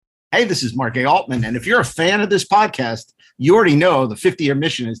Hey, this is Mark A. Altman, and if you're a fan of this podcast, you already know the 50-year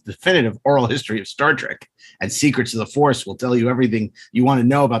mission is definitive oral history of Star Trek, and Secrets of the Force will tell you everything you want to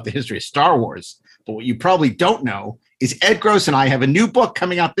know about the history of Star Wars. But what you probably don't know is Ed Gross and I have a new book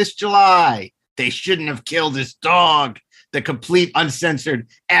coming out this July. They Shouldn't Have Killed His Dog, the complete, uncensored,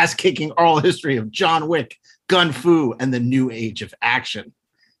 ass-kicking oral history of John Wick, Gun Fu, and the new age of action.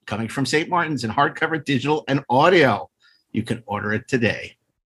 Coming from St. Martin's in hardcover, digital, and audio. You can order it today.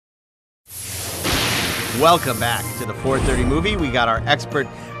 Welcome back to the 430 Movie. We got our expert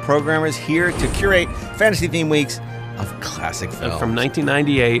programmers here to curate fantasy theme weeks of classic films. From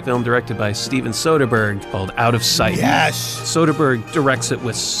 1998, film directed by Steven Soderbergh called Out of Sight. Yes. Soderbergh directs it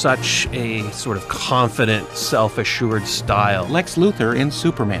with such a sort of confident, self-assured style. Lex Luthor in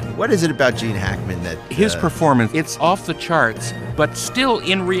Superman. What is it about Gene Hackman that... His performance, it's off the charts, but still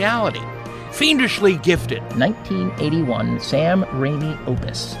in reality. Fiendishly gifted. 1981 Sam Raimi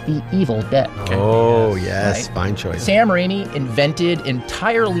opus, The Evil Dead. Oh, yes. Right? Fine choice. Sam Raimi invented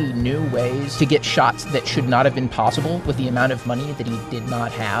entirely new ways to get shots that should not have been possible with the amount of money that he did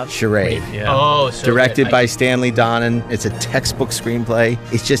not have. Charade. Yeah. Oh, so directed good. by Stanley Donen. It's a textbook screenplay.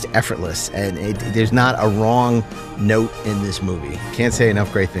 It's just effortless, and there's not a wrong note in this movie. Can't say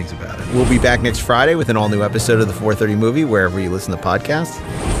enough great things about it. We'll be back next Friday with an all-new episode of the 430 Movie, wherever you listen to podcasts.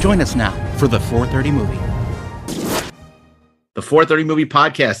 Join us now for the 430 Movie. The 430 Movie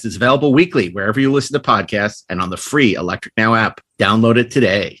Podcast is available weekly wherever you listen to podcasts and on the free Electric Now app. Download it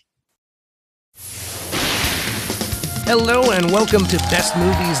today. Hello and welcome to Best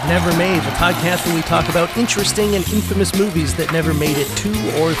Movies Never Made, the podcast where we talk about interesting and infamous movies that never made it to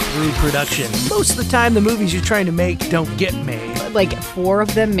or through production. Most of the time, the movies you're trying to make don't get made. Like 4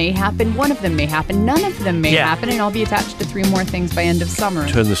 of them may happen, 1 of them may happen, none of them may happen, and I'll be attached to 3 more things by end of summer.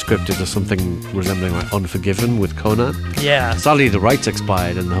 Turn the script into something resembling like Unforgiven with Conan. Yeah. Sadly, the rights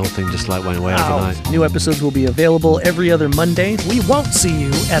expired and the whole thing just like went away overnight. New episodes will be available every other Monday. We won't see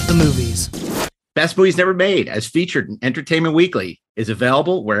you at the movies. Best Movies Never Made, as featured in Entertainment Weekly, is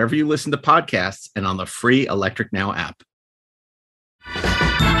available wherever you listen to podcasts and on the free Electric Now app.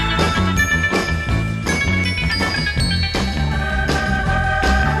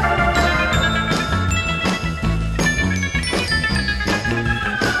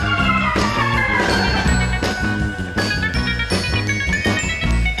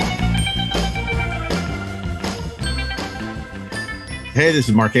 Hey, this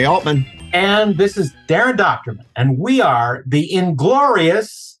is Mark A. Altman. And this is Darren Doctorman, and we are the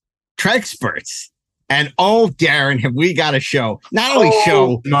Inglorious Trexperts. And oh, Darren, have we got a show? Not only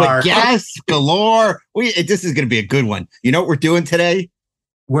show, Mark, but guests galore. This is going to be a good one. You know what we're doing today?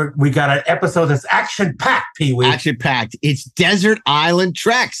 We got an episode that's action-packed, Pee-wee. Action-packed. It's Desert Island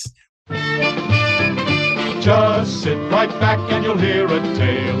Treks. Just sit right back and you'll hear a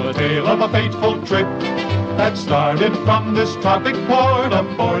tale of a fateful trip that started from this tropic port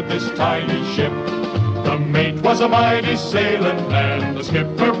aboard this tiny ship. The mate was a mighty sailing man, the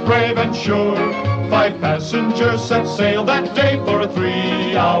skipper brave and sure. 5 passengers set sail that day for a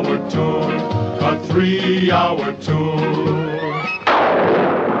 3-hour tour. A 3-hour tour.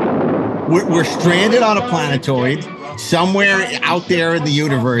 We're stranded on a planetoid somewhere out there in the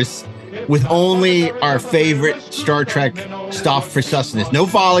universe with only our favorite Star Trek stuff for sustenance. No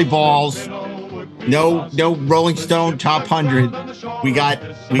volleyballs. No Rolling Stone top 100. We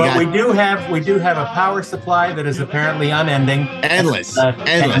do have a power supply that is apparently unending, endless,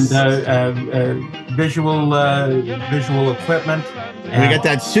 and visual equipment. We got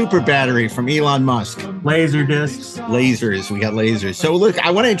that super battery from Elon Musk. Laser discs. Lasers. We got lasers. So look,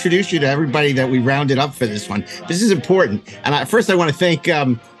 I want to introduce you to everybody that we rounded up for this one. This is important. And first I want to thank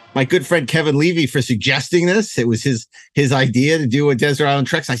my good friend Kevin Levy for suggesting this. It was his idea to do a Desert Island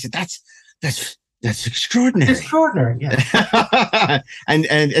Treks. I said, that's extraordinary. Extraordinary, yeah.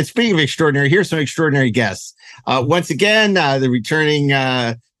 and speaking of extraordinary, here's some extraordinary guests. Once again, the returning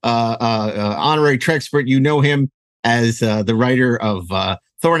honorary Trexpert. You know him as the writer of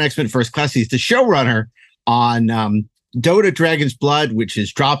Thor and X-Men First Class. He's the showrunner on Dota Dragon's Blood, which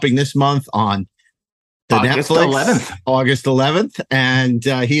is dropping this month on the August Netflix. 11th. August 11th. And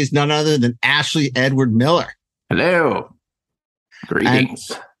he is none other than Ashley Edward Miller. Hello.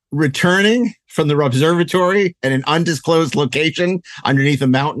 Greetings. And returning from the observatory at an undisclosed location underneath a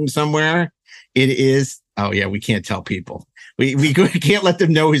mountain somewhere, it is, oh yeah, we can't tell people. We can't let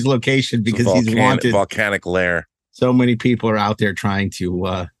them know his location because he's wanted. Volcanic lair. So many people are out there trying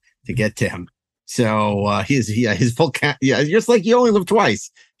to get to him. So his volcano, just like you only live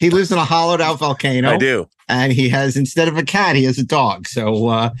twice. He lives in a hollowed out volcano. I do. And he has, instead of a cat, he has a dog.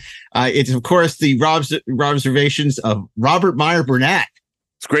 So it's, of course, the observations of Robert Meyer Burnett.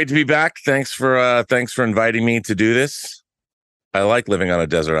 It's great to be back. Thanks for inviting me to do this. I like living on a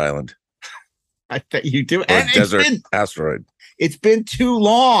desert island. I bet you do. Or a desert asteroid. It's been too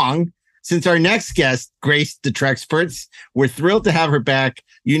long since our next guest graced the Trexperts. We're thrilled to have her back.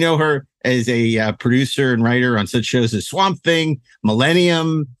 You know her as a producer and writer on such shows as Swamp Thing,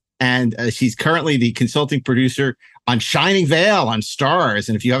 Millennium, and she's currently the consulting producer on Shining Vale on Starz.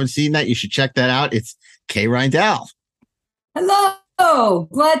 And if you haven't seen that, you should check that out. It's Kay Reindell. Hello,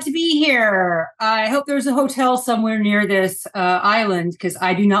 glad to be here. I hope there's a hotel somewhere near this island because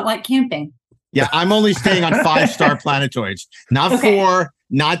I do not like camping. Yeah, I'm only staying on 5-star planetoids, not 4,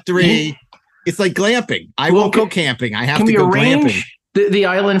 not 3. It's like glamping. I won't go camping. I have to go glamping. The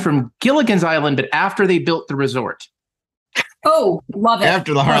island from Gilligan's Island, but after they built the resort. Oh, love it.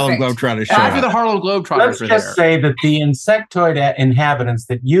 After the Harlem Globetrotters show After the Harlem Globetrotters Let's were just there. say that the insectoid inhabitants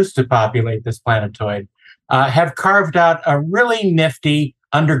that used to populate this planetoid have carved out a really nifty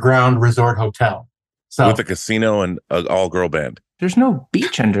underground resort hotel. So with a casino and an all-girl band. There's no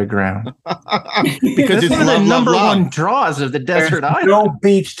beach underground. Because it's one of the love, number love, one love. draws of the desert island. no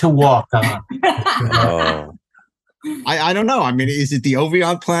beach to walk on. Oh. I don't know. I mean, is it the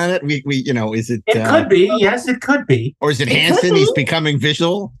Ovion planet? We is it? It could be. Yes, it could be. Or is it Hanson? He's becoming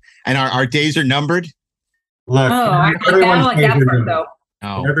visual, and our days are numbered. Look, I everyone's like days that are part, numbered. though.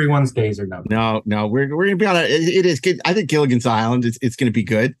 No, Everyone's days are numbered. no, we're gonna be on it. It is good. I think Gilligan's Island. It's gonna be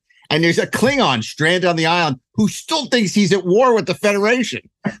good. And there's a Klingon stranded on the island who still thinks he's at war with the Federation.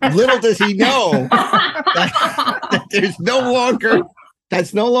 Little does he know that there's no longer.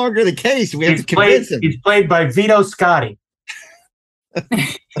 That's no longer the case. We have to convince him. He's played by Vito Scotti.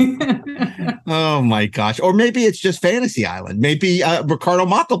 Oh my gosh! Or maybe it's just Fantasy Island. Maybe Ricardo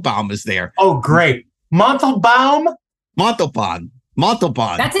Montalban is there. Oh, great, Montalban. That's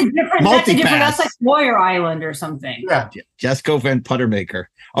That's a different. That's like Warrior Island or something. Yeah, Jesco Van Puttermaker.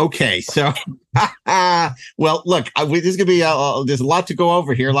 Okay, so well, look, this is gonna be there's a lot to go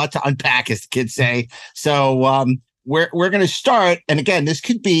over here, a lot to unpack, as the kids say. So we're gonna start, and again, this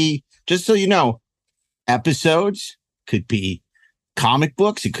could be, just so you know, episodes, could be comic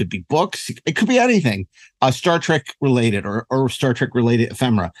books, it could be books, it could be anything, Star Trek related or Star Trek related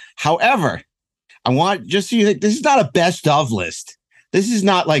ephemera. However, I want just so you think this is not a best of list. This is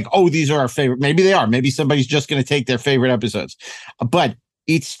not like, oh, these are our favorite. Maybe they are. Maybe somebody's just going to take their favorite episodes, but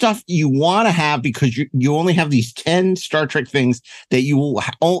it's stuff you want to have because you only have these 10 Star Trek things that you will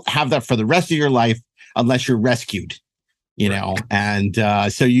have that for the rest of your life unless you're rescued, and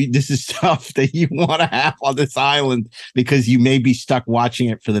so this is stuff that you want to have on this island because you may be stuck watching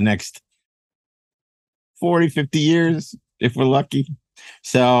it for the next 40, 50 years if we're lucky.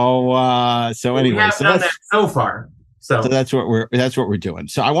 So anyway, so far. So that's what we're doing.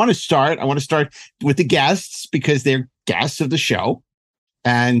 So I want to start with the guests because they're guests of the show.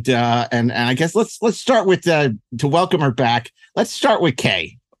 And I guess let's start with to welcome her back. Let's start with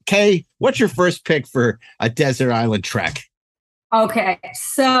Kay. Kay, what's your first pick for a desert island trek? Okay,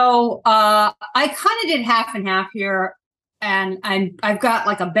 so I kind of did half and half here, and I've got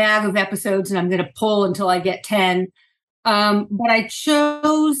like a bag of episodes, and I'm going to pull until I get 10. But I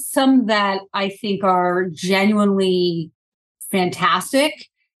chose some that I think are genuinely fantastic,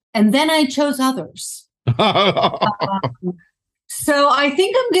 and then I chose others. So I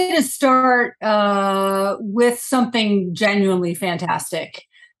think I'm going to start with something genuinely fantastic.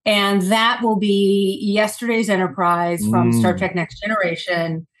 And that will be Yesterday's Enterprise from Star Trek Next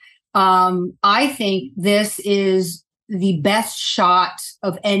Generation. I think this is the best shot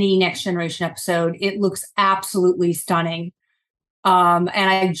of any Next Generation episode. It looks absolutely stunning. And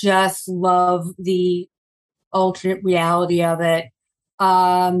I just love the alternate reality of it.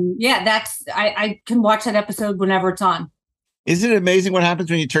 I can watch that episode whenever it's on. Isn't it amazing what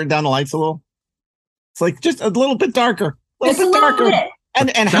happens when you turn down the lights a little? It's like just a little bit darker. Just a little bit.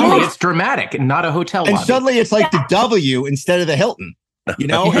 And suddenly it's dramatic and not a hotel lobby. And suddenly it's like the W instead of the Hilton.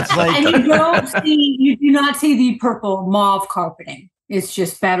 It's like, and you do not see the purple mauve carpeting. It's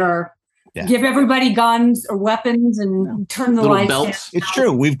just better. Yeah. Give everybody guns or weapons and turn the lights down. It's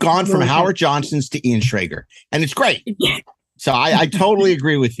true. We've gone from Howard Johnson's to Ian Schrager, and it's great. So I totally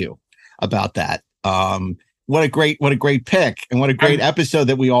agree with you about that. What a great pick, and what a great episode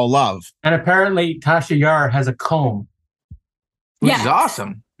that we all love. And apparently Tasha Yar has a comb. Which is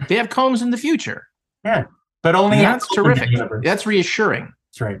awesome. They have combs in the future. Yeah, but only that's terrific. That's reassuring.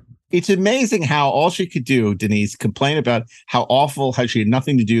 That's right. It's amazing how all she could do, Denise, complain about how awful, how she had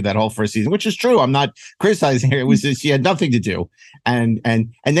nothing to do that whole first season, which is true. I'm not criticizing her. It was just, she had nothing to do, and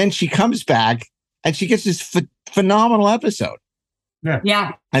then she comes back and she gets this phenomenal episode.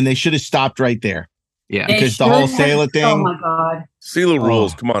 Yeah. And they should have stopped right there. Yeah, They because the whole should have- Sailor thing. Oh my god! CeeLo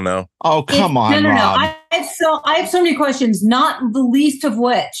rules. Come on now. Oh, come on, No. Rob. I have so many questions. Not the least of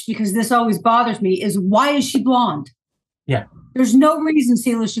which, because this always bothers me, is why is she blonde? Yeah. There's no reason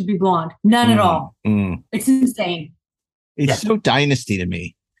Sailor should be blonde. None at all. It's insane. It's so Dynasty to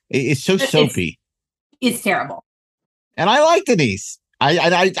me. It's so soapy. It's terrible. And I like Denise.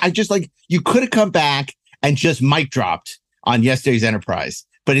 I just like, you could have come back and just mic dropped on Yesterday's Enterprise.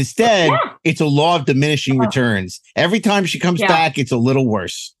 But instead, it's a law of diminishing returns. Every time she comes back, it's a little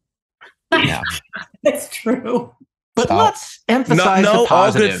worse. Yeah. That's true. But let's emphasize the all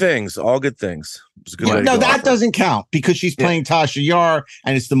positive. good things. All good things. It's a good way to No, go that off. doesn't count because she's playing Tasha Yar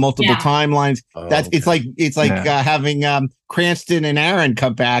and it's the multiple timelines. It's like having Cranston and Aaron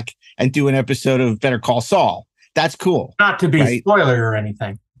come back and do an episode of Better Call Saul. That's cool. Not to be spoiler or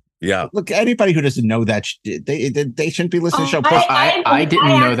anything. Yeah. Look, anybody who doesn't know that, they shouldn't be listening to the show. I didn't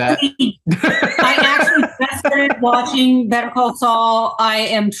know that. I actually just started watching Better Call Saul.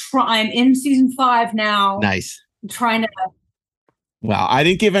 I'm in season 5 now. Nice. I'm trying to. Well, I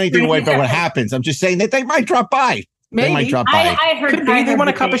didn't give anything away about what happens. I'm just saying that they might drop by. Maybe. They might drop by. I heard Could be they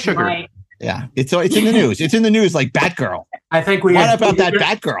want a cup of sugar. Might. Yeah, it's in the news. It's in the news like Batgirl. I think What about that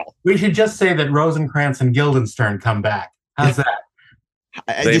Batgirl? We should just say that Rosencrantz and Guildenstern come back. How's that?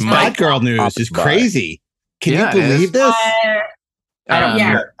 This Batgirl news is crazy. Can you believe this?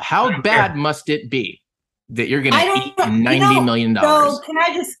 How bad must it be that you're going to eat $90 million? So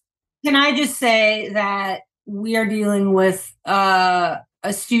can I just say that we are dealing with a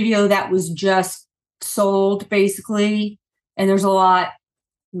studio that was just sold, basically, and there's a lot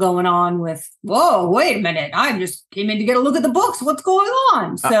going on with. Whoa, wait a minute! I just came in to get a look at the books. What's going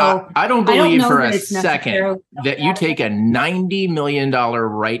on? So I don't believe know for that a it's second necessarily that you take a $90 million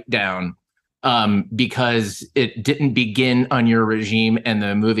write down because it didn't begin on your regime and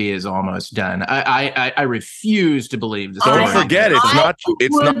the movie is almost done. I refuse to believe this. Don't forget, it's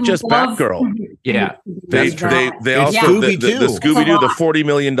not just Batgirl. Yeah, they also the Scooby-Doo, the $40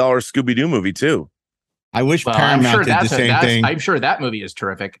 million Scooby-Doo movie too. I wish Paramount did the same thing. I'm sure that movie is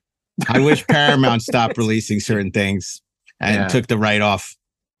terrific. I wish Paramount stopped releasing certain things and took the write-off.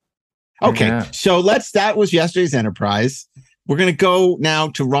 Okay, so that was Yesterday's Enterprise. We're going to go now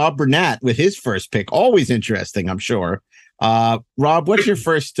to Rob Burnett with his first pick. Always interesting, I'm sure. Rob, what's your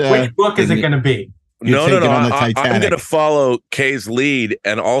first? Which book is it going to be? No. I'm going to follow Kay's lead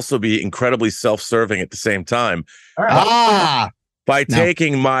and also be incredibly self-serving at the same time. By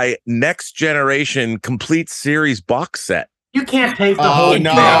taking my Next Generation complete series box set. You can't take the whole Can't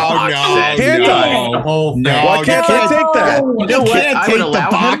I? Why can't I take that? You can't take the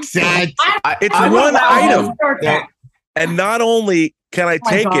box set. It's one item. And not only can I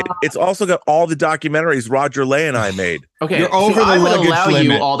take it, it's also got all the documentaries Roger Lay and I made. Okay, you're over the I would luggage allow limit.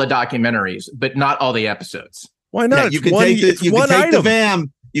 you all the documentaries, but not all the episodes. Why not? Yeah, you can take the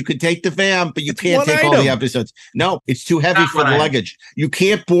VAM. You could take the VAM, but you can't take all the episodes. No, it's too heavy for the luggage. You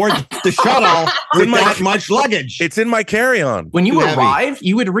can't board the shuttle with that much luggage. It's in my carry-on. When you arrive,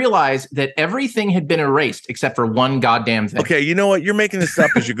 you would realize that everything had been erased except for one goddamn thing. Okay, you know what? You're making this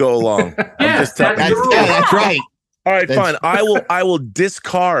up as you go along. I'm just telling you. That's right. All right, fine. I will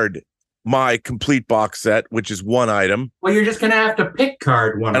discard my complete box set, which is one item. Well, you're just going to have to pick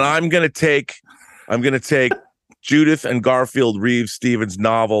card one. And I'm going to take Judith and Garfield Reeves Stevens'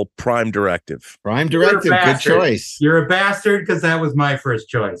 novel Prime Directive. Prime Directive, good choice. You're a bastard because that was my first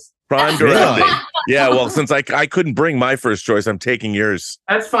choice. Prime Directive. Yeah, well, since I couldn't bring my first choice, I'm taking yours.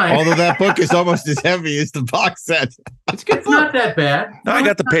 That's fine. Although that book is almost as heavy as the box set. It's good. It's not that bad. No, I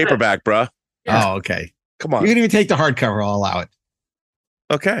got the paperback, bruh. Yeah. Oh, okay. Come on. You can even take the hardcover. I'll allow it.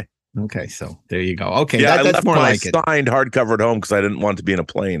 Okay. Okay, so there you go. Okay, yeah, that's more like it. Signed hardcover at home because I didn't want to be in a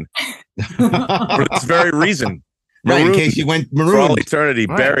plane. For this very reason. Right, in case you went marooned. For all eternity,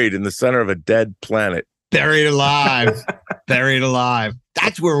 buried in the center of a dead planet. Buried alive. Buried alive.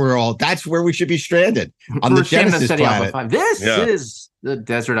 That's where we should be stranded. On the Genesis planet. This is the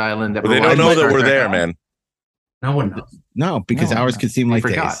desert island that they don't know that we're there, man. No one knows. No, because ours could seem like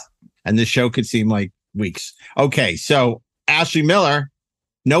days. And this show could seem like weeks. Okay, so Ashley Miller,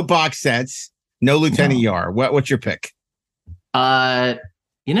 no box sets, no Lieutenant Yar. What's your pick? I'm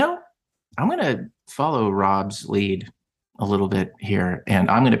gonna follow Rob's lead a little bit here, and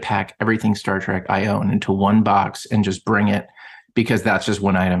I'm gonna pack everything Star Trek I own into one box and just bring it because that's just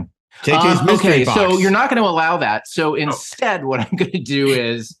one item. JK's mystery box. So you're not going to allow that. So instead, what I'm going to do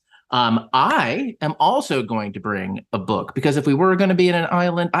is I am also going to bring a book because if we were going to be in an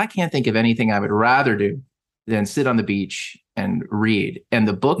island, I can't think of anything I would rather do than sit on the beach and read. And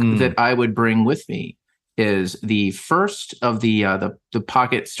the book that I would bring with me is the first of the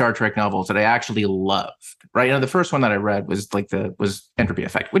pocket Star Trek novels that I actually loved. Right, the first one that I read was was Entropy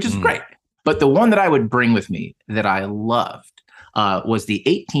Effect, which is great. But the one that I would bring with me that I loved was the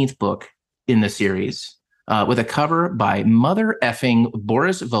 18th book in the series, with a cover by mother effing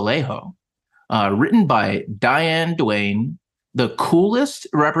Boris Vallejo, written by Diane Duane, the coolest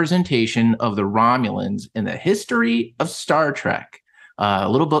representation of the Romulans in the history of Star Trek. A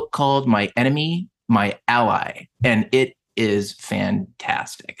little book called My Enemy, My Ally, and it is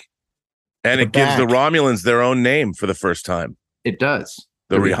fantastic. And it gives the Romulans their own name for the first time. It does.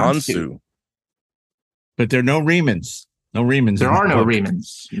 The Rihansu. But there are no Remans. No Remans. There are no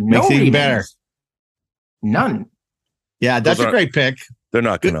Remans. Makes it even better. None. Yeah, that's a great pick. They're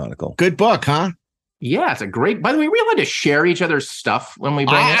not canonical. Good book, huh? Yeah, it's a great. By the way, are we allowed to share each other's stuff when we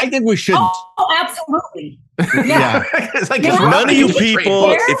bring it? I think we shouldn't. Oh, absolutely. Yeah. It's like none of you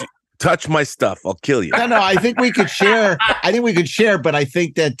people, if you touch my stuff, I'll kill you. No, I think we could share. But I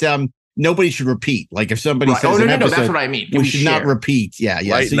think that nobody should repeat. Like if somebody says no, episode, that's what I mean. We should not repeat. Yeah.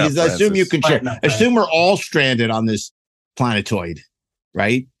 Lighten So up, you assume you can share. Assume we're all stranded on this planetoid,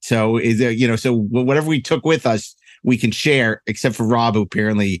 right? So is there, so whatever we took with us, we can share, except for Rob, who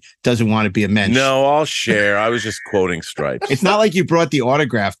apparently doesn't want to be a mensch. No, I'll share. I was just quoting Stripes. It's not like you brought the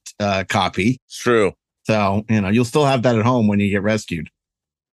autographed copy. It's true. So, you'll still have that at home when you get rescued.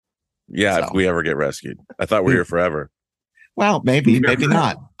 Yeah, if we ever get rescued. I thought we were here forever. Well, maybe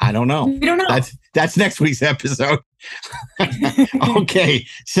not. I don't know. We don't know. That's next week's episode. Okay.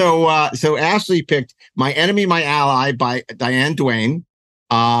 So Ashley picked My Enemy, My Ally by Diane Duane.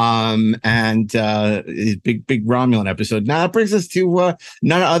 And big Romulan episode. Now that brings us to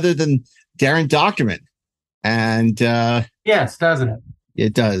none other than Darren Doctorman. And yes, doesn't it?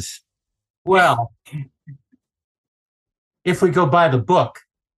 It does. Well, if we go by the book,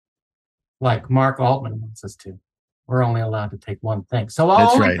 like Mark Altman wants us to, we're only allowed to take one thing. So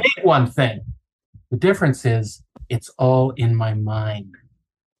I'll only take one thing. The difference is it's all in my mind.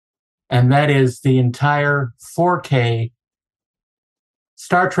 And that is the entire 4K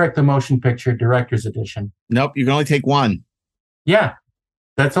Star Trek The Motion Picture Director's Edition. Nope, you can only take one. Yeah,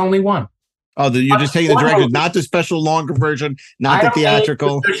 that's only one. Oh, you're just taking the director's, not the special longer version, not the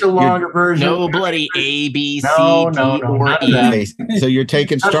theatrical. The special longer version. No bloody A, B, C, no, D, or E. So you're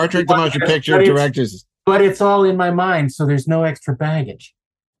taking Star Trek The Motion Picture Director's. But it's all in my mind, so there's no extra baggage.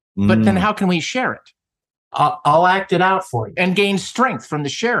 But then how can we share it? I'll act it out for you. And gain strength from the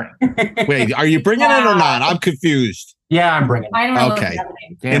sharing. Wait, are you bringing it or not? I'm confused. Yeah, I'm bringing it. I don't know. Okay.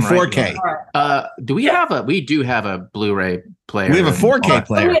 In 4K. We do have a Blu-ray player. We have a 4K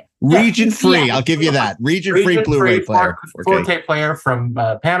player. Region free. I'll give you that. Region free Blu-ray player. 4K player from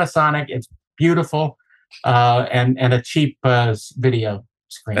Panasonic. It's beautiful. And a cheap video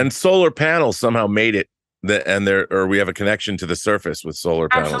screen. And solar panels somehow made it. We have a connection to the surface with solar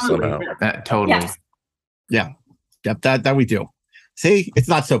panels somehow. Totally. Yes. Yeah. Yep, that we do. See, it's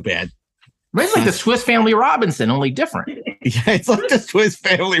not so bad. It's like the Swiss Family Robinson, only different. Yeah, it's like the Swiss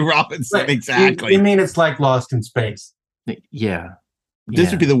Family Robinson. Exactly. You mean it's like Lost in Space? Yeah.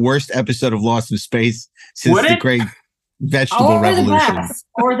 This would be the worst episode of Lost in Space since the Great Vegetable Revolution.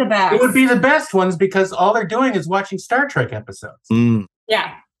 Or the best. It would be the best ones because all they're doing is watching Star Trek episodes.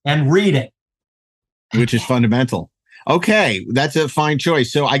 Yeah. And reading. Which is fundamental. Okay, that's a fine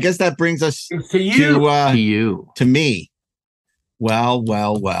choice. So I guess that brings us to you. To me. Well.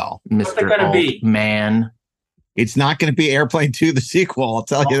 Mr. Man. It's not going to be Airplane 2, the sequel. I'll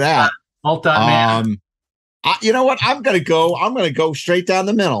tell you that. Man. You know what? I'm going to go straight down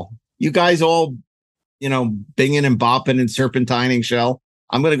the middle. You guys all, binging and bopping and serpentining shell.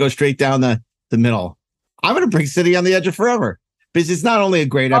 I'm going to go straight down the middle. I'm going to bring City on the Edge of Forever because it's not only a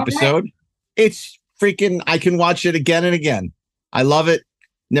great episode, it's freaking, I can watch it again and again. I love it.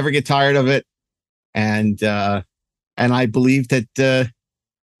 Never get tired of it. And I believe that,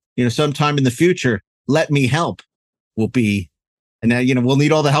 sometime in the future, Let Me Help will be, and then, we'll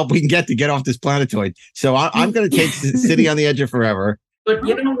need all the help we can get off this planetoid. So I'm going to take City on the Edge of Forever. But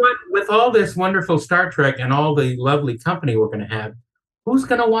you know what? With all this wonderful Star Trek and all the lovely company we're going to have, who's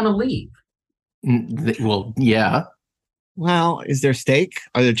going to want to leave? Well, yeah. Well, is there steak?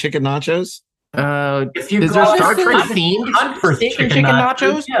 Are there chicken nachos? Is there Star Trek themed steak and chicken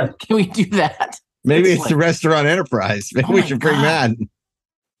nachos? Yeah. Can we do that? Maybe it's the Restaurant Enterprise. Maybe we should bring that.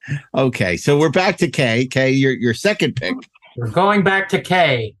 Okay, so we're back to Kay. Kay, your second pick. We're going back to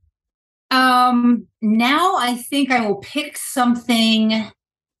Kay. Now I think I will pick something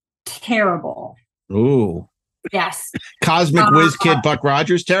terrible. Ooh. Yes. Cosmic Whiz Kid Buck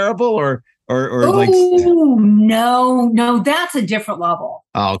Rogers terrible or no, that's a different level.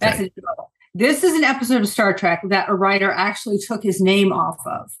 Oh, okay. That's a different level. This is an episode of Star Trek that a writer actually took his name off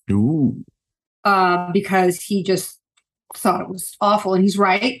of. Ooh. Because he just thought it was awful, and he's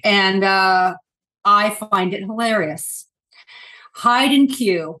right. And I find it hilarious. Hide and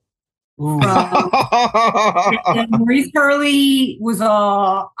Q. And Maurice Hurley was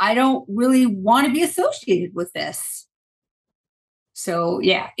all, I don't really want to be associated with this. So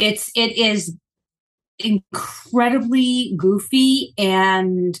yeah, it is incredibly goofy,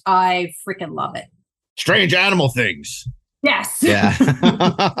 and I freaking love it. Strange animal things. Yes. Yeah.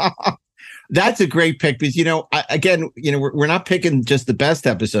 That's a great pick because, we're not picking just the best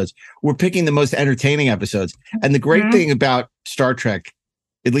episodes. We're picking the most entertaining episodes. And the great thing about Star Trek,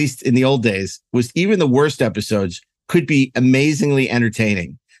 at least in the old days, was even the worst episodes could be amazingly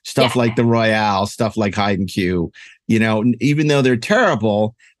entertaining. Stuff like the Royale, stuff like Hide and Q. Even though they're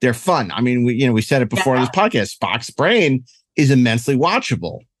terrible, they're fun. I mean, we said it before in this podcast. Spock's brain is immensely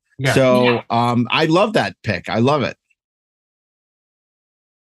watchable. Yeah. So I love that pick. I love it.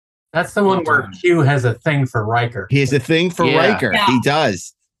 That's the one where Q has a thing for Riker. He has a thing for Riker. Yeah. He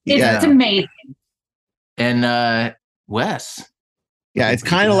does. It's amazing. And Wes. Yeah, it's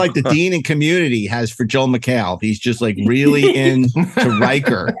kind of like the Dean in Community has for Joel McHale. He's just like really into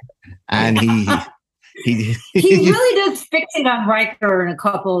Riker, and he really does fix it on Riker in a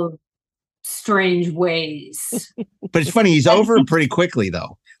couple of strange ways. But it's funny, he's over him pretty quickly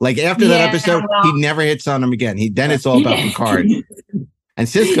though. Like after that episode, he never hits on him again. Then it's all about Picard. And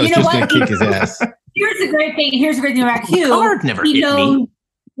Sisko's just going to kick his ass. Here's the great thing about Q. Picard never hit me.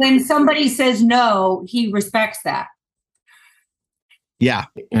 When somebody says no, he respects that. Yeah,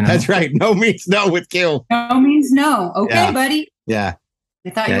 that's right. No means no with Q. No means no. Okay, buddy. Yeah. I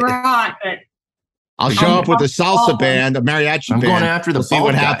thought you were hot, but I'll show up with a salsa band, a mariachi band. I'm going after the we'll see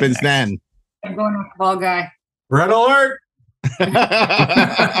what happens then. I'm going after the ball guy. Red alert!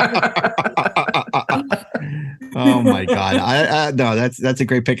 Oh my God! No, that's a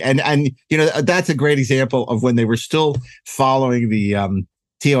great pick, and that's a great example of when they were still following the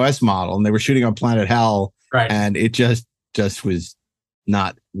TOS model, and they were shooting on Planet Hell, right? And it just was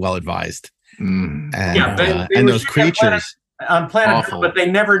not well advised. And, and those creatures on Planet Hell, but they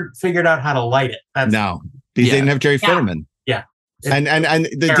never figured out how to light it. Because they didn't have Jerry Fetterman. Yeah, and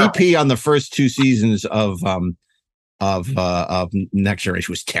the terrible. DP on the first two seasons of Next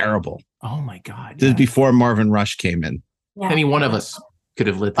Generation was terrible. Oh my God! This is before Marvin Rush came in. Yeah. I mean, one of us could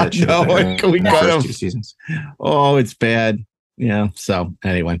have lit that show. No, we got first 2 seasons. Oh, it's bad. Yeah. So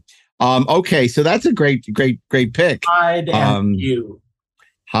anyway, okay. So that's a great pick. Hide and Q.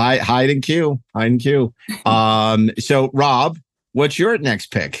 Hide and Q. So Rob, what's your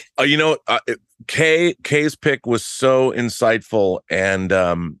next pick? Kay's pick was so insightful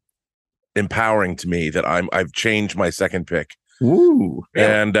and empowering to me that I've changed my second pick. Ooh.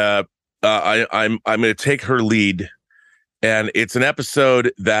 And I'm going to take her lead, and it's an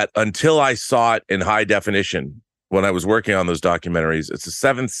episode that until I saw it in high definition when I was working on those documentaries, it's the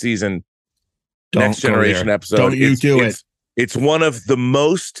 7th season Next Generation episode. Don't you do it. It's one of the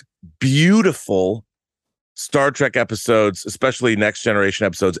most beautiful Star Trek episodes, especially Next Generation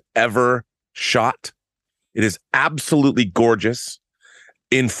episodes, ever shot. It is absolutely gorgeous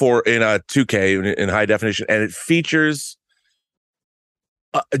in a 2K in high definition, and it features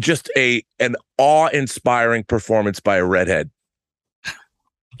just an awe-inspiring performance by a redhead,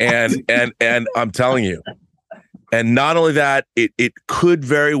 and I'm telling you, and not only that, it could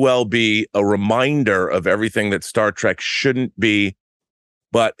very well be a reminder of everything that Star Trek shouldn't be,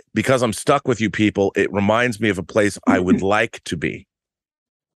 but because I'm stuck with you people, it reminds me of a place I would like to be.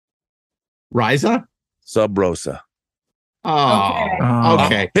 Sub Rosa. Oh,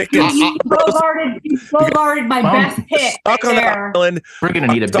 okay. You bogarted my best pick. Stuck on that island. We're gonna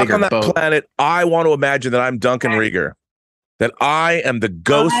need a bigger on that boat. planet. I want to imagine that I'm Duncan Rieger, that I am the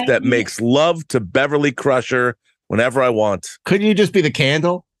ghost that makes love to Beverly Crusher whenever I want. Couldn't you just be the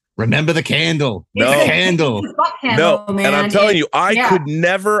candle? Remember the candle. No. The candle. No, man. And I'm telling you, I could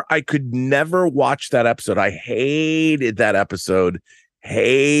never watch that episode. I hated that episode.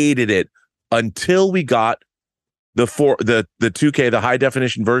 Hated it until we got the 2K, the high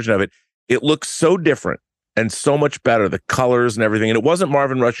definition version of it. It looks so different and so much better, the colors and everything. And it wasn't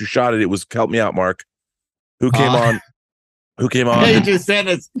Marvin Rush who shot it. It was, help me out, Mark, who came on. Yeah, you just said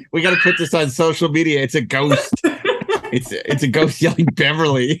it. We got to put this on social media. It's a ghost. It's a ghost yelling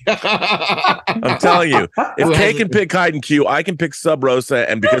Beverly. I'm telling you, if Kay can pick Hide and Q, I can pick Sub Rosa,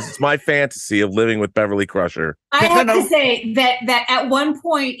 and because it's my fantasy of living with Beverly Crusher. I have to say that at one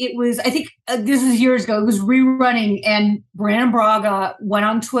point it was, I think this was years ago, it was rerunning, and Brandon Braga went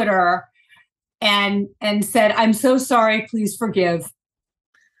on Twitter and said, "I'm so sorry, please forgive."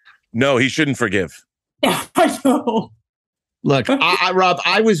 No, he shouldn't forgive. Yeah, I know. Look, Rob,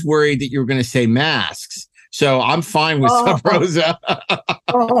 I was worried that you were going to say masks. So I'm fine with Sub Rosa.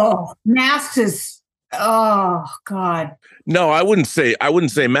 Masks is, oh God. No, I wouldn't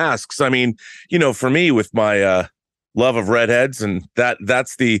say masks. I mean, for me, with my love of redheads, and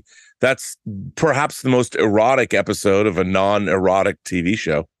that's perhaps the most erotic episode of a non-erotic TV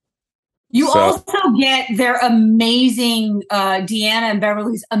show. You also get their amazing Deanna and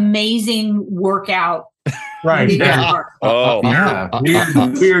Beverly's amazing workout. Right. Yeah.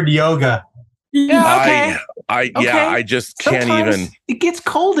 Weird yoga. Yeah, okay. I just can't even. It gets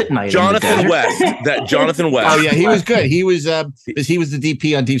cold at night. Jonathan West. Jonathan West. Oh yeah, he was good. He was the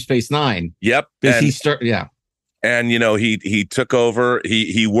DP on Deep Space Nine. Yep. And he took over.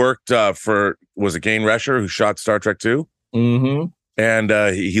 He worked for, was it Gain Resher who shot Star Trek 2? Mm-hmm. And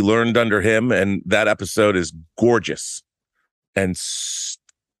he learned under him, and that episode is gorgeous and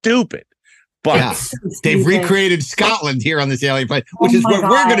stupid. But they've recreated Scotland here on this alien planet, which is what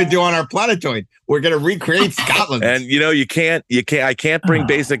we're going to do on our planetoid. We're going to recreate Scotland. And I can't bring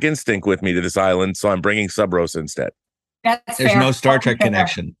Basic Instinct with me to this island, so I'm bringing Sub Rosa instead. There's no Star Trek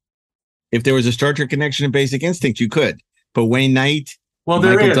connection. If there was a Star Trek connection in Basic Instinct, you could. But Wayne Knight,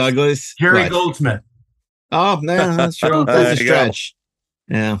 Michael Douglas, Jerry Goldsmith. Oh, no, that's true. That's a stretch.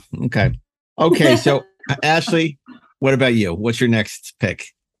 Yeah. Okay. So, Ashley, what about you? What's your next pick?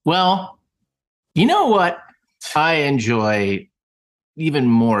 Well, you know what I enjoy even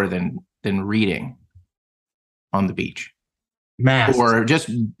more than reading on the beach, or just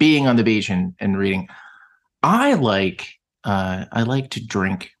being on the beach and reading. I like to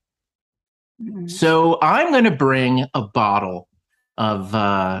drink. So I'm going to bring a bottle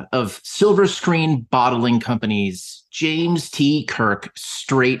of Silver Screen Bottling Company's James T. Kirk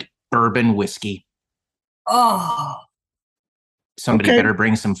straight bourbon whiskey. Oh. Somebody better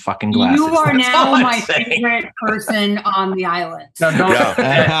bring some fucking glasses. You are now my favorite person on the island. No, don't say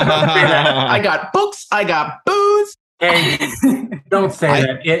that. I got books. I got booze. And don't say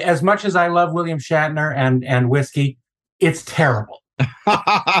that. As much as I love William Shatner and whiskey, it's terrible.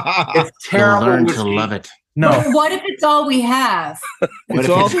 It's terrible. You'll learn to love it. No. But what if it's all we have? It's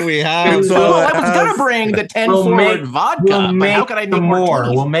all we have. Well, I was going to bring the 10 forward vodka, but how could I make more?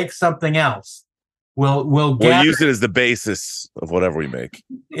 We'll make something else. We'll use it as the basis of whatever we make.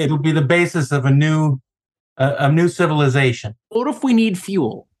 It'll be the basis of a new civilization. What if we need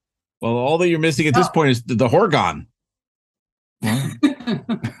fuel? Well, all that you're missing at this point is the Horgon.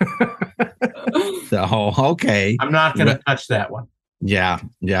 So, okay. I'm not going to touch that one. Yeah.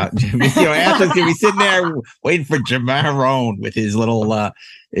 Ashley's going to be sitting there waiting for Jamarone with his little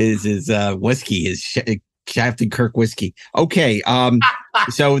his whiskey, his Captain Kirk whiskey. Okay.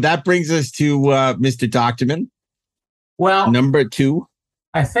 So that brings us to Mr. Doctorman. Well, number 2.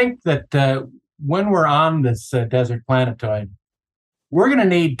 I think that when we're on this desert planetoid, we're going to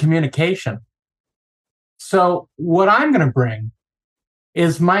need communication. So what I'm going to bring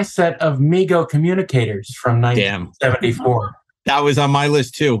is my set of Mego communicators from 1974. That was on my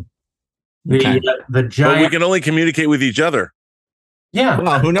list too. The giant. But we can only communicate with each other. Yeah.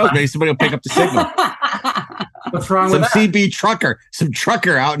 Well, who knows? Maybe somebody will pick up the signal. What's wrong with that? CB trucker, some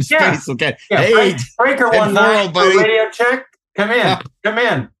trucker out in space. Okay. Yeah. Hey, Breaker 19, buddy. Radio check. Come in. Come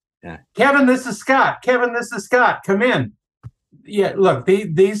in. Yeah. Kevin, this is Scott. Kevin, this is Scott. Come in. Yeah. Look,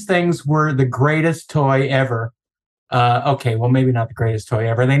 these things were the greatest toy ever. Okay. Well, maybe not the greatest toy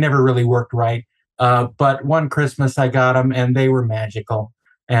ever. They never really worked right. But one Christmas I got them and they were magical.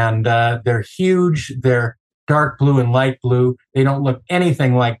 And they're huge. They're dark blue and light blue. They don't look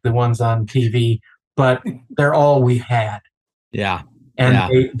anything like the ones on TV, but they're all we had. Yeah.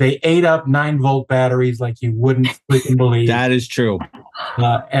 And they ate up 9-volt batteries like you wouldn't freaking believe. That is true.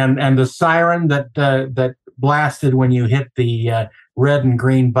 And the siren that blasted when you hit the red and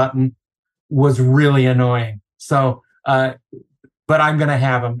green button was really annoying. So, but I'm going to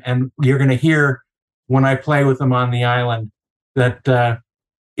have them, and you're going to hear when I play with them on the island that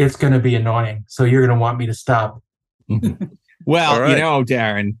it's going to be annoying. So you're going to want me to stop. Well, right.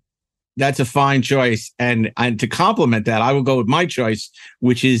 Darren, that's a fine choice. And to complement that, I will go with my choice,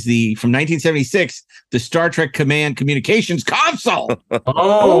 which is from 1976, the Star Trek Command Communications console.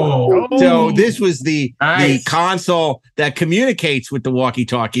 Oh. So this was the console that communicates with the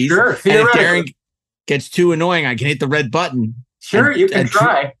walkie-talkies. Sure. And if Darren gets too annoying, I can hit the red button. Sure, you can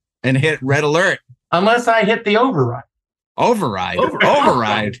try. And hit red alert. Unless I hit the override. Override.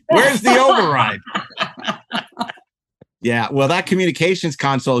 Where's the override? Yeah, well, that communications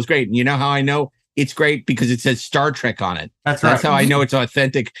console is great. And you know how I know it's great? Because it says Star Trek on it. That's right. That's how I know it's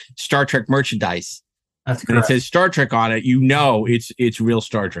authentic Star Trek merchandise. That's and it says Star Trek on it, you know it's real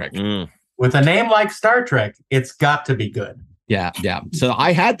Star Trek. With a name like Star Trek, it's got to be good. Yeah. So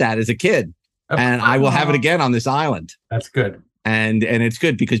I had that as a kid, and I will have it again on this island. That's good. And it's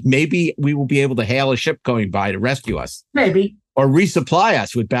good because maybe we will be able to hail a ship going by to rescue us. Maybe. Or resupply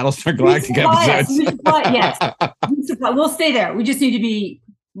us with Battlestar Galactica episodes. Yes. We'll stay there. We just need to be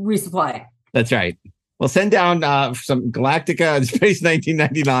resupplied. That's right. We'll send down some Galactica and Space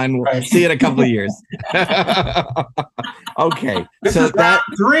 1999. We'll see you in a couple of years. Okay. So that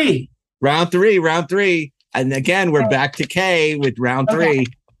round three. And again, we're back to Kay with round three.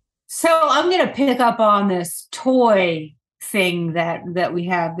 So I'm going to pick up on this toy thing that we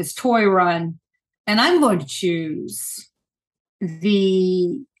have, this toy run. And I'm going to choose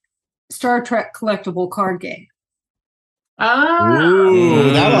the Star Trek collectible card game. Ooh,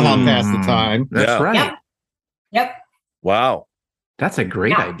 that'll help pass the time. That's right. Yep. Wow. That's a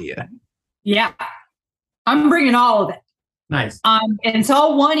great idea. Yeah. I'm bringing all of it. Nice. And it's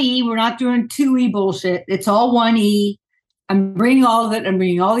all 1E. We're not doing 2E bullshit. It's all 1E. I'm bringing all of it. I'm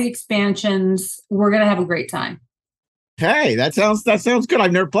bringing all the expansions. We're going to have a great time. Hey, that sounds good.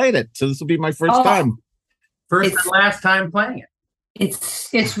 I've never played it. So this will be my first time. First and last time playing it.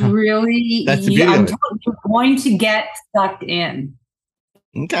 It's really, That's the beauty of it. you're going to get sucked in.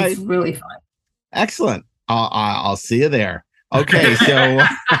 Okay. It's really fun. Excellent. I'll see you there. Okay, so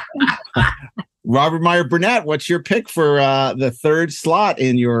Robert Meyer Burnett, what's your pick for the third slot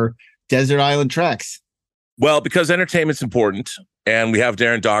in your Desert Island Treks? Well, because entertainment's important, and we have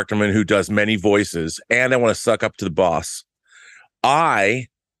Darren Dochterman who does many voices, and I want to suck up to the boss. I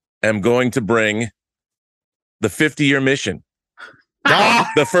am going to bring the 50-year mission.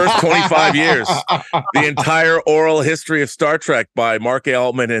 The first 25 years, the entire oral history of Star Trek by Mark A.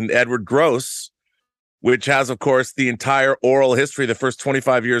 Altman and Edward Gross, which has, of course, the entire oral history, the first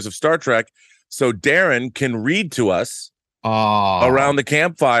 25 years of Star Trek. So Darren can read to us around the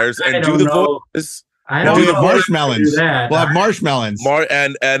campfires and do the voices. I don't know marshmallows. We'll have marshmallows.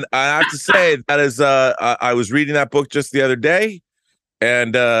 And I have to say that is, I was reading that book just the other day,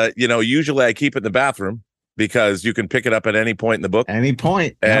 and usually I keep it in the bathroom, because you can pick it up at any point in the book.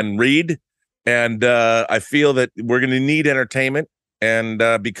 And read. And I feel that we're going to need entertainment. And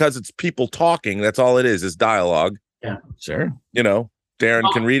because it's people talking, that's all it is dialogue. Yeah, sure.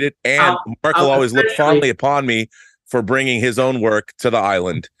 Darren can read it. And Mark will always look fondly upon me for bringing his own work to the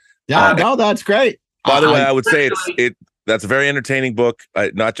island. Yeah, no, that's great. By the way, I would say that's a very entertaining book,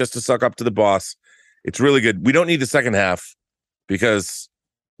 not just to suck up to the boss. It's really good. We don't need the second half because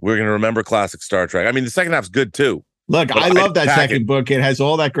we're going to remember classic Star Trek. I mean, the second half's good too. Look, I love that second book. It has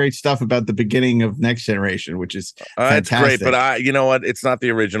all that great stuff about the beginning of Next Generation, which is fantastic. It's great, but you know what? It's not the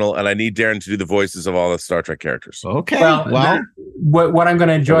original, and I need Darren to do the voices of all the Star Trek characters. Okay. Well, what I'm going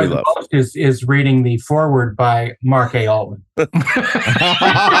to enjoy the most is reading the foreword by Mark A. Altman. I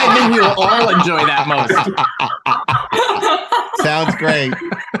think you'll all enjoy that most. Sounds great.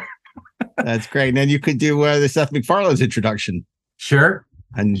 That's great. And then you could do the Seth MacFarlane's introduction. Sure.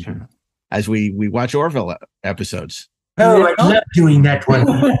 And as we watch Orville episodes. Oh, I love doing that one.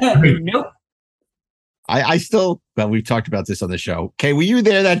 Nope. I still, well, we've talked about this on the show. Okay, were you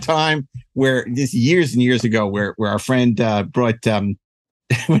there that time where this years and years ago where our friend brought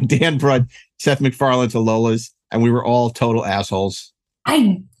when Dan brought Seth MacFarlane to Lola's and we were all total assholes?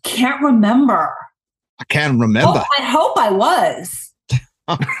 I can't remember. I can't remember. I hope I was.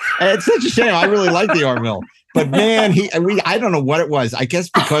 It's such a shame. I really like the Orville. But man, I don't know what it was. I guess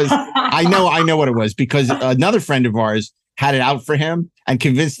because I know what it was, because another friend of ours had it out for him and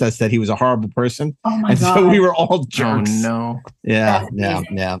convinced us that he was a horrible person. Oh my God. So we were all jerks. Oh no. Yeah.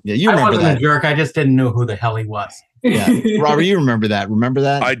 You remember I wasn't that. a jerk. I just didn't know who the hell he was. Yeah. Robert, you remember that. Remember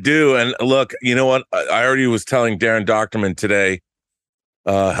that? I do. And look, you know what? I already was telling Darren Dochterman today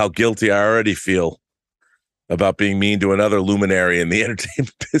how guilty I already feel about being mean to another luminary in the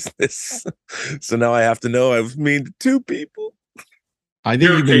entertainment business. So now I have to know I was mean to two people. I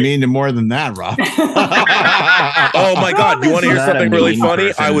think you've been mean to more than that, Rob. Oh my God. You want to hear something really funny?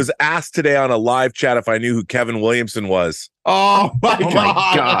 Person. I was asked today on a live chat if I knew who Kevin Williamson was. Oh my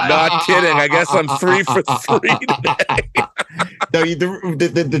God. Not kidding. I guess I'm 3 for 3 today. No,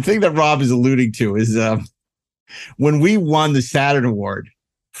 the thing that Rob is alluding to is when we won the Saturn Award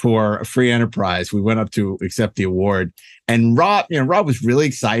for a Free Enterprise, we went up to accept the award, and Rob was really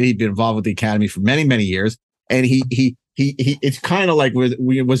excited. He'd been involved with the Academy for many, many years, and he it's kind of like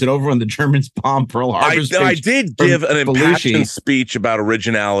was it over when the Germans bombed Pearl Harbor? I did give an impassioned speech about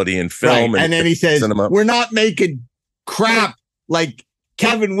originality in film, right. And then he says, cinema. "We're not making crap like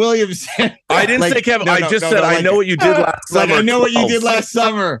Kevin Williamson. I didn't say Kevin. I just said I know what you did last summer. I know what you did last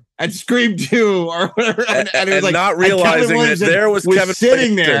summer and Scream 2 or whatever. And it was like, not realizing that there was Kevin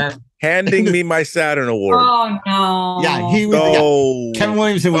sitting there handing me my Saturn award. Oh no! Yeah, he was. Kevin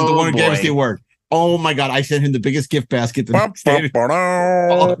Williamson was the one who gave us the award. Oh my God! I sent him the biggest gift basket. It was like,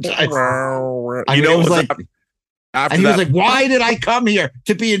 and he was like, "Why did I come here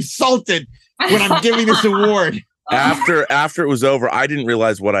to be insulted when I'm giving this award?" After it was over, I didn't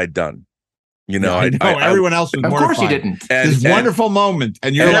realize what I'd done. You know, I know everyone else was mortified. Of course, you didn't. This wonderful moment,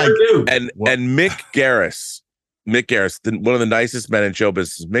 and you're like, and Mick Garris, one of the nicest men in show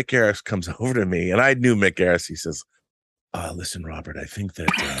business. Mick Garris comes over to me, and I knew Mick Garris. He says, "Listen, Robert, I think that."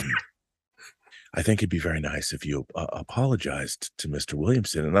 I think it'd be very nice if you apologized to Mr.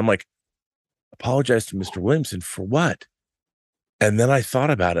 Williamson. And I'm like, apologize to Mr. Williamson for what? And then I thought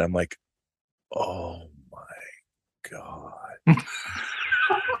about it. I'm like, oh my God.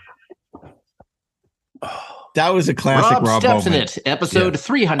 That was a classic Rob Steps in It, episode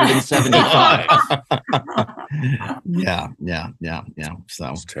 375. Yeah.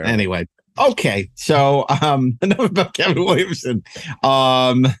 So anyway, okay. So enough about Kevin Williamson.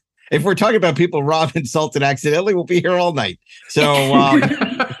 If we're talking about people Rob insulted accidentally, we'll be here all night. So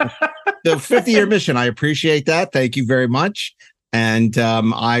the 50-year mission, I appreciate that. Thank you very much. And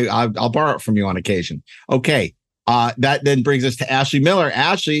I'll borrow it from you on occasion. Okay. That then brings us to Ashley Miller.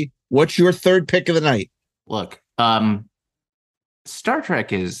 Ashley, what's your third pick of the night? Look, Star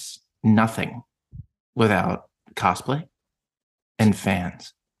Trek is nothing without cosplay and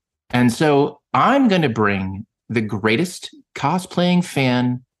fans. And so I'm going to bring the greatest cosplaying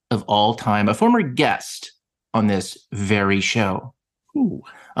fan of all time, a former guest on this very show.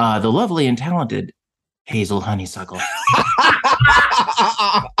 The lovely and talented Hazel Honeysuckle.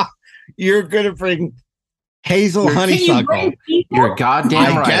 You're going to bring Hazel Honeysuckle. You're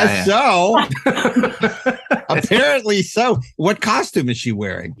goddamn right. I guess so. Apparently so. What costume is she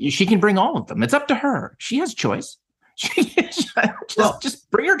wearing? She can bring all of them. It's up to her. She has choice. Just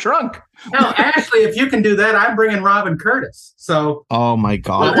bring her trunk. No, Ashley, if you can do that, I'm bringing Robin Curtis. So, oh my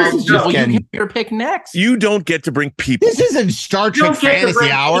God, you get your pick next. You don't get to bring people. This isn't Star Trek Fantasy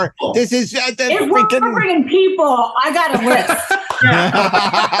Hour. This is if we're bringing people, I got a list.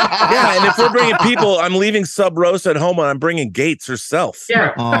 Yeah, and if we're bringing people, I'm leaving Sub Rosa at home, and I'm bringing Gates herself.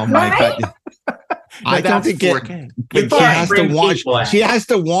 Yeah. Oh my God. I don't think she has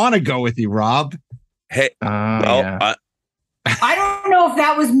to want to go with you, Rob. Hey, I don't know if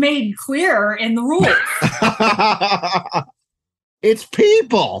that was made clear in the rules. It's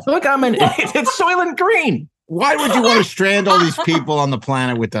people. Look, it's Soylent Green. Why would you want to strand all these people on the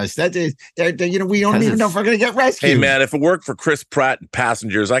planet with us? That is, we don't even know if we're going to get rescued. Hey, man, if it worked for Chris Pratt and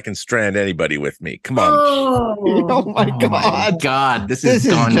Passengers, I can strand anybody with me. Come on. Oh my God. My God, this has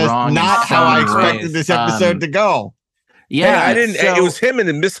gone just wrong. Not how I expected this episode to go. Yeah, I didn't. It was him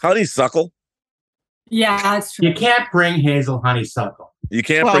and Miss Honeysuckle. Yeah, that's true. You can't bring Hazel Honeysuckle. You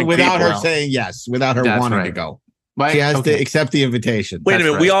can't bring without people. her saying yes, without her wanting to go. She has to accept the invitation. Wait a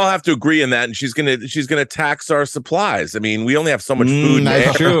minute, we all have to agree on that, and she's gonna tax our supplies. I mean, we only have so much food.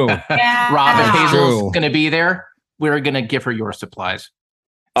 That's true. Yeah. Rob, if Hazel's gonna be there, we're gonna give her your supplies.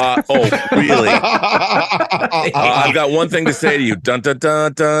 Oh, really? I've got one thing to say to you. Dun dun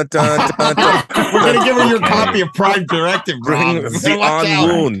dun dun dun dun. dun. We're gonna give her your copy of Prime Directive. Bring the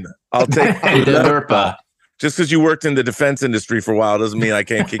on I'll take the Just because you worked in the defense industry for a while doesn't mean I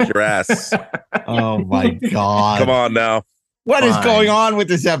can't kick your ass. Oh my God. Come on now. What is going on with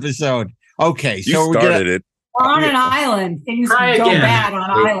this episode? Okay, so you started it. We're on an island. Things go bad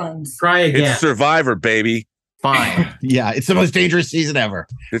on islands. Try again. It's Survivor, baby. Fine. Yeah, it's the most dangerous season ever.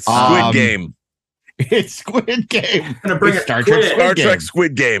 It's Squid Game. It's Squid Game. It's Star Trek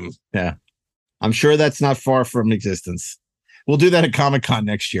Squid Game. Yeah. I'm sure that's not far from existence. We'll do that at Comic-Con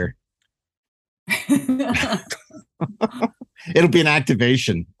next year. It'll be an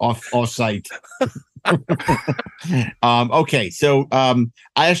activation off site. Okay, so I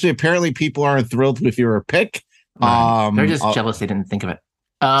actually apparently people aren't thrilled with your pick. They're just jealous they didn't think of it.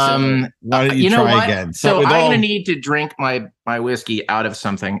 So why don't you try again? So I'm going to need to drink my whiskey out of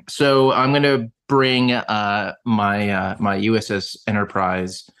something. So I'm going to bring my USS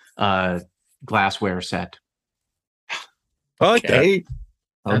Enterprise glassware set. Okay.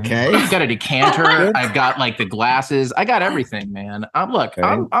 Okay. I've got a decanter. I've got like the glasses. I got everything, man. I'm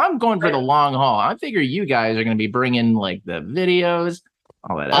going for the long haul. I figure you guys are going to be bringing like the videos,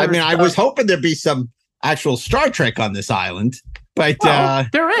 all that. I mean, I was hoping there'd be some actual Star Trek on this island, but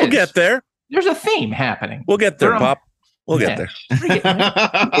there is. We'll get there. There's a theme happening. We'll get there, Pop. We'll get there.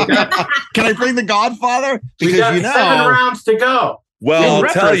 Can I bring the Godfather? Because we got 7 rounds to go. Well,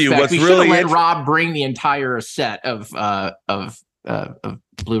 I'll tell you what's really let Rob bring the entire set of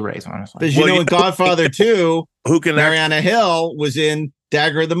Blu-rays. Honestly, because in Godfather 2, Mariana Hill was in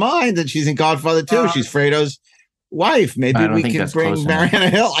Dagger of the Mind, and she's in Godfather 2. She's Fredo's wife. Maybe we can bring Mariana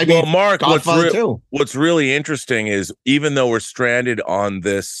Hill. Mark, what's really interesting is even though we're stranded on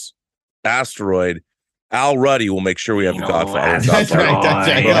this asteroid, Al Ruddy will make sure we have the Godfather. That's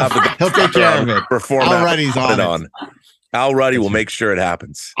right. He'll take care of it. Al Ruddy's on. Al Ruddy will make sure it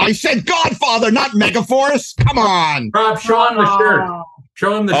happens. I said Godfather, not Megaforce. Come on. Rob, show him the shirt.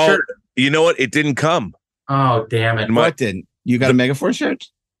 Show him the shirt. You know what? It didn't come. Oh, damn it. What didn't? You got a Megaforce shirt?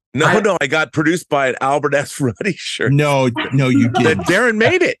 No, I got produced by an Albert S. Ruddy shirt. No, you didn't. Darren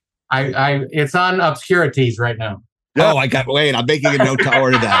made it. It's on Obscurities right now. Yeah. Oh, I'm making a note to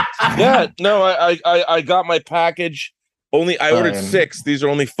order that. Yeah, no, I got my package. I ordered 6. These are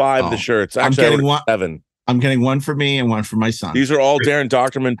only 5 of the shirts. Actually, I ordered 7. I'm getting one for me and one for my son. These are all Darren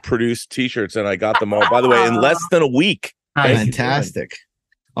Doctorman produced T-shirts, and I got them all, by the way, in less than a week. Fantastic.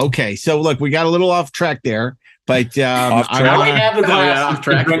 Okay, so look, we got a little off track there, but now we have the glasses.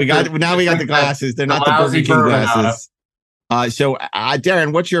 We got the glasses. They're not the Burger King glasses. So,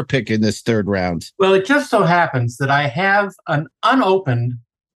 Darren, what's your pick in this third round? Well, it just so happens that I have an unopened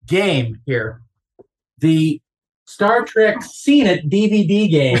game here. The Star Trek Seen It DVD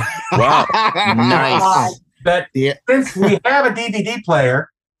game. Wow. Nice. But since we have a DVD player,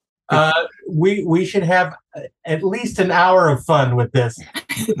 we should have at least an hour of fun with this.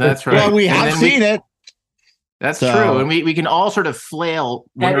 That's right. Well, we have seen it. That's true. And we can all sort of flail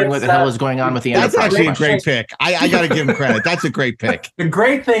wondering what the hell is going on with the Enterprise. That's actually a great pick. I got to give him credit. That's a great pick. The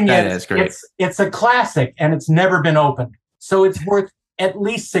great thing is it's a classic and it's never been opened. So it's worth at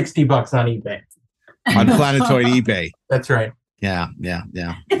least $60 on eBay. On Planetoid eBay. That's right. Yeah.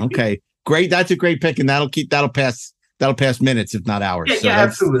 Okay. Great. That's a great pick. And that'll pass minutes, if not hours. Yeah,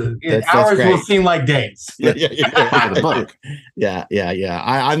 absolutely. Hours will seem like days. Yeah.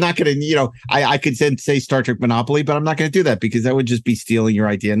 I'm not going to, I could say Star Trek Monopoly, but I'm not going to do that because that would just be stealing your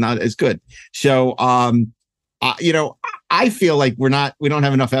idea. Not as good. So, I feel like we don't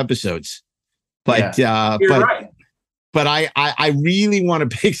have enough episodes, but, right. But I really want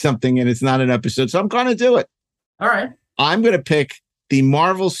to pick something and it's not an episode. So I'm going to do it. All right. I'm going to pick the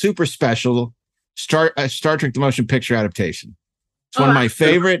Marvel Super Special Star Trek the Motion Picture adaptation. It's one of my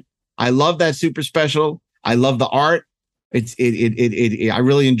favorite. I love that Super Special. I love the art. I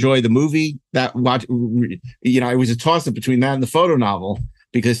really enjoy the movie. It was a toss up between that and the photo novel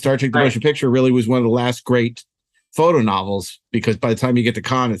because Star Trek the Motion Picture really was one of the last great photo novels because by the time you get to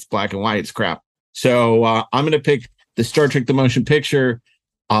Con, it's black and white. It's crap. So I'm going to pick the Star Trek the Motion Picture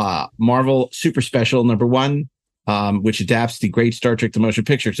Marvel Super Special #1. Which adapts the great Star Trek the Motion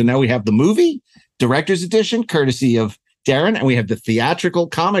Picture. So now we have the movie director's edition, courtesy of Darren, and we have the theatrical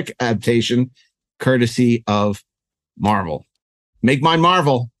comic adaptation, courtesy of Marvel. Make mine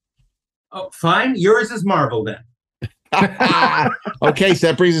Marvel. Oh, fine. Yours is Marvel then. Okay, so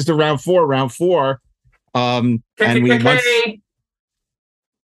that brings us to round 4. Round 4.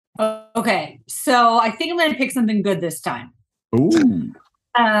 Okay, so I think I'm going to pick something good this time. Ooh.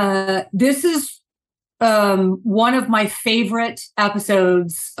 This is one of my favorite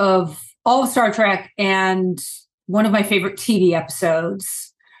episodes of all of Star Trek and one of my favorite TV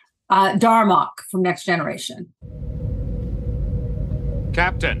episodes, Darmok from Next Generation.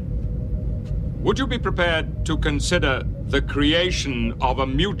 Captain, would you be prepared to consider the creation of a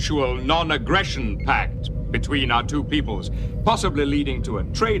mutual non-aggression pact between our two peoples, possibly leading to a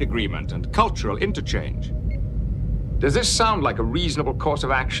trade agreement and cultural interchange? Does this sound like a reasonable course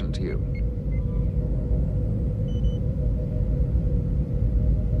of action to you?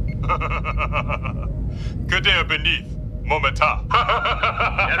 Kader beneath, Momata.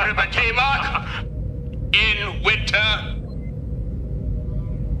 In winter.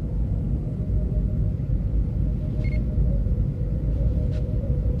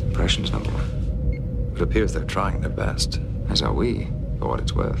 Impressions, number 1. It appears they're trying their best, as are we, for what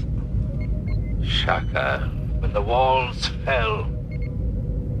it's worth. Shaka, when the walls fell.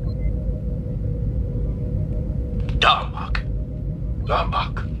 Darmok.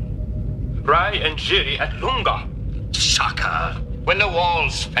 Rai and Jiri at Lunga. Shaka, when the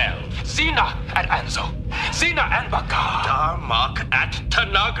walls fell. Xena at Anzo. Xena and Bakar. Darmok at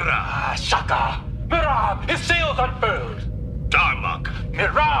Tanagra. Shaka, Mirab, his sails unfurled. Darmok.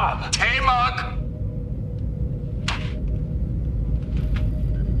 Mirab. Tamok.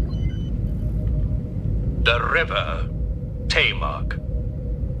 The river. Tamok.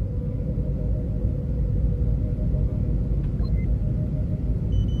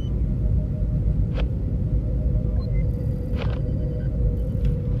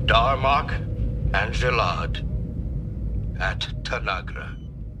 Darmok and Gelad at Tanagra.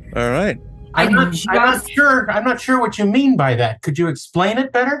 All right. I'm not sure what you mean by that. Could you explain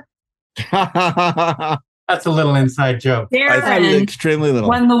it better? That's a little inside joke. Darren, extremely little.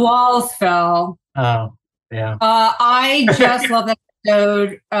 When the walls fell. Oh, yeah. I just love that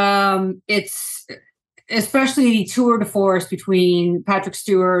episode. It's especially tour de force between Patrick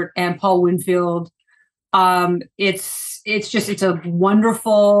Stewart and Paul Winfield. It's a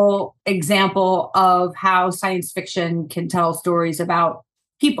wonderful example of how science fiction can tell stories about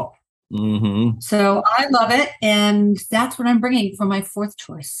people. Mm-hmm. So I love it, and that's what I'm bringing for my fourth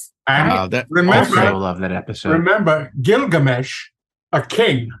choice. I also love that episode. Remember, Gilgamesh, a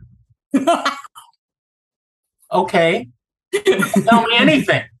king. Okay. Tell me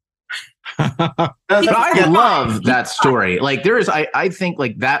anything. But I love that story. Like there is, I think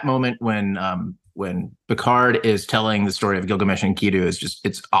like that moment when Picard is telling the story of Gilgamesh and Enkidu is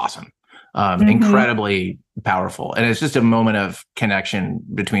it's awesome. Incredibly powerful. And it's just a moment of connection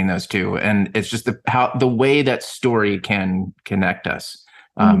between those two. And it's just the way that story can connect us.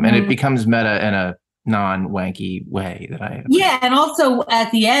 And it becomes meta in a non-wanky way that I and also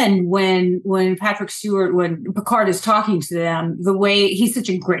at the end when Picard is talking to them, the way he's such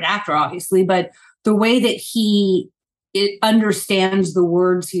a great actor obviously, but the way that he understands the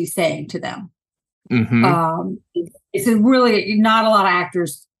words he's saying to them. It's really not a lot of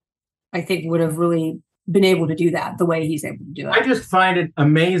actors I think would have really been able to do that the way he's able to do it. I just find it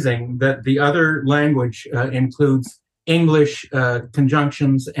amazing that the other language includes English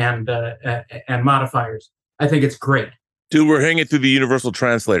conjunctions and modifiers. I think it's great. Dude, we're hanging through the universal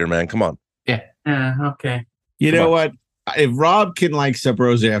translator, man. Come on. Yeah. Okay. You know what? If Rob can like Sub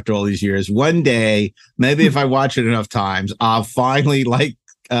Rosa after all these years, one day, maybe if I watch it enough times, I'll finally like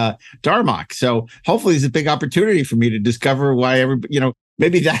Darmok. So hopefully it's a big opportunity for me to discover why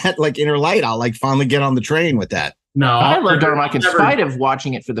maybe that like inner light, I'll like finally get on the train with that. No, I love Darmok in spite of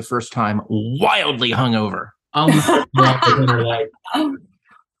watching it for the first time wildly hungover. On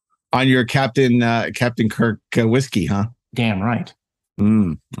your Captain Kirk whiskey, huh? Damn right.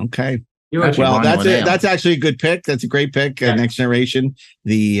 Okay. Well, that's it. That's actually a good pick. That's a great pick. Next Generation,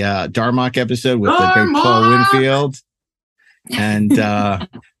 the Darmok episode with the great Paul Winfield, and the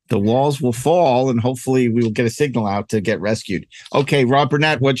walls will fall, and hopefully we will get a signal out to get rescued. Okay, Rob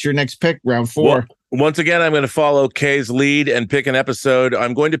Burnett, what's your next pick? Round 4. Well, once again, I'm going to follow Kay's lead and pick an episode.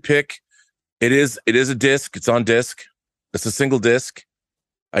 I'm going to pick. It is a disc. It's on disc. It's a single disc.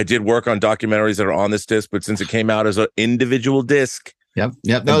 I did work on documentaries that are on this disc, but since it came out as an individual disc. Yep.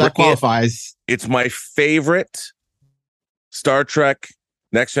 No, that qualifies. It's my favorite Star Trek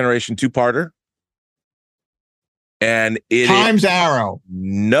Next Generation 2-parter. And Time's Arrow.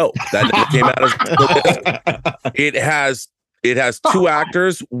 No, that came out as it has 2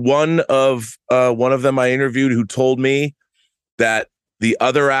 actors. One of them I interviewed who told me that the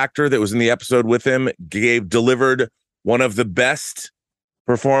other actor that was in the episode with him delivered one of the best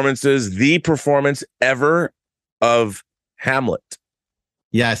performances, the performance ever of Hamlet.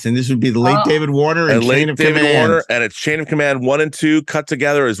 Yes, and this would be the late David Warner and Chain of Command. And it's Chain of Command 1 and 2 cut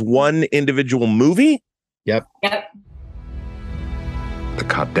together as one individual movie. Yep. The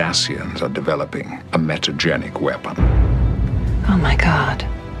Cardassians are developing a metagenic weapon. Oh my God.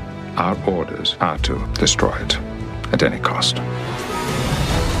 Our orders are to destroy it at any cost.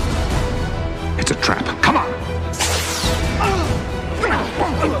 It's a trap. Come on!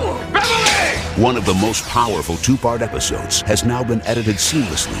 One of the most powerful 2-part episodes has now been edited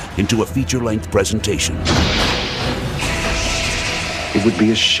seamlessly into a feature-length presentation. It would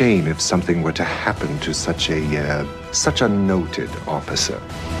be a shame if something were to happen to such a noted officer.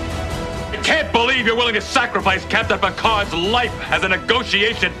 I can't believe you're willing to sacrifice Captain Picard's life as a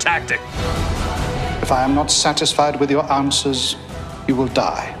negotiation tactic. If I am not satisfied with your answers, you will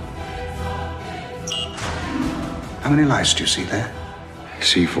die. How many lights do you see there? I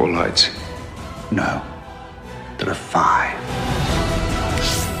see 4 lights. No. There are 5.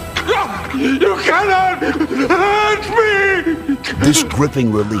 You cannot hurt me! This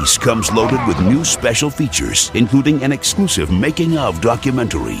gripping release comes loaded with new special features, including an exclusive making-of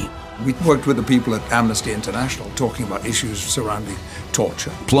documentary. We worked with the people at Amnesty International talking about issues surrounding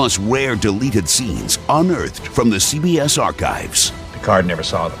torture. Plus rare deleted scenes unearthed from the CBS archives. Picard never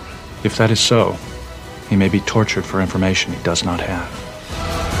saw them. If that is so, he may be tortured for information he does not have.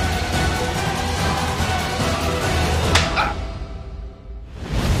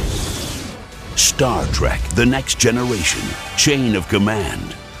 Star Trek: The Next Generation, Chain of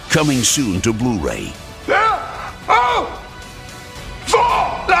Command, coming soon to Blu-ray. There are 4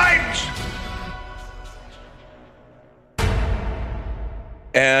 lights!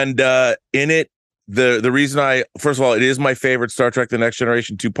 And in it, the reason first of all, it is my favorite Star Trek: The Next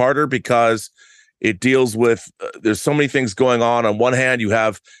Generation two-parter because it deals with there's so many things going on. On one hand, you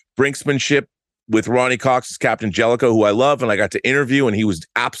have brinksmanship with Ronnie Cox as Captain Jellicoe, who I love, and I got to interview, and he was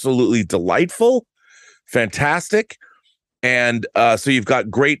absolutely delightful, fantastic. And so you've got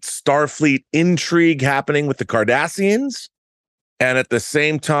great Starfleet intrigue happening with the Cardassians. And at the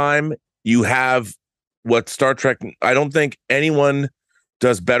same time, you have what Star Trek, I don't think anyone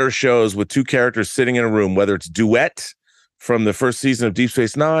does better shows with two characters sitting in a room, whether it's Duet from the first season of Deep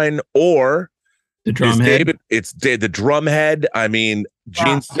Space Nine or the Drumhead. It's the Drumhead. I mean,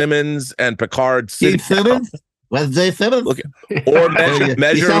 Gene Simmons and Picard. Gene Simmons? Wednesday Simmons? Look, or Measure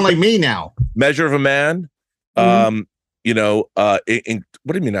you sound like me now. Measure of a Man. Mm-hmm. You know, what do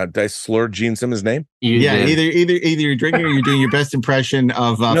you mean? Did I slur Gene Simmons' name? Either you're drinking or you're doing your best impression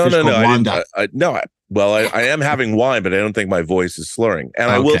of Wanda. I am having wine, but I don't think my voice is slurring.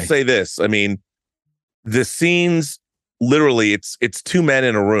 And I will say this: I mean, the scenes literally, it's two men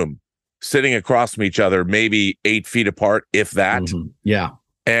in a room sitting across from each other, maybe 8 feet apart, if that. Mm-hmm. Yeah,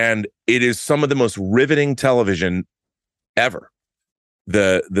 and it is some of the most riveting television ever.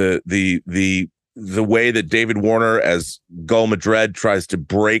 The way that David Warner as Gul Madred tries to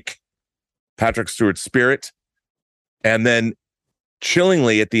break Patrick Stewart's spirit, and then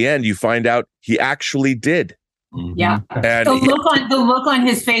chillingly at the end you find out he actually did. Yeah, and the look on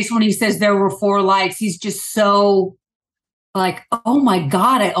his face when he says there were 4 lights, he's just so like, oh my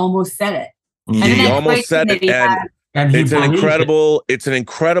God, I almost said it. He almost said it, and it's an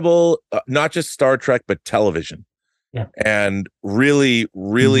incredible not just Star Trek but television. Yeah. And really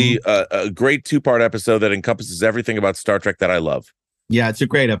a great 2-part episode that encompasses everything about Star Trek that I love. Yeah, it's a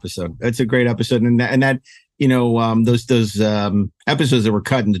great episode. And that you know, those episodes that were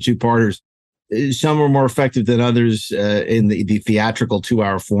cut into 2-parters, some were more effective than others in the theatrical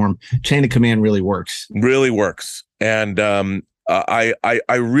 2-hour form. Chain of Command really works. And I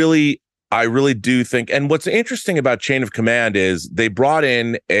really do think, and what's interesting about Chain of Command is they brought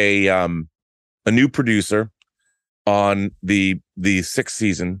in a new producer on the 6th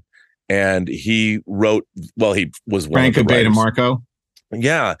season, and he wrote, well, he was one Franco of the writers. Marco.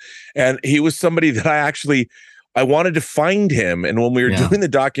 Yeah, and he was somebody that I wanted to find him, and when we were doing the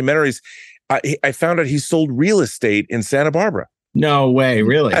documentaries, I found out he sold real estate in Santa Barbara. No way,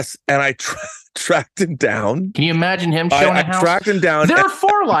 really? Yes, and I tracked him down. Can you imagine him showing a house? I tracked him down. There are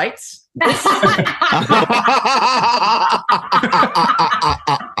 4 lights.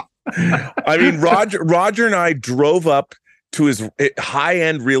 I mean, Roger and I drove up to his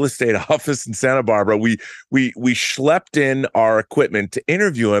high-end real estate office in Santa Barbara. We schlepped in our equipment to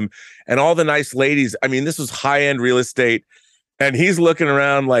interview him, and all the nice ladies. I mean, this was high-end real estate, and he's looking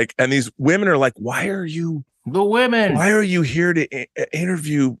around like, and these women are like, "Why are you here to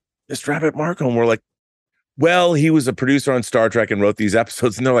interview Mr. Rabbit Marco?" And we're like, "Well, he was a producer on Star Trek and wrote these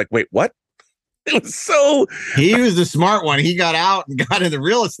episodes." And they're like, "Wait, what?" It was so. He was the smart one. He got out and got into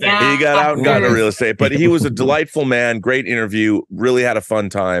real estate. He got out and got into real estate, but he was a delightful man. Great interview. Really had a fun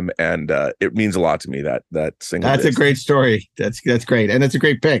time, and it means a lot to me that single. That's a great story. That's great, and it's a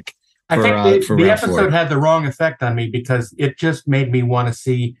great pick. I think the episode had the wrong effect on me because it just made me want to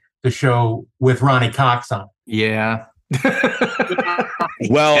see the show with Ronnie Cox on. Yeah.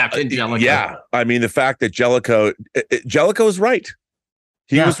 Well, yeah. I mean, the fact that Jellicoe is right.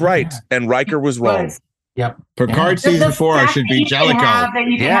 He was right, and Riker was wrong. Yep. Picard season 4 should be Jellicoe.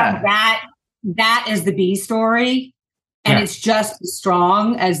 You can have that is the B story, and it's just as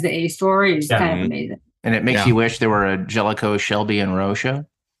strong as the A story. It's kind of amazing. And it makes you wish there were a Jellicoe, Shelby, and Roe show.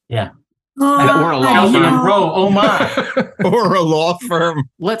 Yeah. Or a law firm. Oh my. Or a law firm.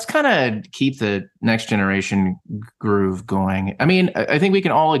 Let's kind of keep the Next Generation groove going. I mean, I think we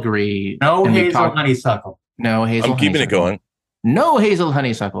can all agree. No Hazel Honeysuckle. No Hazel. I'm keeping it going. No Hazel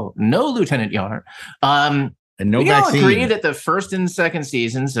Honeysuckle. No Lieutenant Yarn. And no we vaccine. all agree that the first and second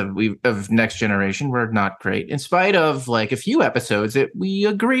seasons of Next Generation were not great, in spite of like a few episodes that we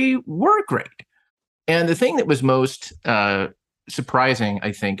agree were great. And the thing that was most surprising,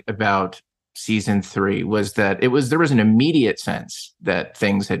 I think, about season 3 was that there was an immediate sense that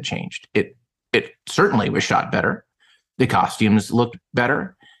things had changed. It certainly was shot better. The costumes looked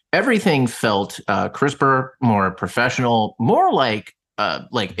better. Everything felt crisper, more professional, more like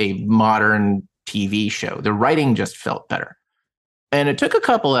a modern TV show. The writing just felt better. And it took a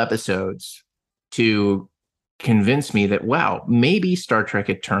couple episodes to convince me that, wow, maybe Star Trek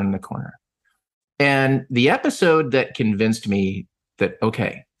had turned the corner. And the episode that convinced me that,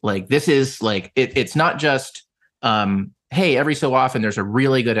 okay, like this is like, it's not just, hey, every so often there's a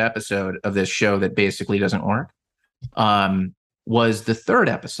really good episode of this show that basically doesn't work. was the third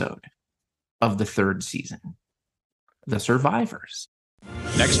episode of the third season, The Survivors.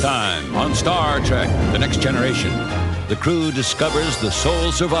 Next time on Star Trek: The Next Generation, the crew discovers the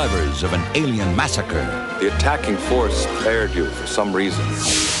sole survivors of an alien massacre. The attacking force spared you for some reason.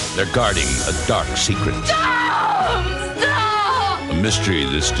 They're guarding a dark secret. Stop! A mystery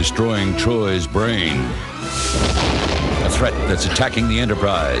that's destroying Troy's brain. A threat that's attacking the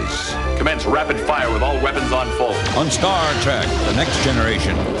Enterprise. Commence rapid fire with all weapons on full. On Star Trek: The Next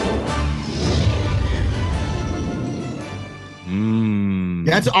Generation.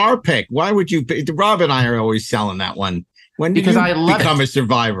 That's our pick. Why would you pick? Rob and I are always selling that one. When did you become a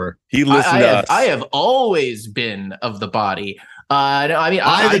survivor? He listened to us. I have always been of the body. I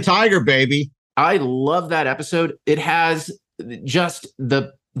the tiger, baby. I love that episode. It has just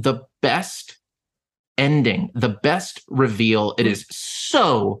the best ending, the best reveal. It is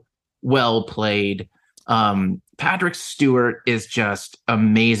so well played. Patrick Stewart is just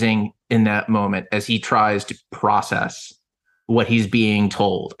amazing in that moment as he tries to process what he's being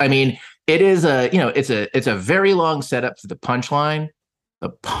told. I mean, it is it's a very long setup for the punchline. The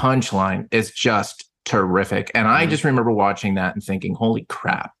punchline is just terrific. And I just remember watching that and thinking, holy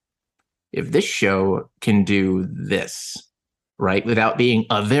crap, if this show can do this, right, without being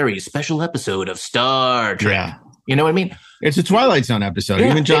a very special episode of Star Trek. Yeah. You know what I mean? It's a Twilight Zone episode.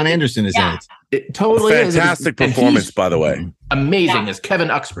 Yeah, even John Anderson is in it. It totally is. Fantastic performance, by the way. Amazing as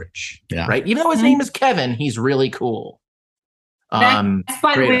Kevin Uxbridge. Yeah. Right? Even though his name is Kevin, he's really cool. That's,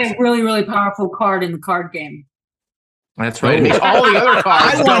 by the way, a really, really powerful card in the card game. That's right. It makes all the other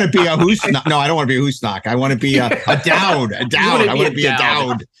cards. I want to be a Hoosnock. No, I don't want to be a Hoosnock. I want to be a Dowd. A Dowd. I want to be a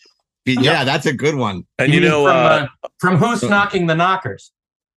Dowd. Yeah, that's a good one. And you know, from Who's Knocking the Knockers?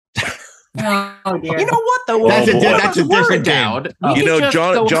 Oh, dear. You know what, though? That's a different Dowd. You know,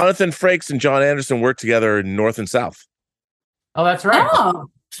 Jonathan Frakes and John Anderson worked together in North and South. Oh, that's right. Oh.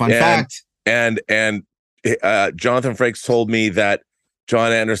 Fun fact. And Jonathan Frakes told me that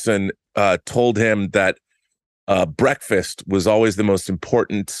John Anderson told him that breakfast was always the most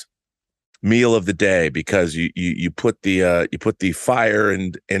important meal of the day because you put the fire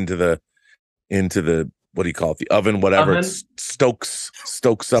into the what do you call it, the oven, whatever. It stokes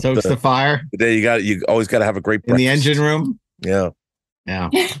up the fire. You always got to have a great breakfast. In the engine room. Yeah.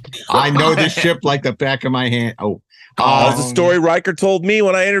 I know this ship like the back of my hand. That's the story Riker told me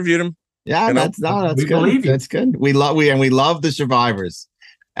when I interviewed him. Yeah, that's good. That's good. We love the survivors,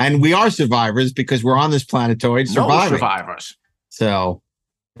 and we are survivors because we're on this planetoid surviving. Survivors. So,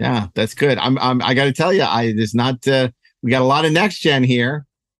 yeah, that's good. I got to tell you, we got a lot of next gen here,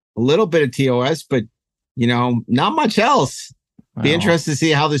 a little bit of TOS, but not much else. Be interested to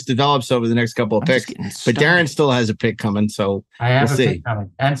see how this develops over the next couple of picks. But Darren still has a pick coming, so I have a pick coming,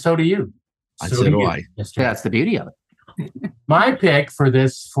 and so do you. So do I. That's the beauty of it. My pick for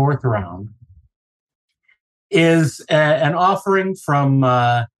this fourth round is an offering from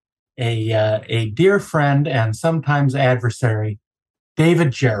a dear friend and sometimes adversary, David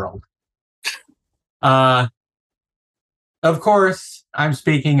Gerrold. Of course, I'm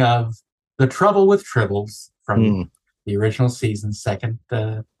speaking of The Trouble with Tribbles from the original season, second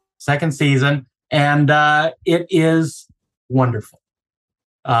season, and it is wonderful.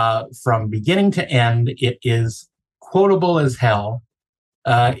 From beginning to end, it is quotable as hell.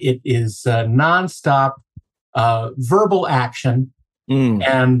 It is nonstop verbal action,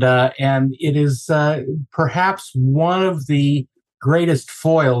 and it is perhaps one of the greatest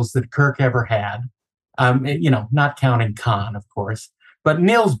foils that Kirk ever had. Not counting Khan, of course, but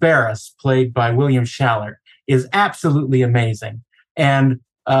Niels Barris, played by William Schaller, is absolutely amazing. And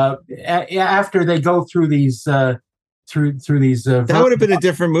after they go through these. That would have been a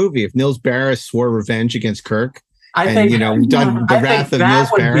different movie if Niels Barris swore revenge against Kirk. I think done the wrath of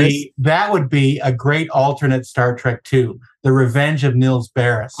Niels Barris. That would be a great alternate Star Trek 2, The Revenge of Niels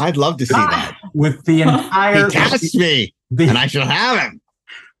Barris. I'd love to see that. With the entire he cast me, and I shall have him.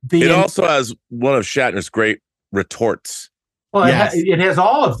 It also has one of Shatner's great retorts. Well, yes. it has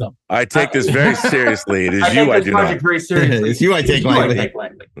all of them. I take this very seriously. It is I do not. Very seriously. It's you I take lightly.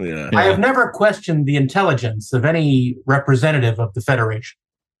 Yeah. I have never questioned the intelligence of any representative of the Federation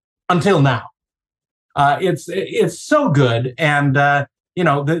until now. It's so good, and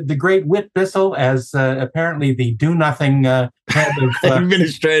the great Whit Bissell as apparently the do nothing head of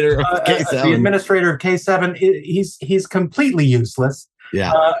administrator of K7. The administrator of K7. He's completely useless.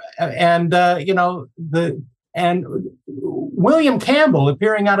 Yeah, and William Campbell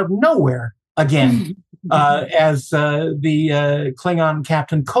appearing out of nowhere again as the Klingon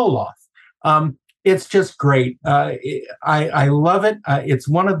Captain Koloth. It's just great. I love it. It's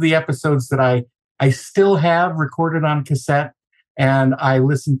one of the episodes that I still have recorded on cassette. and I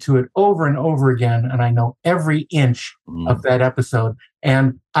listened to it over and over again, and I know every inch of that episode.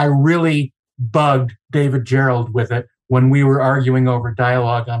 And I really bugged David Gerald with it when we were arguing over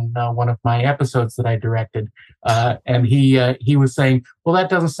dialogue on one of my episodes that I directed. And he was saying, well, that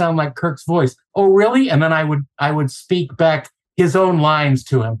doesn't sound like Kirk's voice. Oh, really? And then I would speak back his own lines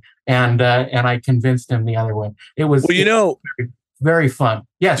to him, and I convinced him the other way. It was very, very fun.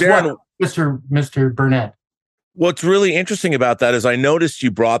 Yes, Darren, Mr. Burnett. What's really interesting about that is I noticed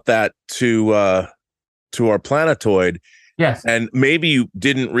you brought that to our Planetoid. Yes. And maybe you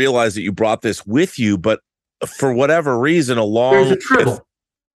didn't realize that you brought this with you, but for whatever reason, there's a tribble.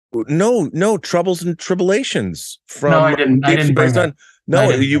 No troubles and tribulations from. No, I didn't bring that.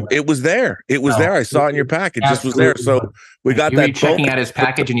 It was there. It was there. I saw it in your package. This was there. So we got that. You checking out his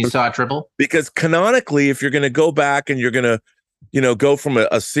package and you saw a tribble? Because canonically, if you're going to go back and you're going to, go from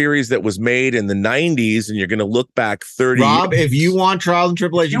a series that was made in the 90s and you're going to look back 30 Rob, if you want Trials and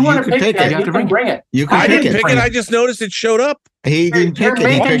Tribulations, you can pick it. You can bring it. You can I pick didn't it. pick it. I just noticed it showed up. He didn't pick it.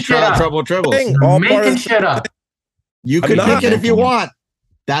 He picked Trials, Trouble, Tribbles. All part of shit up. You can pick it if you want.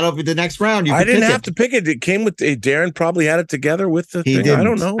 That'll be the next round. I didn't have to pick it. It came with Darren probably had it together with the thing. Didn't. I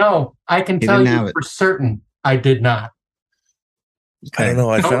don't know. No, I can tell you for certain I did not. I don't know.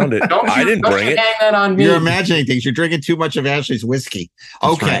 I found it. I didn't bring it. Hang that on me. You're imagining things. You're drinking too much of Ashley's whiskey.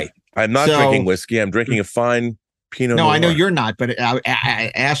 Okay. Right. I'm not drinking whiskey. I'm drinking a fine Pinot Noir. I know you're not, but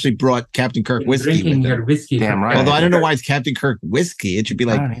Ashley brought Captain Kirk whiskey with her. Whiskey. Damn right. Although I don't know why it's Captain Kirk whiskey. It should be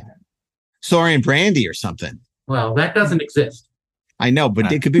like Saurian brandy or something. Well, that doesn't exist. I know,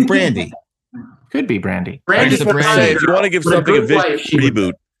 but it could be brandy. Could be brandy. If you want to give something a visual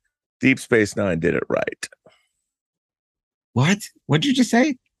reboot, Deep Space Nine did it right. What? What'd you just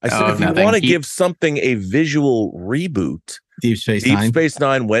say? I said if you want to give something a visual reboot, Deep Space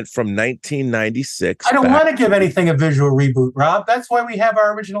Nine went from 1996. I don't want to give anything a visual reboot, Rob. That's why we have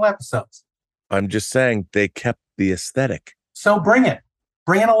our original episodes. I'm just saying they kept the aesthetic. So bring it.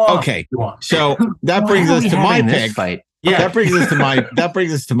 Bring it along. Okay. So that brings us to my pick. Fight? Yeah. That brings us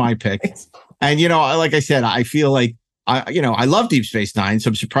to my pick. And like I said, I feel like I love Deep Space Nine, so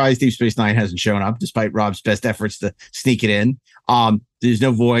I'm surprised Deep Space Nine hasn't shown up, despite Rob's best efforts to sneak it in. There's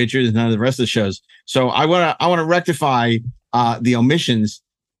no Voyager, there's none of the rest of the shows. So I want to rectify the omissions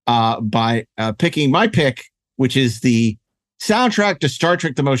by picking my pick, which is the soundtrack to Star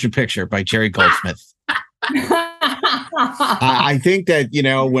Trek: The Motion Picture by Jerry Goldsmith. I think that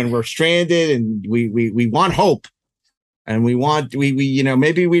when we're stranded and we want hope. And we want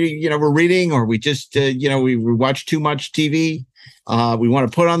maybe we're reading or we just we watch too much TV. We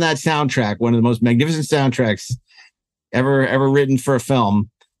want to put on that soundtrack, one of the most magnificent soundtracks ever written for a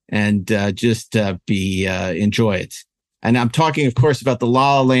film, and just enjoy it. And I'm talking, of course, about the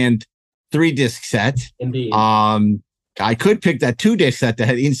La La Land 3-disc set. Indeed. I could pick that 2-disc set that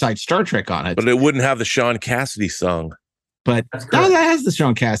had Inside Star Trek on it, but it wouldn't have the Sean Cassidy song. But no, that has the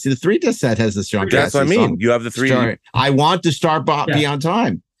Sean Cassidy. The 3-disc set has the Sean Cassidy. That's what I mean. Song. You have the 3. I want to start Beyond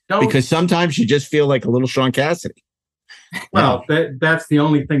Time because sometimes you just feel like a little Sean Cassidy. Well, that's the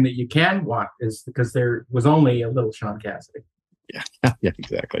only thing that you can want is because there was only a little Sean Cassidy. Yeah,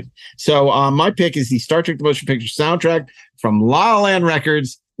 exactly. So my pick is the Star Trek: The Motion Picture soundtrack from La La Land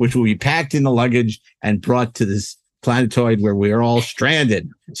Records, which will be packed in the luggage and brought to this planetoid where we are all stranded.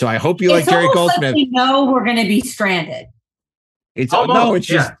 So I hope you like Jerry Goldsmith. Like we know we're going to be stranded. It's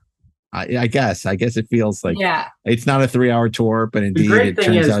just. I guess it feels like it's not a 3-hour tour, but indeed it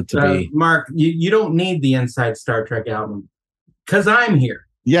turns out to be. Mark, you don't need the Inside Star Trek album because I'm here.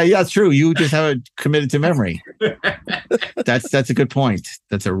 Yeah, it's true. You just have it committed to memory. That's a good point.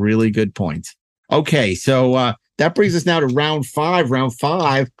 That's a really good point. Okay, so that brings us now to round five,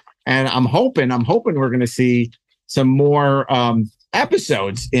 and I'm hoping we're going to see some more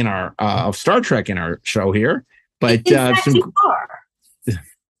episodes in our of Star Trek in our show here. But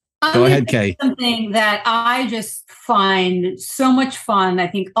Go ahead, Kay. Something that I just find so much fun. I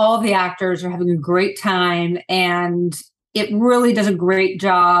think all of the actors are having a great time, and it really does a great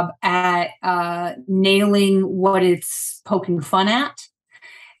job at nailing what it's poking fun at.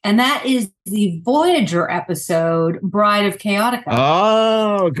 And that is the Voyager episode, Bride of Chaotica.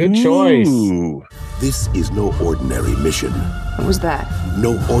 Oh, good choice. Ooh. This is no ordinary mission. What was that?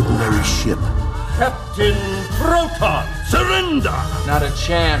 No ordinary ship. Captain Proton, surrender! Not a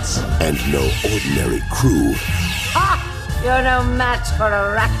chance. And no ordinary crew. Ha! You're no match for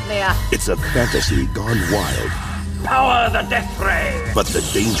Arachnia. It's a fantasy gone wild. Power the death ray! But the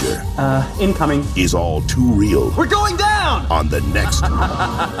danger... incoming. ...is all too real. We're going down! On the next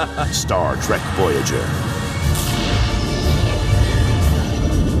Star Trek Voyager.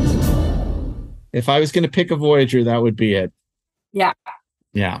 If I was going to pick a Voyager, that would be it. Yeah.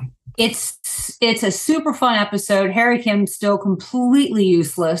 Yeah. It's a super fun episode. Harry Kim's still completely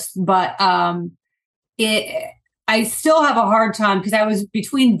useless, but I still have a hard time because I was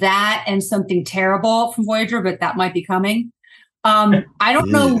between that and something terrible from Voyager, but that might be coming. I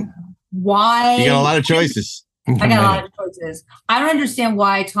don't know why. You got a lot of choices. I got a lot of choices. I don't understand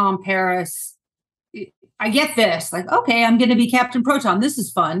why Tom Paris. I get this, like, okay, I'm going to be Captain Proton. This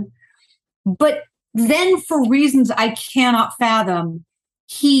is fun. But then for reasons I cannot fathom,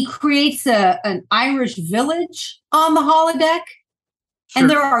 he creates an Irish village on the holodeck. Sure. And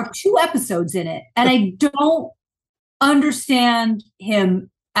there are 2 episodes in it. And I don't understand him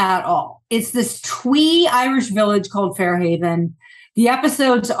at all. It's this twee Irish village called Fairhaven. The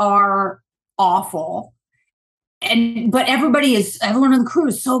episodes are awful. But everyone on the crew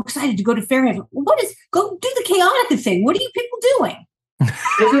is so excited to go to Fairhaven. Go do the Chaotica thing. What are you people doing?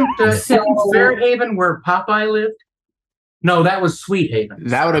 Isn't Fairhaven where Popeye lived? No, that was Sweet Haven.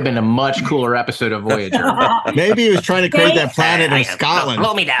 That would have been a much cooler episode of Voyager. Maybe he was trying to create that planet in Scotland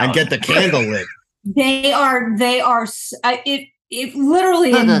and get the candle lit. They are. It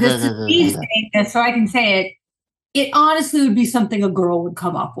literally, and this is me saying this, so I can say it. It honestly would be something a girl would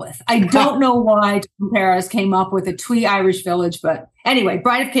come up with. I don't know why Tom Paris came up with a twee Irish village, but anyway,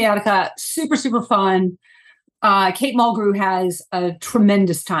 Bride of Chaotica, super, super fun. Kate Mulgrew has a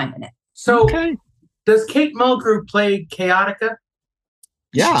tremendous time in it. So, does Kate Mulgrew play Chaotica?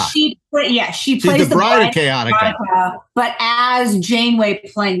 Yeah. She plays the Bride of Chaotica, but as Janeway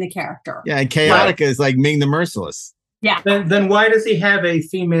playing the character. Yeah, and Chaotica is like Ming the Merciless. Yeah. Then why does he have a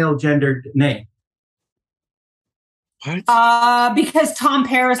female gendered name? What? Because Tom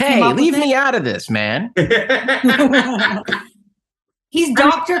Paris. Hey, leave me out of this, man. He's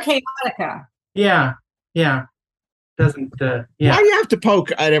Dr. Chaotica. Yeah. Doesn't Why do you have to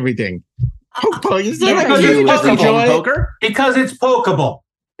poke at everything? Poke. Is that poker? Because it's pokeable.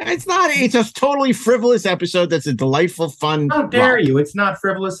 It's not. It's a totally frivolous episode. That's a delightful, fun. How dare you? It's not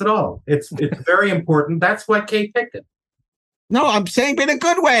frivolous at all. It's very important. That's why Kate picked it. No, I'm saying in a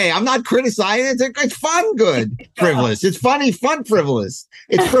good way. I'm not criticizing. It's fun, good, frivolous. It's funny, fun, frivolous.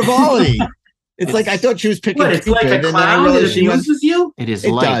 It's frivolity. It's like I thought she was picking. It's like a clown that abuses you. It is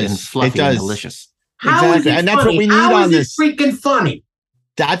light and fluffy and delicious. How is it and that's funny? what we need How on is this. It freaking funny.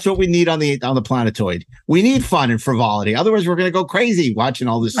 That's what we need on the Planetoid. We need fun and frivolity. Otherwise, we're going to go crazy watching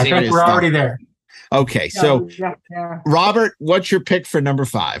all this. I think we're already there. Okay, so Robert, what's your pick for number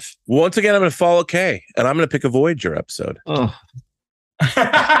 5? Once again, I'm going to follow Kay, and I'm going to pick a Voyager episode. Oh,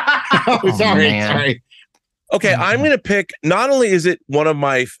 sorry. Okay, I'm going to pick. Not only is it one of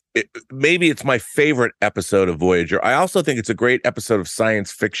my, maybe it's my favorite episode of Voyager. I also think it's a great episode of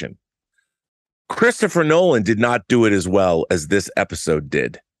science fiction. Christopher Nolan did not do it as well as this episode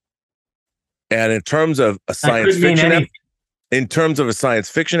did. And in terms of a science fiction, in terms of a science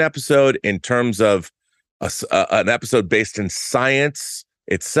fiction episode, in terms of an episode based in science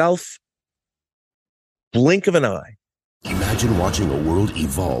itself, blink of an eye. Imagine watching a world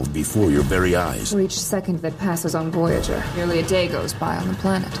evolve before your very eyes. For each second that passes on Voyager, nearly a day goes by on the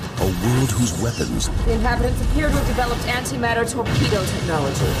planet. A world whose weapons The inhabitants appear to have developed antimatter torpedo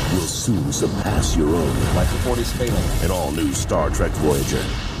technology. will soon surpass your own. Life 40 is failing. An all-new Star Trek Voyager.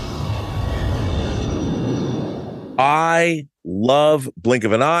 I love Blink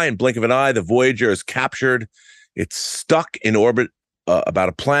of an Eye. And Blink of an Eye, the Voyager is captured. It's stuck in orbit about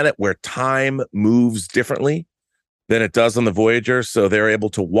a planet where time moves differently than it does on the Voyager. So they're able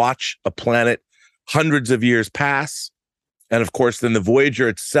to watch a planet hundreds of years pass. And of course, then the Voyager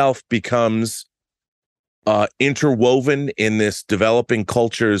itself becomes interwoven in this developing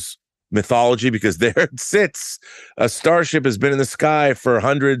culture's mythology, because there it sits. A starship has been in the sky for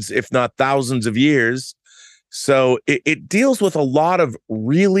hundreds, if not thousands of years. So it deals with a lot of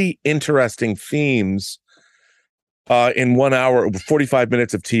really interesting themes in 1 hour, 45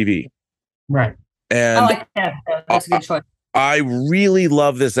 minutes of TV. Right. And I like that. That's a good choice. I really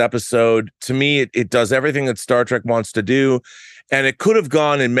love this episode. To me, it does everything that Star Trek wants to do. And it could have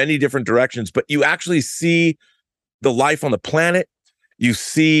gone in many different directions, but you actually see the life on the planet. You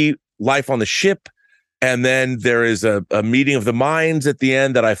see life on the ship. And then there is a meeting of the minds at the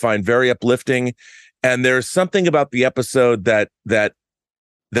end that I find very uplifting. And there's something about the episode that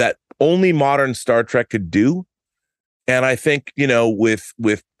only modern Star Trek could do. And I think,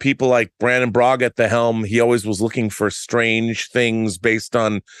 with people like Brandon Braga at the helm, he always was looking for strange things based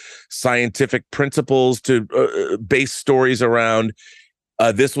on scientific principles to base stories around.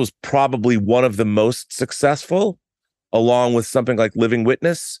 This was probably one of the most successful, along with something like Living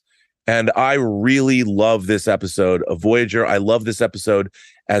Witness. And I really love this episode of Voyager. I love this episode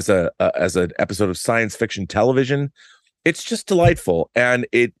as an episode of science fiction television. It's just delightful. And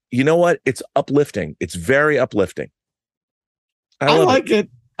you know what? It's uplifting. It's very uplifting. I like it.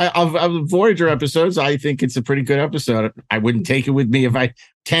 Of the Voyager episodes, I think it's a pretty good episode. I wouldn't take it with me if I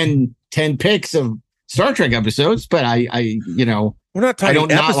 10 picks of Star Trek episodes, but I we're not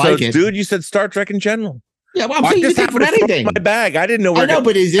talking episodes, dude. You said Star Trek in general. Yeah, well, I'm saying you take from anything. My bag. I didn't know. I know,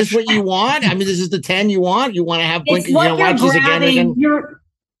 but is this what you want? I mean, this is the 10 you want. You want to have Blink, watch this again.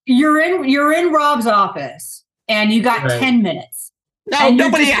 You're in Rob's office, and you got 10 minutes. No,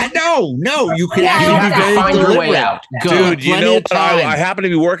 nobody. No. You can actually find your way out, dude. You know what? I happen to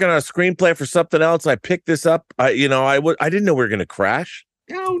be working on a screenplay for something else. I picked this up. I didn't know we were going to crash.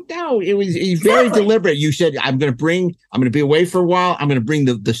 No. It was very deliberate. You said I'm going to be away for a while. I'm going to bring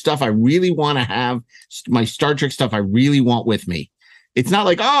the stuff I really want to have, my Star Trek stuff I really want with me. It's not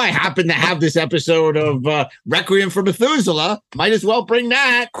like, I happen to have this episode of Requiem for Methuselah. Might as well bring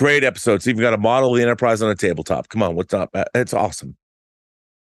that. Great episode. It's even got a model of the Enterprise on a tabletop. Come on, what's up? It's awesome.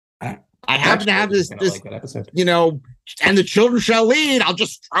 I happen to have this like that episode. And the children shall lead. I'll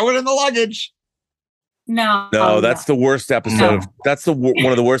just throw it in the luggage. No, that's the worst episode. That's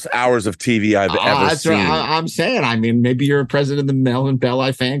one of the worst hours of TV I've ever seen. Right. I'm saying. I mean, maybe you're a president of the Melvin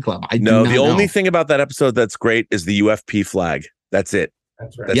Belli fan club. The only thing about that episode that's great is the UFP flag. That's it.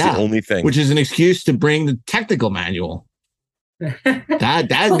 That's right. That's the only thing. Which is an excuse to bring the technical manual.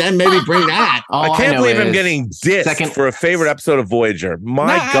 Then maybe bring that. I can't believe I'm getting dissed for a favorite episode of Voyager.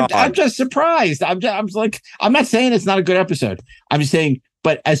 God, I'm just surprised. I'm not saying it's not a good episode. I'm just saying,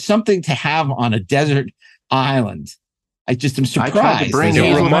 but as something to have on a desert island, I just am surprised.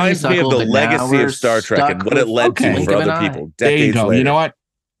 It reminds me of the legacy of Star Trek and what it led to for other people. There you go. Later. You know what?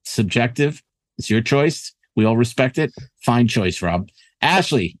 Subjective. It's your choice. We all respect it. Fine choice, Rob.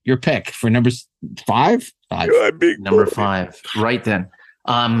 Ashley, your pick for number 5. Number 5. Right then.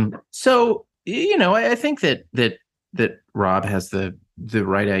 So I think that Rob has the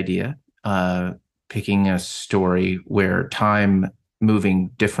right idea. Picking a story where time moving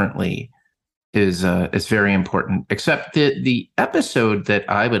differently is very important. Except the episode that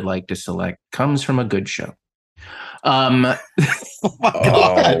I would like to select comes from a good show. Oh my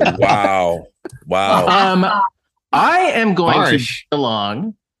God. Wow. I am going to bring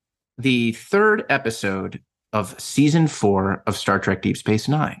along the 3rd episode of season 4 of Star Trek Deep Space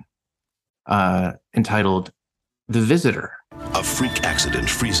Nine, entitled The Visitor. A freak accident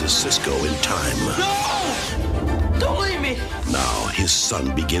freezes Sisko in time. No! Don't leave me! Now his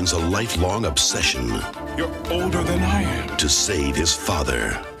son begins a lifelong obsession. You're older than I am. To save his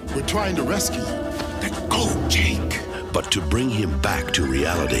father. We're trying to rescue you. Let go, Jake. But to bring him back to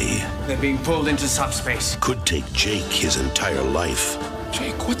reality... They're being pulled into subspace. ...could take Jake his entire life.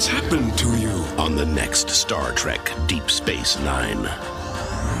 Jake, what's happened to you? On the next Star Trek Deep Space Nine.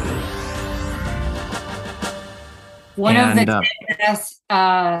 One of the best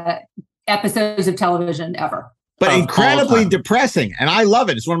episodes of television ever. But incredibly depressing. And I love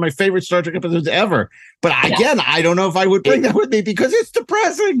it. It's one of my favorite Star Trek episodes ever. But again, I don't know if I would bring that with me because it's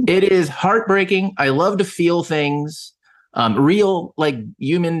depressing. It is heartbreaking. I love to feel things, real, like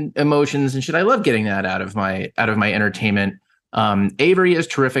human emotions and shit. I love getting that out of my entertainment. Avery is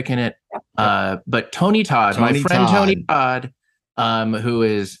terrific in it. But Tony Todd, my friend Tony Todd, who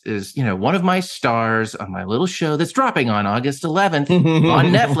is one of my stars on my little show that's dropping on August 11th on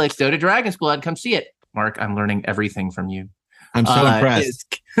Netflix. Go to Dragon's Blood. Come see it. Mark, I'm learning everything from you. I'm so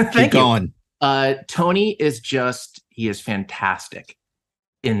impressed. Keep going. Tony is he is fantastic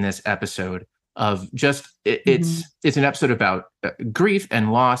in this episode of it's an episode about grief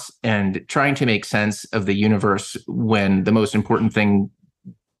and loss and trying to make sense of the universe when the most important thing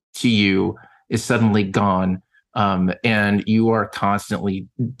to you is suddenly gone. And you are constantly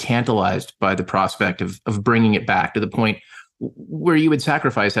tantalized by the prospect of bringing it back to the point where you would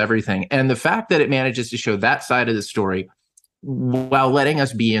sacrifice everything. And the fact that it manages to show that side of the story while letting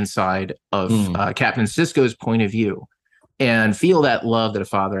us be inside of Captain Sisko's point of view and feel that love that a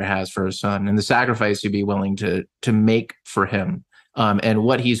father has for his son and the sacrifice he'd be willing to make for him, and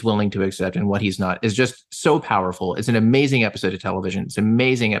what he's willing to accept and what he's not is just so powerful. It's an amazing episode of television. It's an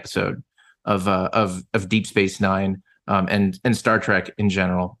amazing episode of Deep Space Nine, and Star Trek in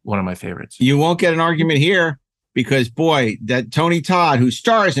general. One of my favorites. You won't get an argument here. Because, boy, that Tony Todd, who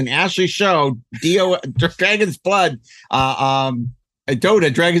stars in Ashley's show, Dragon's Blood,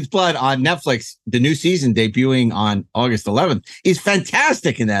 Dota, Dragon's Blood on Netflix, the new season debuting on August 11th, is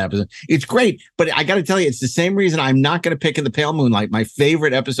fantastic in that episode. It's great. But I got to tell you, it's the same reason I'm not going to pick In the Pale Moonlight, my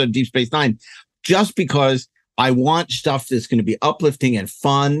favorite episode of Deep Space Nine, just because I want stuff that's going to be uplifting and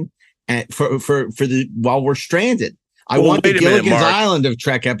fun and for while we're stranded. I want the Gilligan's Island of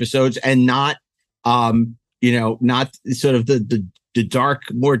Trek episodes and not not sort of the dark,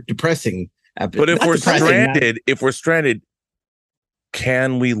 more depressing. But if we're stranded,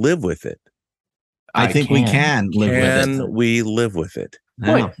 can we live with it? I think we can live with it. Can we live with it?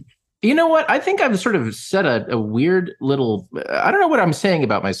 Boy, you know what? I think I've sort of set a weird little, I don't know what I'm saying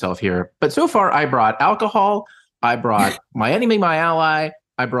about myself here, but so far I brought alcohol, I brought my enemy, my ally,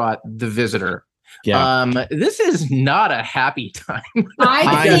 I brought the visitor. Yeah. This is not a happy time.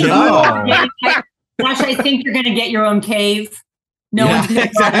 I think you're going to get your own cave. No one's gonna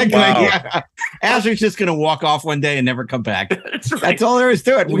exactly. Wow. Yeah. Ashley's just going to walk off one day and never come back. That's right. That's all there is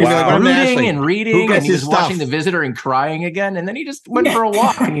to it. Reading and reading, and he was watching The Visitor and crying again, and then he just went for a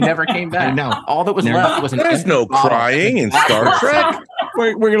walk and he never came back. No, all that was left was there's no crying in Star Trek.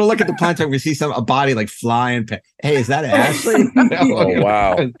 We're going to look at the planet. We see a body like flying. Hey, is that Ashley? Oh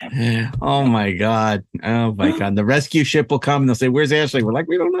wow! Oh my god! Oh my god! The rescue ship will come and they'll say, "Where's Ashley?" We're like,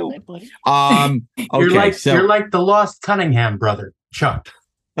 "We don't know." Okay, you're like the lost Cunningham brother, Chuck.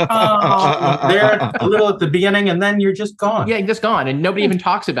 There a little at the beginning, and then you're just gone. Yeah, you're just gone, and nobody even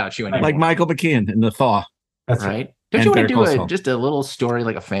talks about you anymore. Like Michael McKean in The Thaw. That's right. Don't you want to do just a little story,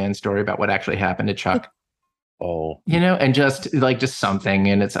 like a fan story about what actually happened to Chuck? Oh, and just something,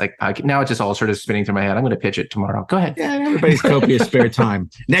 and it's like now it's just all sort of spinning through my head. I'm going to pitch it tomorrow. Go ahead. Yeah, everybody's copious spare time.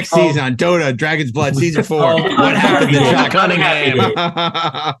 Next season on Dota, Dragon's Blood, season 4. What happened to Chuck Cunningham?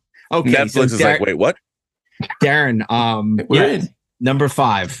 Okay, Netflix is like, wait, what? Darren, number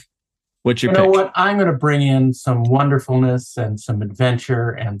 5. What's your pick? You know what? I'm going to bring in some wonderfulness and some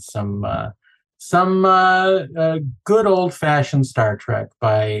adventure and some good old fashioned Star Trek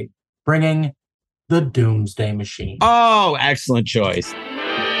by bringing the Doomsday Machine. Oh, excellent choice. What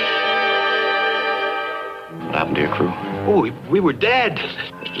happened to your crew? Oh, we were dead.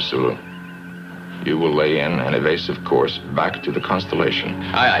 Mr. Sulu, you will lay in an evasive course back to the Constellation.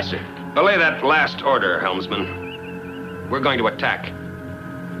 Aye, aye, sir. Belay that last order, helmsman. We're going to attack.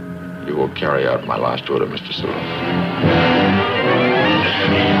 You will carry out my last order, Mr. Sulu.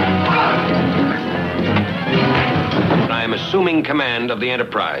 I am assuming command of the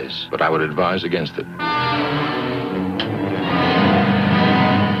Enterprise. But I would advise against it.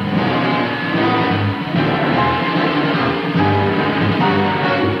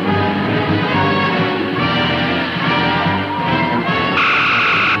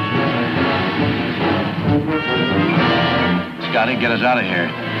 Scotty, get us out of here.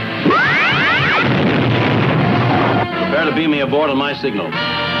 Prepare to beam me aboard on my signal.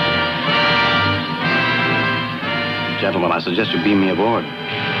 Gentlemen, I suggest you beam me aboard.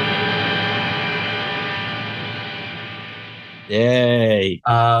 Yay.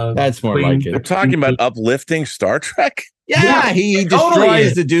 That's more like it. We're talking about uplifting Star Trek? Yeah, he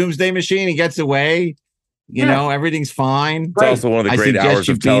destroys the Doomsday Machine. He gets away. You know, everything's fine. It's also one of the great hours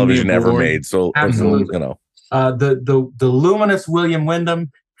of television ever made. So, absolutely. The luminous William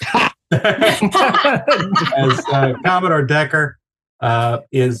Wyndham as Commodore Decker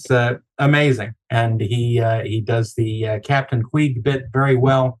is amazing, and he does the Captain Queeg bit very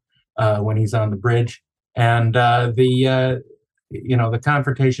well when he's on the bridge, and the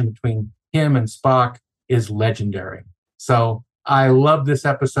confrontation between him and Spock is legendary. So I love this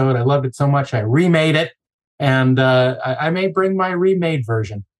episode. I loved it so much I remade it, and I may bring my remade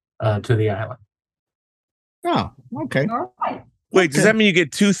version to the island. Oh, okay. All right. Wait, does that mean you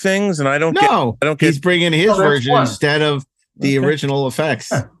get 2 things and I don't get? He's bringing his version instead of the original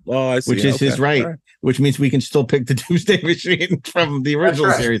effects. Oh, I see. Which is his right. Which means we can still pick the Doomsday Machine from the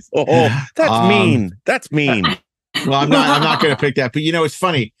original series. Oh, that's mean. That's mean. Well, I'm not going to pick that. But it's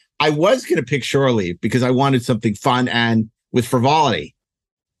funny. I was going to pick Shore Leave because I wanted something fun and with frivolity.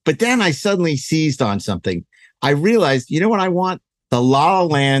 But then I suddenly seized on something. I realized, what I want? The La La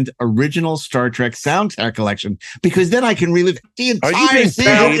Land original Star Trek soundtrack collection, because then I can relive the entire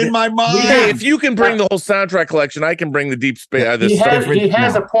season in my mind. Hey, if you can bring the whole soundtrack collection, I can bring the Deep Space. He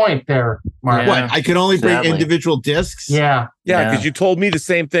has a point there, Mark. What? I can only bring individual discs? Yeah, because you told me the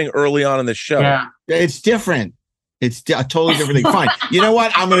same thing early on in the show. Yeah, it's different. It's a totally different thing. Fine. You know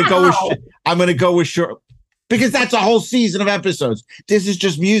what? I'm going to go with Shore. Because that's a whole season of episodes. This is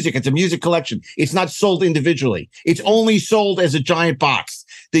just music. It's a music collection. It's not sold individually. It's only sold as a giant box.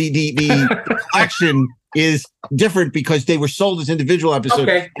 The collection is different because they were sold as individual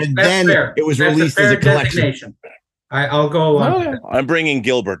episodes, and then it was released as a collection. I'll go. I'm bringing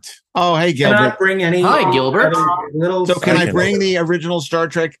Gilbert. Oh, hey, Gilbert. Cannot bring any. Hi, Gilbert. So can I bring the original Star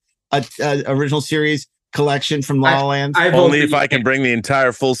Trek, original series collection from La La Land? Only if I can bring the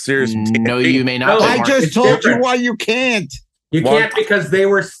entire full series. No, you may not. I just told you why you can't. You can't because they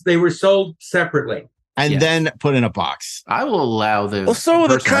were sold separately. and then put in a box. I will allow the. Well, so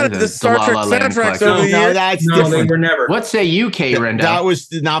the kind of the Star Trek soundtracks over the years. That's different. They were never. What say you, Kay Rendo? That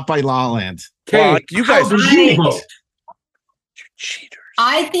was not by La La Land. Well, you guys are cheaters.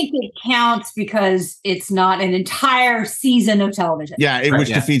 I think it counts because it's not an entire season of television. Yeah, which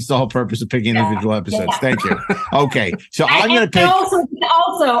defeats the whole purpose of picking individual episodes. Thank you. Okay, so I'm going to pick.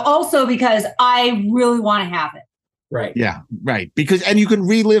 Also because I really want to have it. Right. Yeah, right. Because you can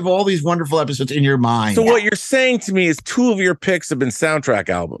relive all these wonderful episodes in your mind. So what you're saying to me is 2 of your picks have been soundtrack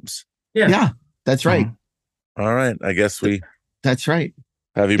albums. Yeah, that's right. All right, I guess we. That's right.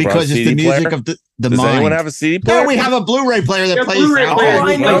 Have you because it's the music player? of the Does mind. anyone have a CD player? No, we have a Blu-ray player that plays. All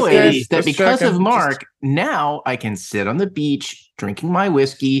I know is that because of Mark, now I can sit on the beach, drinking my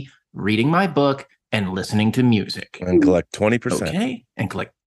whiskey, reading my book, and listening to music. And collect 20%. Okay, and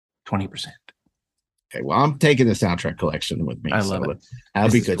collect 20%. Okay, well, I'm taking the soundtrack collection with me. I love it.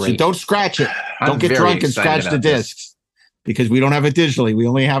 That'll be good. So don't scratch it. Don't get drunk and scratch the discs because we don't have it digitally. We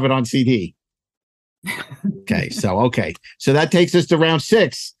only have it on CD. Okay, so that takes us to round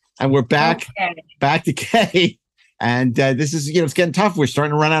 6, and we're back to Kay. And this is it's getting tough. We're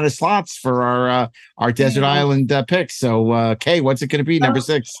starting to run out of slots for our Desert Island picks. So Kay, what's it going to be? Number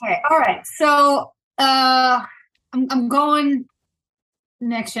 6. Okay, all right. So I'm going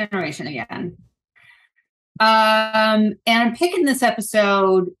Next Generation again. And I'm picking this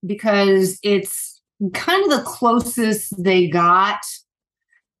episode because it's kind of the closest they got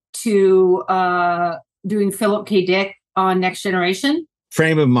to doing Philip K. Dick on Next Generation.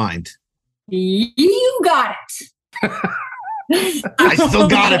 Frame of Mind. You got it. I still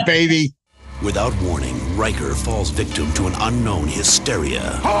got it, baby. Without warning, Riker falls victim to an unknown hysteria.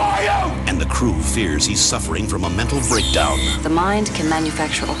 Who are you? And the crew fears he's suffering from a mental breakdown. The mind can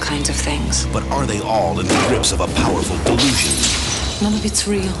manufacture all kinds of things. But are they all in the grips of a powerful delusion? None of it's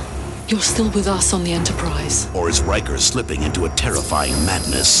real. You're still with us on the Enterprise. Or is Riker slipping into a terrifying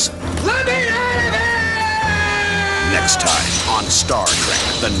madness? Let me out of here! Next time on Star Trek: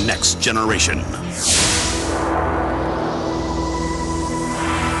 The Next Generation.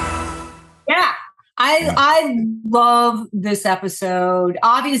 Yeah, I love this episode.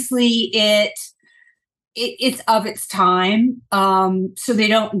 Obviously, it's of its time, so they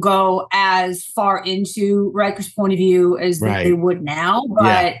don't go as far into Riker's point of view as they would now.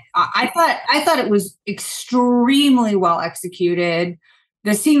 But I thought it was extremely well executed.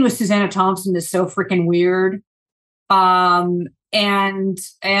 The scene with Susanna Thompson is so freaking weird, and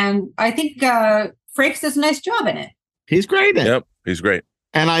I think Frakes does a nice job in it. He's great in it. Yep, he's great.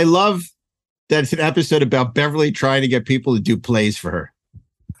 And I love that it's an episode about Beverly trying to get people to do plays for her.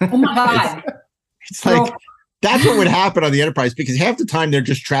 Oh my God. It's like, that's what would happen on the Enterprise because half the time they're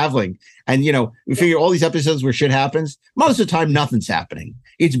just traveling. And, we figure all these episodes where shit happens, most of the time nothing's happening.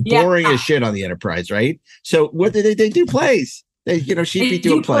 It's boring as shit on the Enterprise, right? So what do they do plays? She'd be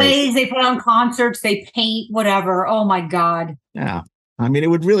doing plays. They put on concerts, they paint, whatever. Oh my God. Yeah. I mean, it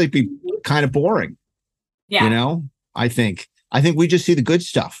would really be kind of boring. Yeah. I think we just see the good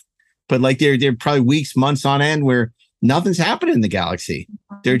stuff. But like there are probably weeks, months on end where nothing's happening in the galaxy.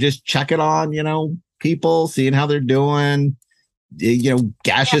 They're just checking on, people, seeing how they're doing,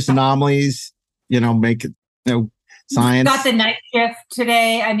 gaseous anomalies, make it, science. Got the night shift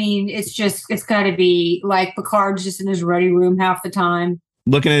today. I mean, it's got to be like Picard's just in his ready room half the time.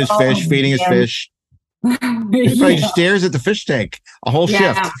 Looking at his fish, feeding his fish. He probably just stares at the fish tank a whole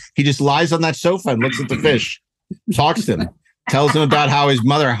shift. He just lies on that sofa and looks at the fish, talks to them. Tells him about how his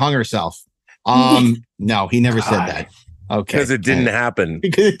mother hung herself. No, he never said that. Okay. Because it didn't happen.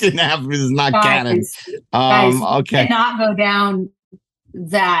 Because it didn't happen. This is not canon. Okay. Cannot go down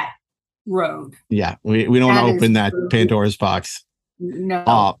that road. Yeah. We don't open that Pandora's box.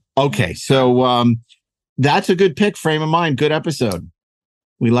 No. Okay. So that's a good pick, Frame of Mind. Good episode.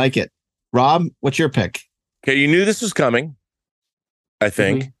 We like it. Rob, what's your pick? Okay. You knew this was coming, I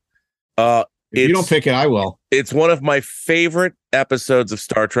think. If you don't pick it, I will. It's one of my favorite episodes of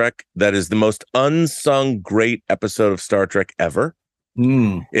Star Trek. That is the most unsung great episode of Star Trek ever.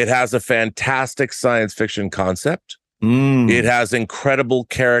 It has a fantastic science fiction concept. It has incredible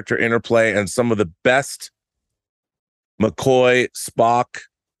character interplay and some of the best McCoy Spock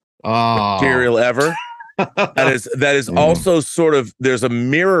material ever. That is also sort of, there's a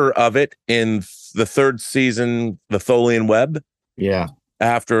mirror of it in the 3rd season, the Tholian Web. Yeah.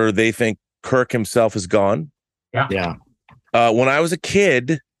 After they think Kirk himself is gone. Yeah. When I was a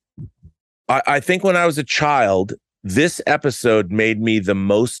kid, I think when I was a child, this episode made me the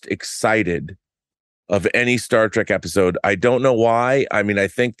most excited of any Star Trek episode. I don't know why. I mean, I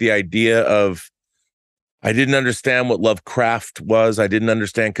think the idea of I didn't understand what Lovecraft was. I didn't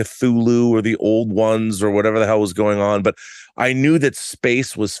understand Cthulhu or the old ones or whatever the hell was going on. But I knew that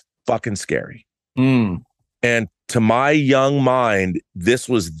space was fucking scary. Mm. And to my young mind, this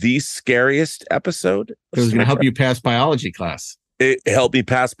was the scariest episode. It was going to help you pass biology class. It helped me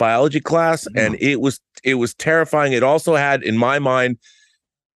pass biology class, and it was terrifying. It also had, in my mind,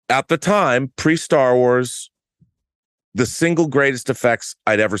 at the time, pre-Star Wars, the single greatest effects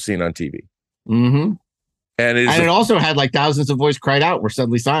I'd ever seen on TV. Mm-hmm. And it also had like thousands of voices cried out were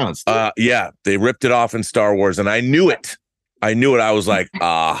suddenly silenced. Yeah, they ripped it off in Star Wars, and I knew it. I was like,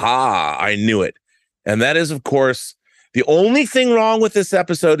 aha, I knew it. And that is, of course, the only thing wrong with this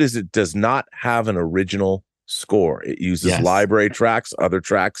episode is it does not have an original score. It uses library tracks, other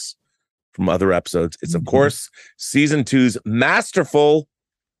tracks from other episodes. It's, of course, season 2's masterful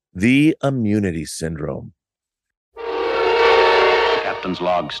The Immunity Syndrome. Captain's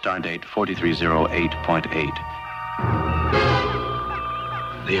log, stardate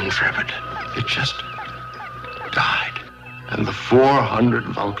 4308.8. The Intrepid. It just died. And the 400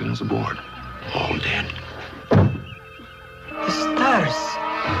 Vulcans aboard, all dead. The stars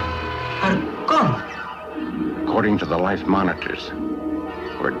are gone. According to the life monitors,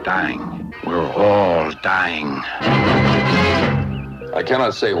 we're dying. We're all dying. I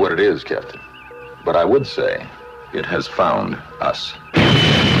cannot say what it is, Captain, but I would say it has found us.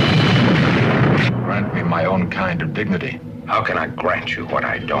 Grant me my own kind of dignity. How can I grant you what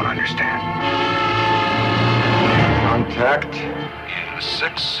I don't understand? Contact in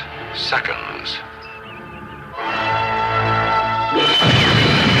 6 seconds.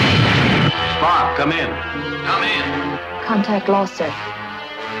 Spock, come in. Come in. Contact lost, sir.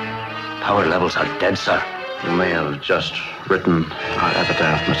 Power levels are dead, sir. You may have just written our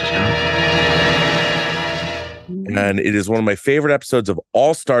epitaph, Mr. Scott. And it is one of my favorite episodes of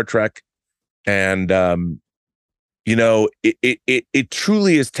all Star Trek. And, it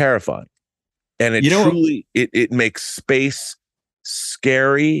truly is terrifying. And it makes space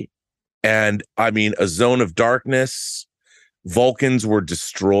scary. And I mean, a zone of darkness. Vulcans were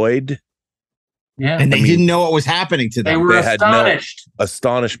destroyed. Yeah. And they didn't know what was happening to them. They were astonished. Had no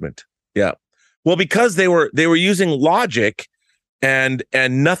astonishment. Yeah. Well, because they were using logic and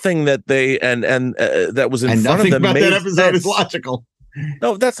nothing that they that was in front of them. Nothing about that episode sense. is logical.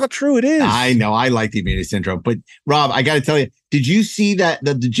 No, that's not true. It is. I know. I like the Immunity Syndrome. But Rob, I got to tell you, did you see that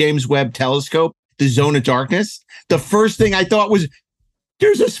the James Webb Telescope, the Zone of Darkness? The first thing I thought was,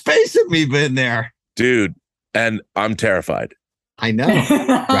 there's a space amoeba in there. Dude, and I'm terrified. I know,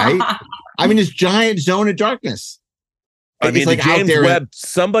 right? I mean, this giant zone of darkness. I mean, like James Webb,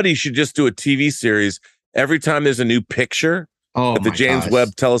 somebody should just do a TV series. Every time there's a new picture that the James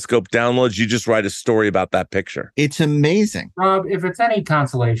Webb Telescope downloads, you just write a story about that picture. It's amazing. Rob, if it's any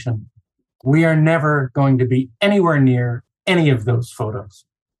consolation, we are never going to be anywhere near any of those photos.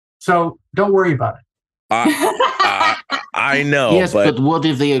 So don't worry about it. I know. Yes, but what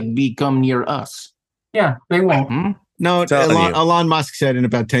if they become near us? Yeah, they won't. No, Elon Musk said in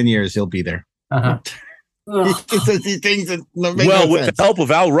about 10 years he'll be there. Uh-huh. He says these things that make with the help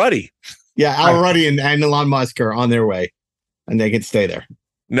of Al Ruddy. Yeah, Al Ruddy and Elon Musk are on their way, and they can stay there.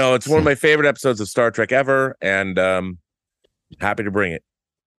 No, it's one of my favorite episodes of Star Trek ever, and happy to bring it.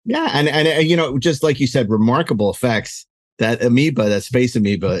 Yeah, and just like you said, remarkable effects. That amoeba, that space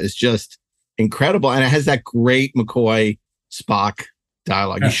amoeba, is just incredible, and it has that great McCoy Spock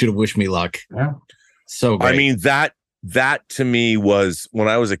dialogue. Yeah. You should have wished me luck. Yeah, so great. I mean that to me was, when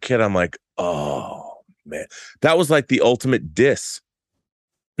I was a kid, I'm like, oh man, that was like the ultimate diss.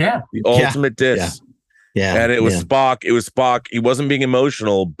 Yeah, the ultimate diss. Yeah, and it was Spock. It was Spock. He wasn't being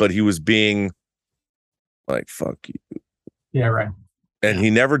emotional, but he was being like, "Fuck you." Yeah, right. And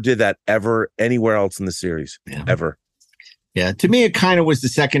he never did that ever anywhere else in the series, ever. Yeah, to me, it kind of was the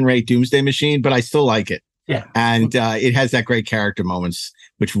second-rate Doomsday Machine, but I still like it. Yeah, and it has that great character moments,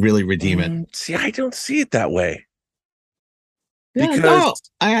 which really redeem it. See, I don't see it that way. Yeah, because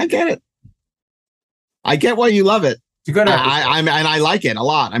I get it. I get why you love it. It's a good episode. I like it a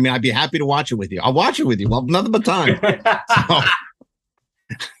lot. I mean, I'd be happy to watch it with you. I'll watch it with you. Well, nothing but time.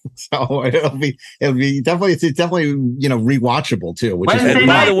 So it'll be definitely, it's definitely rewatchable too. Which is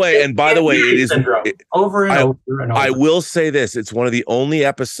by the way, it is over and over and over. I will say this: it's one of the only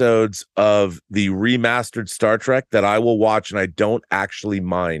episodes of the remastered Star Trek that I will watch, and I don't actually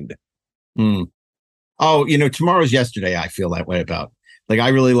mind. Oh, Tomorrow's Yesterday. I feel that way about. Like, I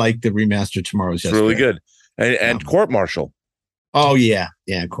really like the remastered Tomorrow's Yesterday. Really good, and Court Martial. Oh yeah,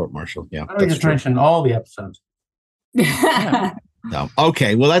 Court Martial. Yeah, I just mentioned all the episodes. No.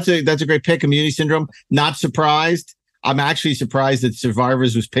 Okay. Well, that's a great pick. Immunity Syndrome. Not surprised. I'm actually surprised that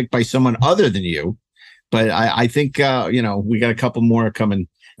Survivors was picked by someone other than you, but I think we got a couple more coming.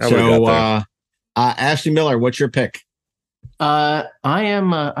 Ashley Miller, what's your pick?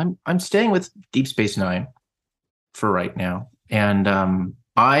 I'm staying with Deep Space Nine for right now, and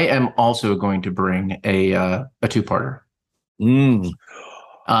I am also going to bring a two-parter. I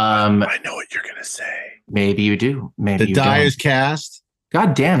know what you're gonna say. Maybe you do. Maybe the Dyer's Cast.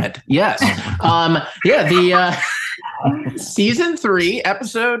 God damn it! Yes. The season 3,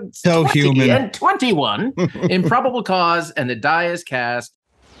 episode 20 and 21, Improbable Cause and the Dyer's Cast.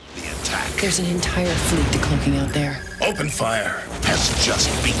 The attack. There's an entire fleet decloaking out there. Open fire has just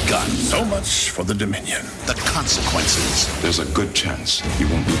begun. So much for the Dominion. The consequences There's a good chance you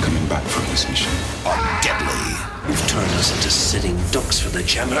won't be coming back from this mission. are deadly. You've turned us into sitting ducks for the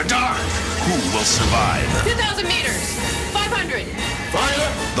Jem'Hadar. Who will survive? 2,000 meters. 500.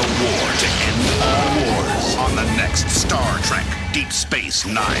 Fire! The war to end all wars on the next Star Trek Deep Space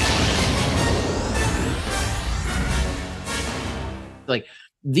Nine. Like,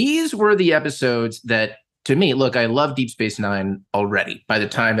 these were the episodes that, to me, look, I love Deep Space Nine already by the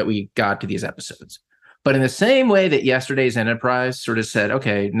time that we got to these episodes. But in the same way that yesterday's Enterprise sort of said,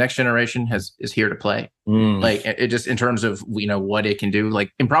 okay, Next Generation is here to play. Like, it just in terms of, what it can do,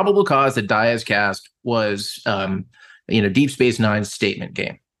 like Improbable Cause, the Dyer's Cast was, Deep Space Nine's statement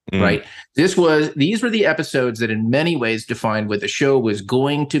game, right? These were the episodes that in many ways defined what the show was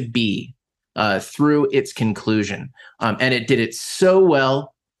going to be through its conclusion. And it did it so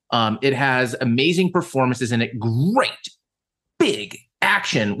well. It has amazing performances in it, great big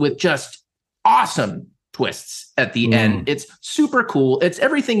action with just awesome twists at the end. It's super cool. It's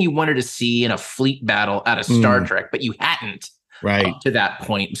everything you wanted to see in a fleet battle out of Star Trek, but you hadn't to that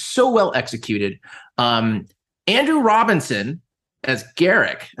point. So well executed. Andrew Robinson as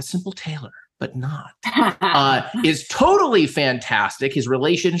Garrick, a simple tailor, but not, is totally fantastic. His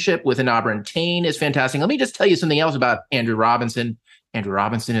relationship with Enabran Tain is fantastic. Let me just tell you something else about Andrew Robinson. Andrew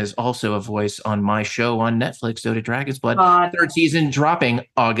Robinson is also a voice on my show on Netflix, So Did Dragon's Blood. Third season dropping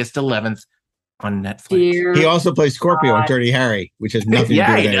August 11th on Netflix. He also plays Scorpio in Dirty Harry, which has nothing to do with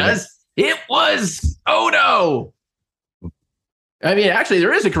he anything. does. It was Odo. I mean, actually,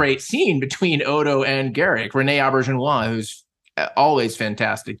 there is a great scene between Odo and Garrick. Rene Auberjonois, who's always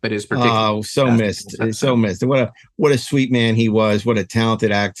fantastic, but is particularly missed. So missed. What a sweet man he was. What a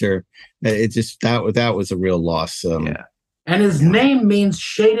talented actor. It just that was a real loss. And his name means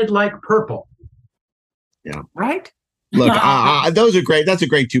shaded like purple. Yeah. Right. Look, those are great. That's a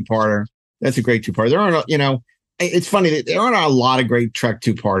great two-parter. There aren't, it's funny that there aren't a lot of great Trek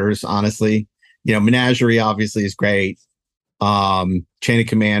two-parters, honestly. Menagerie obviously is great. Chain of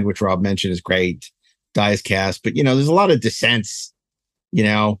Command, which Rob mentioned, is great. Dyer's Cast, but there's a lot of dissents,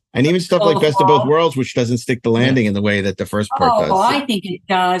 and even stuff like Best of Both Worlds, which doesn't stick the landing in the way that the first part does. I think it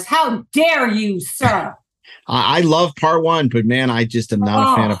does. How dare you, sir? I love part 1, but man, I just am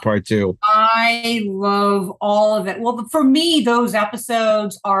not a fan of part 2. I love all of it. Well, for me, those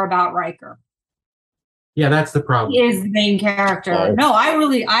episodes are about Riker. Yeah, that's the problem. He is the main character. Oh. No, I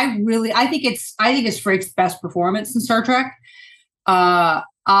think it's Frakes' best performance in Star Trek.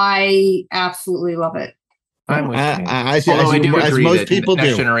 I absolutely love it. I'm with you. As most people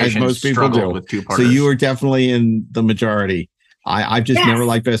do. With two-parters. So you are definitely in the majority. I've just never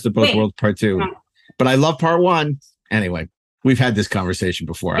liked Best of Both Worlds Part 2. But I love part 1. Anyway, we've had this conversation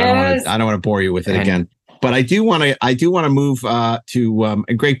before. Yes. I don't want to bore you with it again. But I do want to move to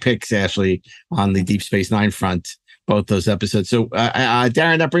a great picks, Ashley, on the Deep Space Nine front, both those episodes. So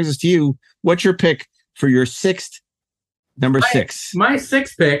Darren, that brings us to you. What's your pick for your number 6? My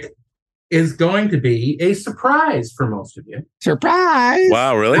 6th pick is going to be a surprise for most of you. Surprise!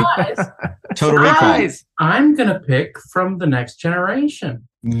 Wow, really? Total Recall. I'm going to pick from The Next Generation.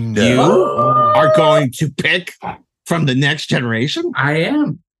 No. You are going to pick from The Next Generation? I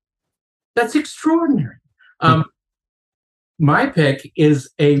am. That's extraordinary. My pick is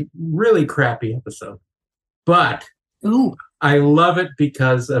a really crappy episode, but I love it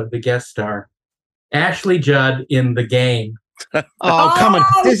because of the guest star, Ashley Judd in The Game. Oh, come on.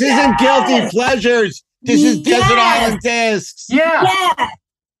 This isn't Guilty Pleasures. This is Desert Island Discs. Yeah.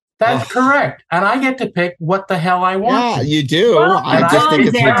 That's correct. And I get to pick what the hell I want. Yeah, you do. I just think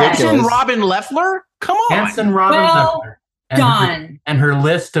it's ridiculous. Hanson Robin Leffler? Come on. Hanson Robin Leffler. Done. And her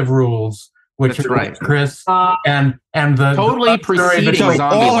list of rules, which That's are right. Chris and the totally preceding So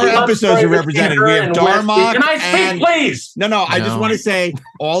all her episodes are represented. We have Darmok. Can I speak, please? No. I just want to say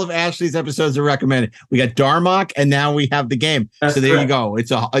all of Ashley's episodes are recommended. We got Darmok, and now we have The Game. That's so there correct. you go. It's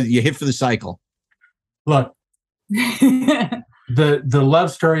you hit for the cycle. Look, the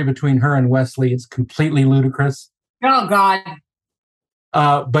love story between her and Wesley is completely ludicrous. Oh God.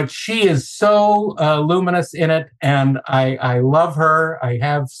 But she is so luminous in it, and I love her. I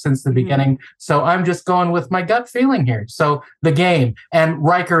have since the beginning. So I'm just going with my gut feeling here. So The Game, and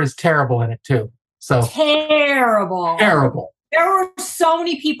Riker is terrible in it too. So terrible. There were so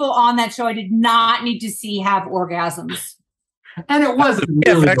many people on that show I did not need to see have orgasms. And it wasn't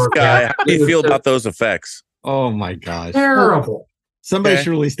really effects guy. How do you feel about those effects? Oh my gosh. Terrible. Somebody should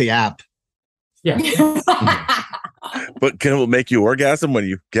release the app. Yeah. But can it make you orgasm when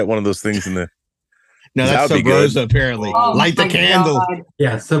you get one of those things in the... No, that's Sub Rosa, apparently. Light the candle. God.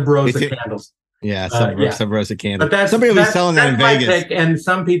 Yeah, Sub Rosa candles. Yeah, Sub Rosa candle. But somebody will be selling that in Vegas. Pick, and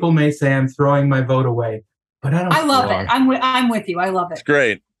some people may say I'm throwing my vote away. But I love it. I'm with you. I love it. It's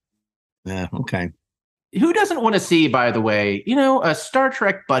great. Yeah, okay. Who doesn't want to see, by the way, a Star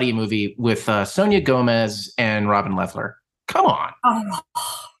Trek buddy movie with Sonia Gomez and Robin Leffler? Come on.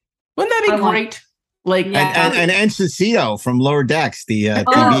 Wouldn't that be great? Like and Encino from Lower Decks, the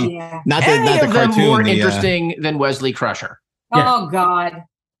TV, not the cartoon. More interesting than Wesley Crusher. Oh God,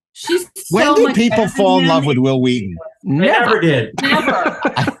 she's. When did people fall in love with Will Wheaton? Never did. Never.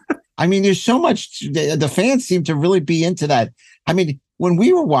 I mean, there's so much. The fans seem to really be into that. I mean, when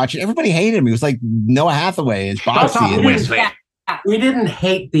we were watching, everybody hated him. He was like Noah Hathaway as Boxy. We didn't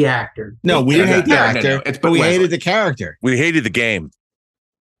hate the actor. No, we didn't hate the actor, but we hated the character. We hated the game.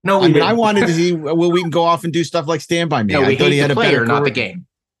 No, I wanted to see Will Wheaton go off and do stuff like Stand By Me. No, I thought he had the a player, better not career. the game.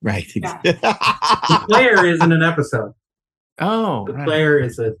 Right. The Player isn't an episode. Oh, The Player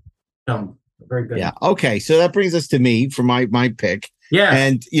is a film. Very good. Yeah. Okay. So that brings us to me for my pick. Yeah.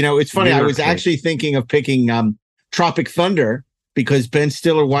 And it's funny. I was actually thinking of picking Tropic Thunder because Ben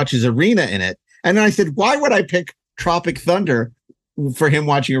Stiller watches Arena in it, and then I said, why would I pick Tropic Thunder for him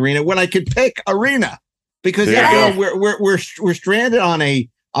watching Arena when I could pick Arena? Because we're stranded on a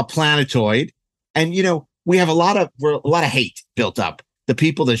planetoid, and we have a lot of hate built up. The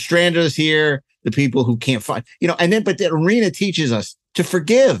people that stranded us here, the people who can't find, but the Arena teaches us to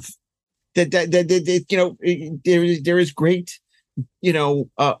forgive. That there is great,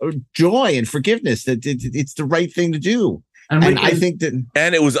 joy and forgiveness. That it's the right thing to do. And I think that,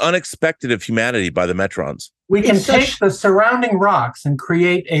 and it was unexpected of humanity by the Metrons. We can take the surrounding rocks and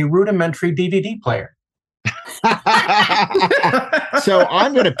create a rudimentary DVD player. So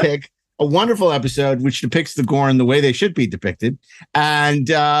I'm going to pick a wonderful episode which depicts the Gorn the way they should be depicted, and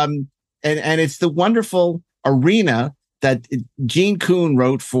it's the wonderful Arena that Gene Kuhn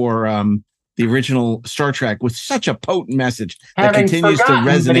wrote for the original Star Trek with such a potent message that continues to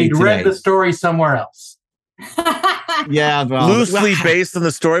resonate today. Read the story somewhere else. Yeah, well, loosely based on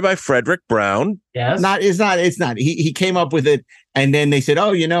the story by Frederick Brown. Yes, it's not. He came up with it, and then they said,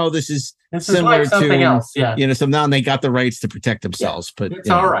 "Oh, this is similar like something to else." Yeah, now they got the rights to protect themselves, but it's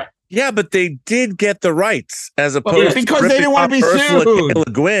all right. Yeah, but they did get the rights as opposed to because they didn't want to be Ursula sued. Le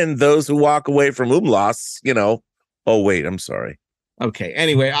Guin, those who walk away from Umlass, Oh wait, I'm sorry. Okay.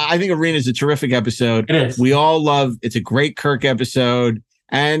 Anyway, I think Arena is a terrific episode. It is. We all love. It's a great Kirk episode,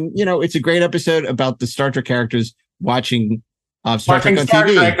 and it's a great episode about the Star Trek characters watching Star Trek on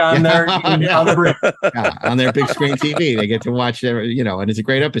TV. Trek on on their big screen TV. They get to watch their, and it's a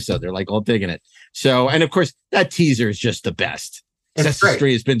great episode. They're like all digging it. So, and of course, that teaser is just the best.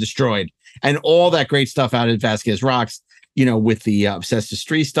 Ancestry has been destroyed, and all that great stuff out of Vasquez Rocks. With the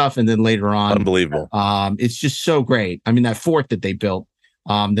Ancestry stuff, and then later on, unbelievable. It's just so great. I mean, that fort that they built,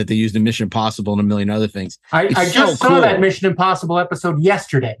 that they used in Mission Impossible and a million other things. I just saw that Mission Impossible episode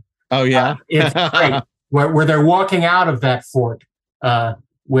yesterday. Oh yeah, it's great. Where they're walking out of that fort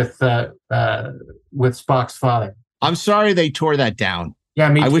with Spock's father. I'm sorry they tore that down. Yeah,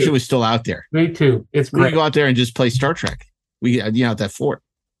 me too. I wish it was still out there. Me too. It's great. We could go out there and just play Star Trek. We at that fort.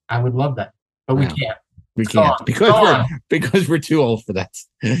 I would love that, but we can't. We can't because we're too old for that,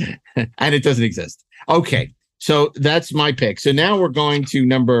 and it doesn't exist. Okay, so that's my pick. So now we're going to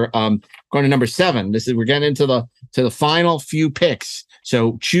number 7. We're getting into the final few picks.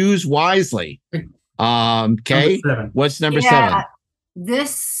 So choose wisely. Okay, what's number 7?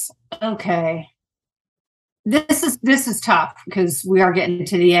 This is tough because we are getting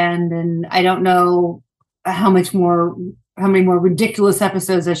to the end, and I don't know how many more ridiculous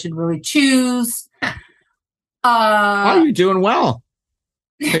episodes I should really choose. You're doing well.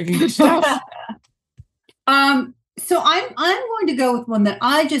 Taking good stuff. So I'm going to go with one that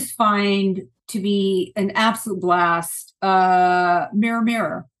I just find to be an absolute blast. Mirror,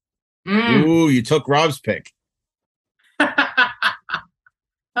 Mirror. Ooh, you took Rob's pick.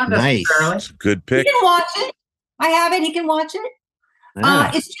 Nice. That's a good pick. He can watch it. I have it. He can watch it.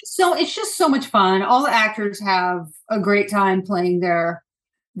 Yeah. It's just so much fun. All the actors have a great time playing their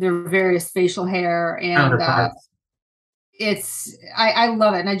various facial hair, and I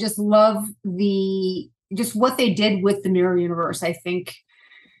love it. And I just love just what they did with the mirror universe, I think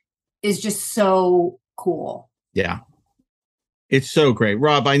is just so cool. Yeah. It's so great.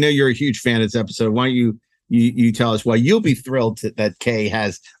 Rob, I know you're a huge fan of this episode. Why don't you tell us why you'll be thrilled that Kay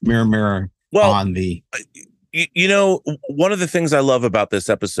has Mirror on the... You know, one of the things I love about this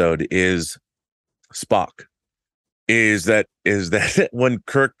episode is Spock. Is that when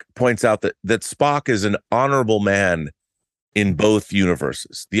Kirk points out that Spock is an honorable man in both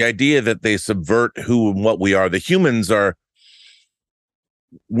universes. The idea that they subvert who and what we are. The humans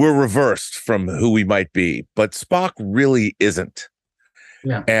we're reversed from who we might be, but Spock really isn't.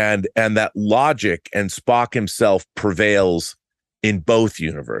 Yeah. And that logic and Spock himself prevails in both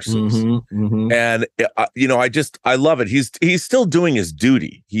universes. Mm-hmm, mm-hmm. And I love it. He's still doing his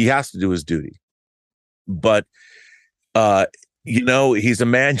duty. He has to do his duty. But he's a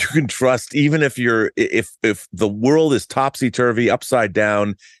man you can trust, even if if the world is topsy-turvy, upside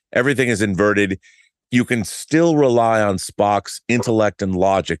down, everything is inverted, you can still rely on Spock's intellect and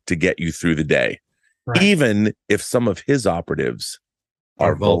logic to get you through the day, right. Even if some of his operatives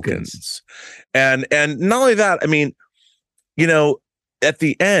are Vulcans. And not only that, I mean, at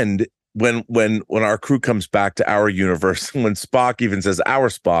the end, when our crew comes back to our universe, when Spock even says, our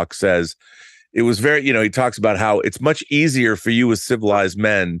Spock says, it was very, he talks about how it's much easier for you as civilized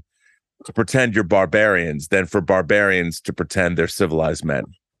men to pretend you're barbarians than for barbarians to pretend they're civilized men.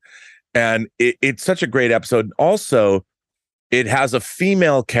 And it's such a great episode. Also, it has a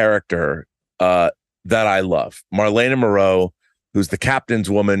female character that I love, Marlena Moreau, who's the captain's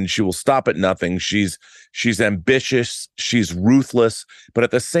woman. She will stop at nothing. She's ambitious. She's ruthless. But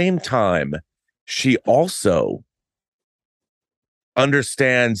at the same time, she also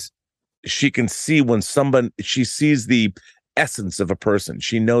understands. She can see when she sees the essence of a person.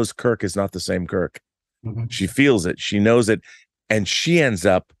 She knows Kirk is not the same Kirk. Mm-hmm. She feels it. She knows it. And she ends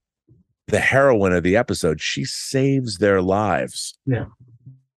up the heroine of the episode. She saves their lives. Yeah.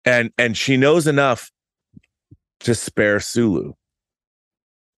 And she knows enough to spare Sulu.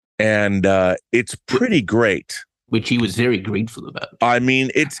 And it's pretty great. Which he was very grateful about. I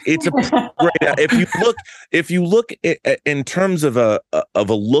mean, it's a great. If you look in terms of a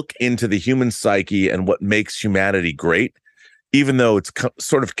look into the human psyche and what makes humanity great, even though it's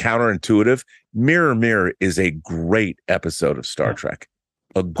sort of counterintuitive, Mirror Mirror is a great episode of Star Trek.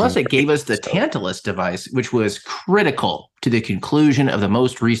 Plus, it gave us the Tantalus device, which was critical to the conclusion of the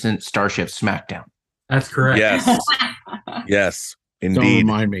most recent Starship Smackdown. That's correct. Yes, indeed. Don't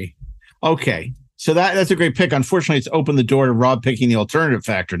remind me. Okay. So that's a great pick. Unfortunately, it's opened the door to Rob picking the alternative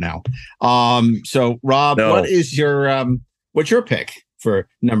factor now. So Rob, what's your pick for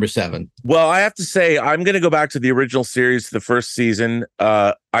number 7? Well, I have to say, I'm going to go back to the original series, the first season.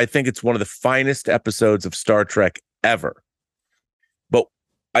 I think it's one of the finest episodes of Star Trek ever. But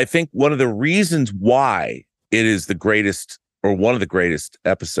I think one of the reasons why it is the greatest, or one of the greatest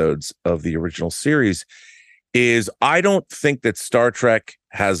episodes of the original series, is I don't think that Star Trek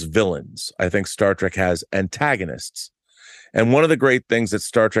has villains. I think Star Trek has antagonists. And one of the great things that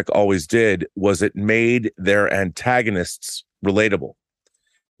Star Trek always did was it made their antagonists relatable.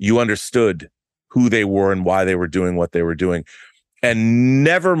 You understood who they were and why they were doing what they were doing. And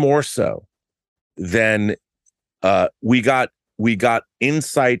never more so than we got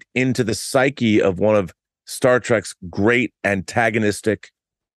insight into the psyche of one of Star Trek's great antagonistic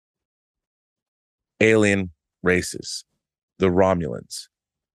alien races, the Romulans.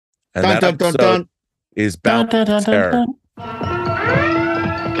 And that episode is Bound to Terror.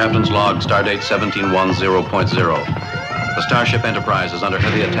 Captain's log, stardate 1710.0. The Starship Enterprise is under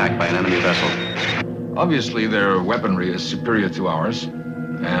heavy attack by an enemy vessel. Obviously, their weaponry is superior to ours,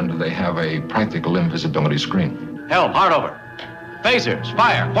 and they have a practical invisibility screen. Helm, hard over. Phasers,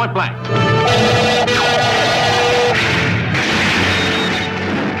 fire, point blank.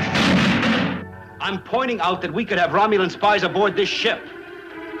 I'm pointing out that we could have Romulan spies aboard this ship.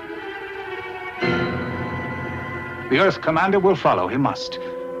 The Earth Commander will follow. He must.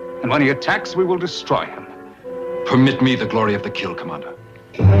 And when he attacks, we will destroy him. Permit me the glory of the kill, Commander.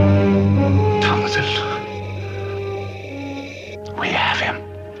 Thomason. We have him.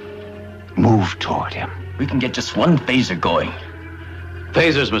 Move toward him. We can get just one phaser going.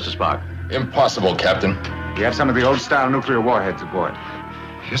 Phasers, Mr. Spock. Impossible, Captain. We have some of the old-style nuclear warheads aboard.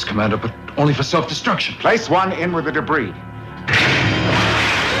 Yes, Commander, but only for self-destruction. Place one in with the debris.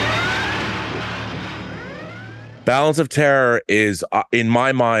 Balance of Terror is, in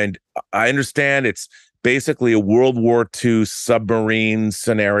my mind, I understand it's basically a World War II submarine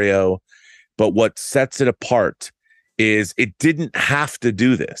scenario, but what sets it apart is it didn't have to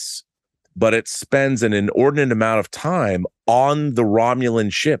do this. but it spends an inordinate amount of time on the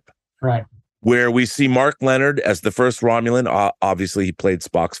Romulan ship. Right. Where we see Mark Leonard as the first Romulan. Obviously, he played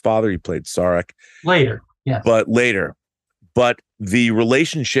Spock's father. He played Sarek. Later, yes. But later. But the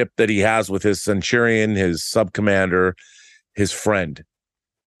relationship that he has with his Centurion, his subcommander, his friend,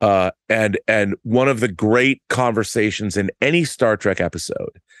 and one of the great conversations in any Star Trek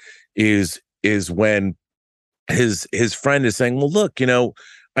episode is when his friend is saying, well, look, you know,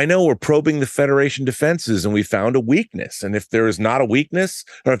 I know we're probing the Federation defenses and we found a weakness. And if there is not a weakness,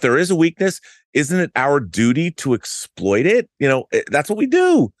 or if there is a weakness, isn't it our duty to exploit it? You know, that's what we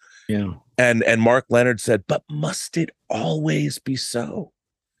do. Yeah. And Mark Leonard said, but must it always be so?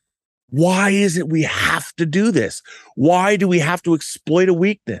 Why is it we have to do this? Why do we have to exploit a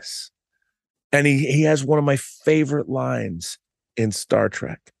weakness? And he has one of my favorite lines in Star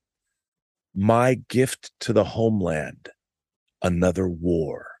Trek. My gift to the homeland, another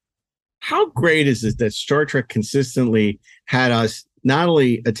war. How great is it that Star Trek consistently had us not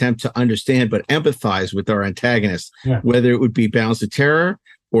only attempt to understand, but empathize with our antagonists, whether it would be Balance of Terror,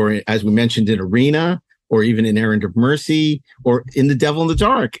 or as we mentioned in Arena, or even in Errand of Mercy, or in The Devil in the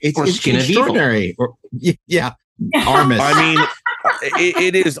Dark. It's extraordinary. Or Armis. I mean,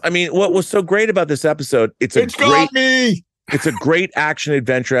 it is. I mean, what was so great about this episode? It's a great action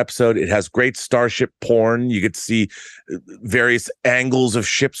adventure episode. It has great starship porn. You get to see various angles of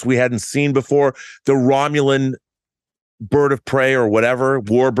ships we hadn't seen before. The Romulan bird of prey or whatever,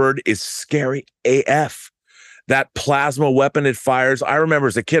 warbird, is scary AF. That plasma weapon it fires. I remember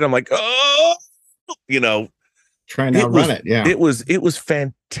as a kid, I'm like, oh, you know, trying to run it. Yeah, it was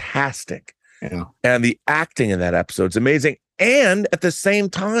fantastic. Yeah, and the acting in that episode is amazing. And at the same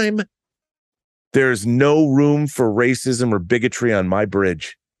time, there's no room for racism or bigotry on my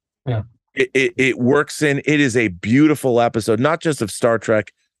bridge. Yeah, it works in. It is a beautiful episode, not just of Star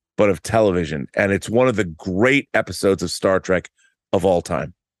Trek, but of television, and it's one of the great episodes of Star Trek of all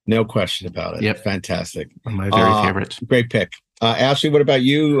time. No question about it. Yep. Fantastic. One of my very favorites. Great pick. Ashley, what about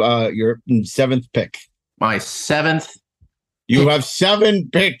you? Your seventh pick. My seventh. You have 7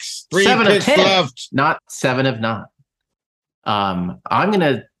 picks. 3 picks left. Not 7 of 9. I'm going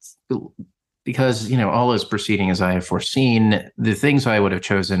to, because, you know, all is proceeding as I have foreseen, the things I would have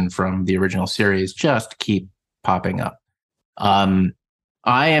chosen from the original series just keep popping up. I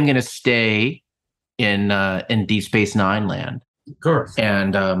am going to stay in Deep Space Nine land. Of course.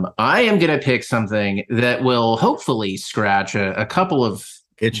 And I am going to pick something that will hopefully scratch a couple of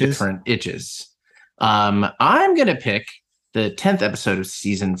different itches. I'm going to pick the 10th episode of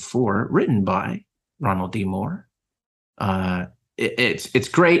season 4, written by Ronald D. Moore. It's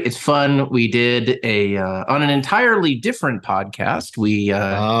great. It's fun. We did on an entirely different podcast.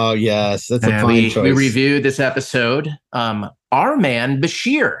 Oh yes, that's a fine choice. We reviewed this episode. Our man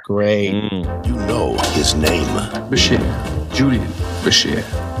Bashir. Great. You know his name, Bashir. Julian Bashir.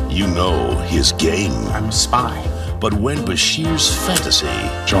 You know his game. I'm a spy. But when Bashir's fantasy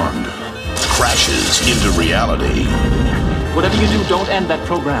Charmed crashes into reality, Whatever you do, don't end that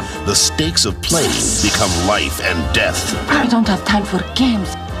program. the stakes of playing become life and death. I don't have time for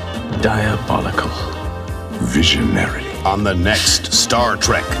games. diabolical, visionary. On the next Star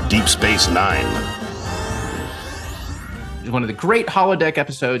Trek Deep Space Nine. One of the great holodeck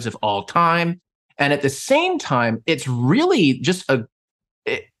episodes of all time. And at the same time, it's really just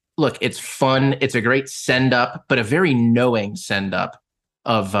look, it's fun. It's a great send up, but a very knowing send up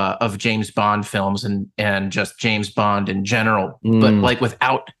of James Bond films and just James Bond in general, but like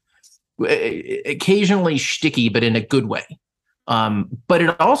without occasionally shticky, but in a good way. But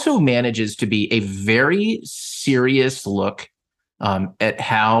it also manages to be a very serious look at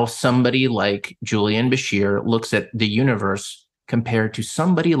how somebody like Julian Bashir looks at the universe compared to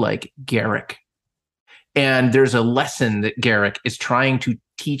somebody like Garak. And there's a lesson that Garak is trying to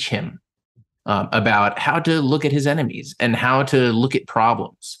teach him about how to look at his enemies and how to look at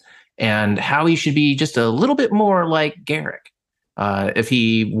problems and how he should be just a little bit more like Garak if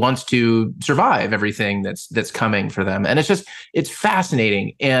he wants to survive everything that's coming for them. And it's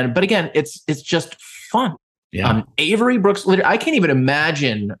fascinating. But again, it's just fun. Yeah. Avery Brooks, I can't even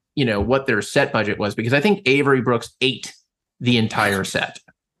imagine, what their set budget was, because I think Avery Brooks ate the entire set.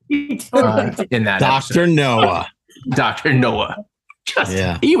 In that Dr. Noah. Dr. Noah.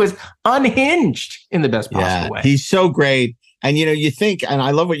 He was unhinged in the best possible way. He's so great. And you think, and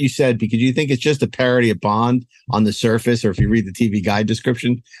I love what you said, because you think it's just a parody of Bond on the surface, or if you read the TV guide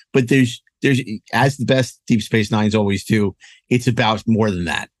description, but there's as the best Deep Space Nines always do, it's about more than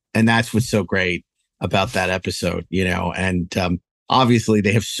that. And that's what's so great about that episode, and obviously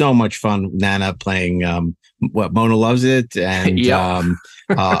they have so much fun. Nana playing Mona Loves It, and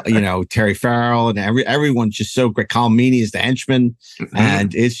Terry Farrell, and everyone's just so great. Colm Meaney is the henchman,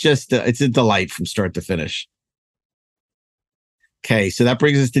 and it's just it's a delight from start to finish. Okay, so that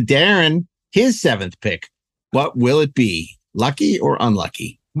brings us to Darren, his 7th pick. What will it be? Lucky or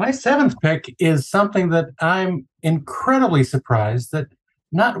unlucky? My 7th pick is something that I'm incredibly surprised that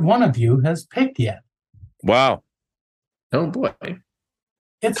not one of you has picked yet. Wow. Oh boy.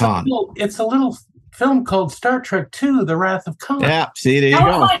 It's a little film called Star Trek II, The Wrath of Khan. Yeah, see, there you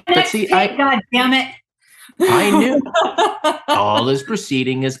go. But see, God damn it. I knew. All is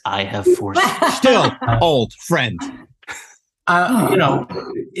proceeding as I have foreseen. Still, old friend.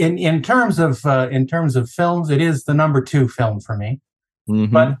 In terms of films, it is the number 2 film for me.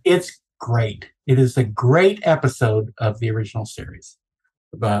 Mm-hmm. But it's great. It is a great episode of the original series,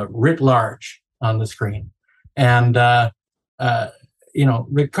 writ large on the screen. And,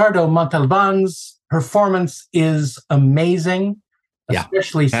 Ricardo Montalban's performance is amazing,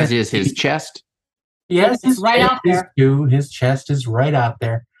 especially as is his chest. Yes, it's right out there. His chest is right out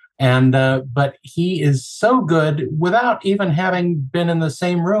there. And, but he is so good without even having been in the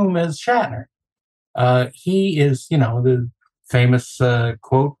same room as Shatner. He is, the famous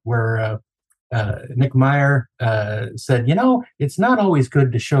quote where Nick Meyer said, it's not always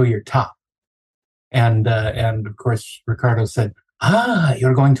good to show your top. And of course, Ricardo said,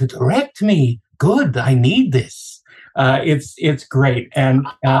 you're going to direct me. Good. I need this. It's great. And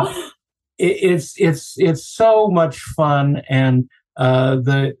it's so much fun. And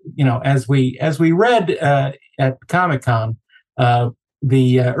as we read at Comic-Con,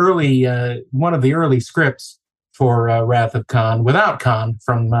 the early one of the early scripts for Wrath of Khan, without Khan,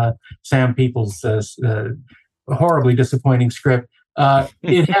 from Sam Peoples' horribly disappointing script.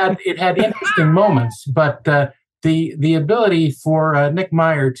 It had interesting moments, but the ability for Nick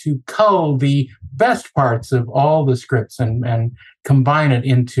Meyer to cull the best parts of all the scripts and combine it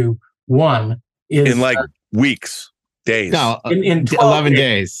into one is in weeks, days. No, in 11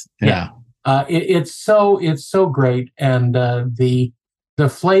 days. Yeah. It's so great, and the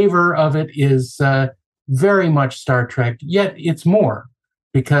flavor of it is very much Star Trek, yet it's more,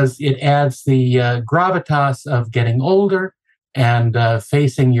 because it adds the gravitas of getting older and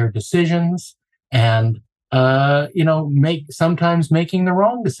facing your decisions, and sometimes making the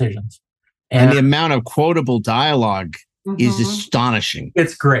wrong decisions. And the amount of quotable dialogue is astonishing.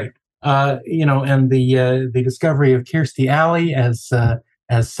 It's great. And the discovery of Kirstie Alley as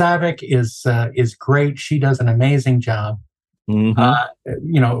Saavik is great. She does an amazing job.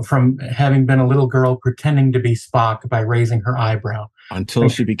 From having been a little girl pretending to be Spock by raising her eyebrow. Until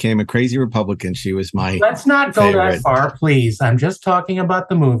she became a crazy Republican, she was my Let's not go favorite. that far, please. I'm just talking about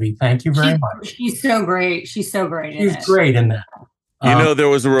the movie. Thank you very much. She's so great. She's so great in it. She's great in that. There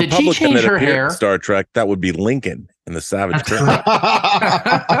was a Republican that appeared hair? in Star Trek. That would be Lincoln in the Savage Crowd.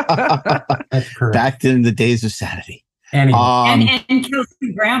 That's correct. Back in the days of sanity. Anyway. And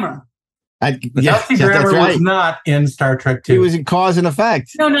Kelsey Grammer. Kelsey Grammer was not in Star Trek 2. He was in Cause and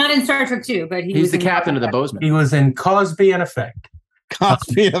Effect. No, not in Star Trek 2, but he's the captain of the Bozeman. He was in Cosby and Effect.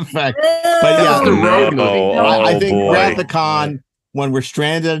 Cosby and Effect. But I think Wrath of Khan, when we're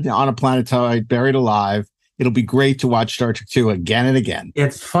stranded on a planetoid, buried alive, it'll be great to watch Star Trek 2 again and again.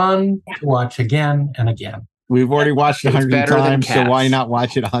 It's fun to watch again and again. We've already watched it 100 times, so why not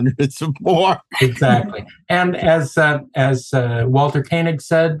watch it hundreds of more? Exactly. And as Walter Koenig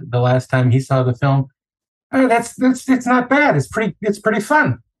said the last time he saw the film, that's it's not bad. It's pretty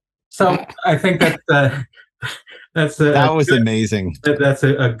fun. So I think that that was amazing. That's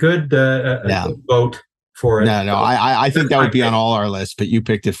a good good vote for it. No, I think that would be on all our lists, but you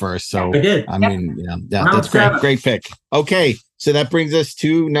picked it first, so I did. I mean, that's great. Great pick. Okay. So that brings us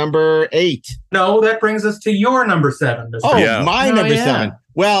to number 8. No, that brings us to your number 7. My number 7.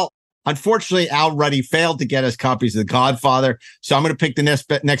 Well, unfortunately, Al Ruddy failed to get us copies of The Godfather. So I'm going to pick the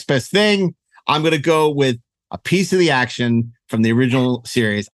next best thing. I'm going to go with a piece of the action from the original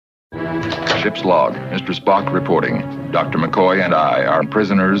series. Ship's log. Mr. Spock reporting. Dr. McCoy and I are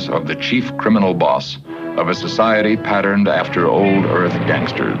prisoners of the chief criminal boss of a society patterned after old Earth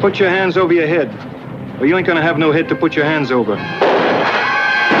gangsters. Put your hands over your head. Well, you ain't gonna have no head to put your hands over.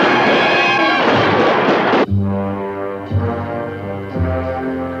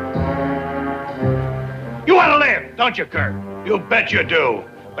 You want to live, don't you, Kirk? You bet you do.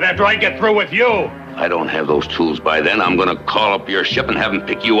 But after I get through with you... I don't have those tools by then. I'm gonna call up your ship and have them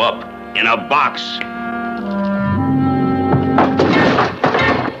pick you up in a box.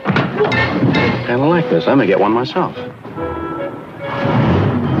 Kinda like this. I'm gonna get one myself.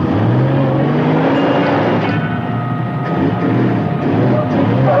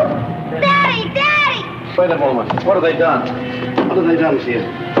 Wait a moment. What have they done? What have they done to you?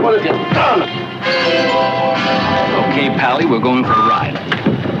 What have you done? Okay, Pally, we're going for a ride.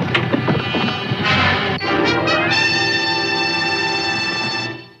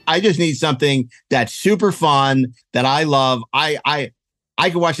 I just need something that's super fun that I love. I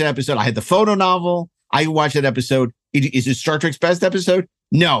could watch that episode. I had the photo novel. I could watch that episode. Is it Star Trek's best episode?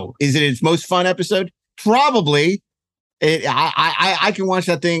 No. Is it its most fun episode? Probably. I can watch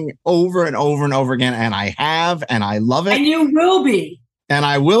that thing over and over and over again, and I have, and I love it. And you will be. And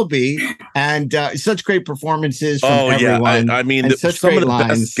I will be. And such great performances from everyone. I mean, some of the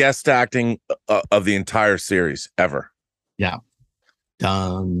best guest acting of the entire series ever. Yeah.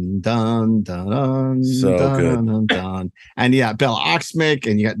 Dun dun dun dun. So dun, good. Dun, dun. And yeah, Bella Oxmick,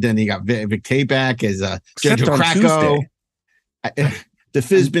 and you got Vic Tayback as Except Jojo on Kracko. The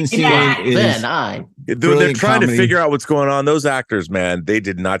Fizbin scene is they're trying to figure out what's going on. Those actors, man, they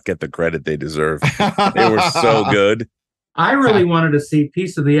did not get the credit they deserve. They were so good. I really wanted to see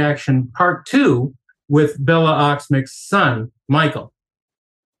Piece of the Action Part 2 with Bella Oxmick's son, Michael.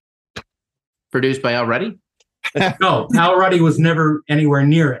 Produced by Al Ruddy? No, Al Ruddy was never anywhere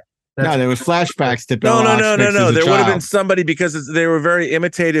near it. No, there was flashbacks to Bella No. Oxmick There would have been somebody, because they were very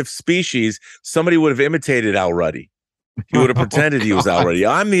imitative species. Somebody would have imitated Al Ruddy. He would have pretended he was Al Ruddy.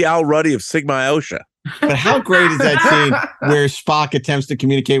 I'm the Al Ruddy of Sigma Iota. But how great is that scene where Spock attempts to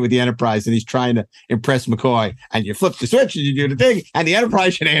communicate with the Enterprise and he's trying to impress McCoy, and you flip the switch and you do the thing and the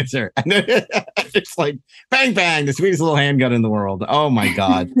Enterprise should answer. And then it's like bang, bang, the sweetest little handgun in the world. Oh my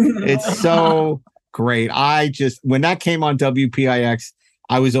God. It's so great. When that came on WPIX,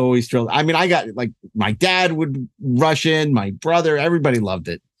 I was always thrilled. I mean, I got like my dad would rush in, my brother, everybody loved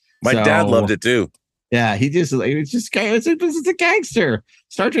it. My dad loved it too. Yeah, it's a gangster.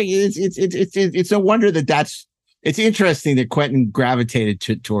 Star Trek. It's a wonder it's interesting that Quentin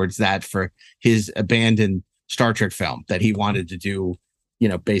gravitated towards that for his abandoned Star Trek film that he wanted to do.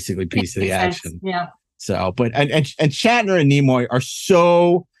 Basically Piece of the Action. Yeah. So, but and Shatner and Nimoy are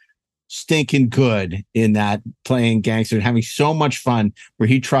so stinking good in that, playing gangster and having so much fun. Where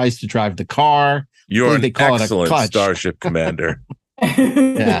he tries to drive the car. You're an excellent Starship Commander.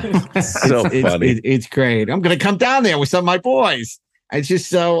 Yeah, so funny. It's great. I'm gonna come down there with some of my boys. It's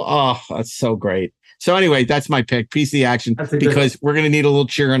just that's so great. So anyway, that's my pick, Piece of the Action, because we're gonna need a little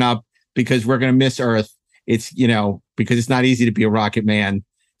cheering up, because we're gonna miss Earth. It's because it's not easy to be a rocket man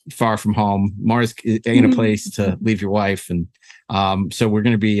far from home. Mars ain't a place to leave your wife, and so we're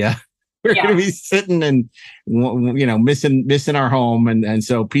gonna be gonna be sitting and missing our home, and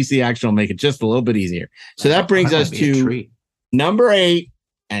so Piece of the Action will make it just a little bit easier. So that brings us to number 8,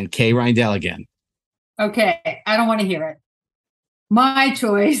 and Kay Reindell again. Okay, I don't want to hear it. My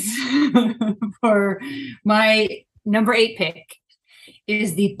choice for my number 8 pick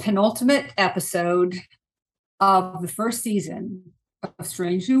is the penultimate episode of the first season of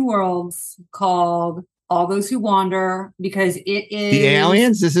Strange New Worlds, called All Those Who Wander, because it is... The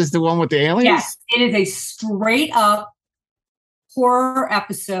aliens? This is the one with the aliens? Yes, it is a straight up horror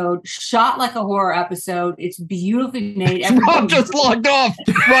episode, shot like a horror episode. It's beautifully made. Rob just logged off.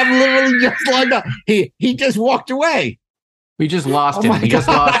 Rob literally just logged off. He just walked away. We just lost him. We just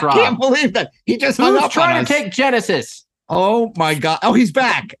lost Rob. I can't believe that. He just hung up trying on to take Genesis. Oh my God. Oh, he's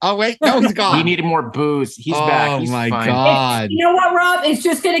back. Oh wait, no, he's gone. He needed more booze. He's back. He's my fine. God. You know what, Rob? It's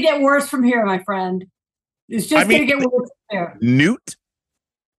just going to get worse from here, my friend. It's just going to get worse from here. Newt?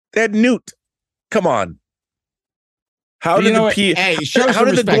 They had Newt. Come on. How did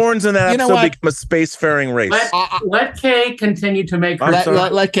the Gorns in that episode become a spacefaring race? Let Kay continue to make her.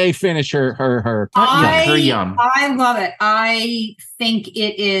 Let Kay finish her yum. I love it. I think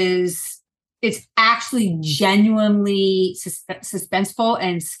it's actually genuinely suspenseful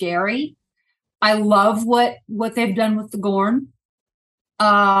and scary. I love what they've done with the Gorn.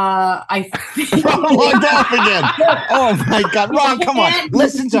 I think logged off again. Oh my God, Rob, come on,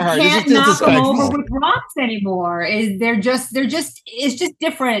 listen to her. You can't knock them over with rocks anymore. It's just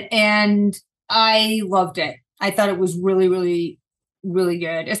different, and I loved it. I thought it was really, really, really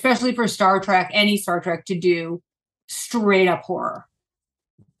good, especially for Star Trek. Any Star Trek to do straight up horror.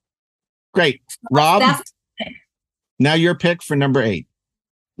 Great, Rob. Now your pick for number 8.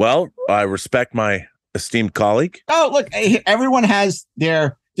 Well, I respect my esteemed colleague. Oh, look, everyone has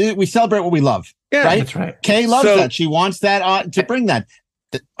we celebrate what we love. Yeah, right? That's right. Kay loves that. She wants that to bring that.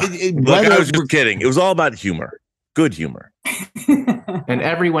 Look, I was just kidding. It was all about humor. Good humor. And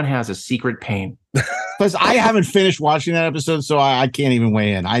everyone has a secret pain. Because I haven't finished watching that episode, so I can't even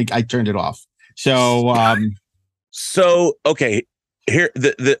weigh in. I turned it off. So okay. Here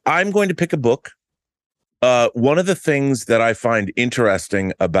I'm going to pick a book. One of the things that I find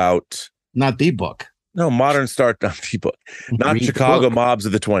interesting about not the book. No, modern Star Trek book, not Chicago mobs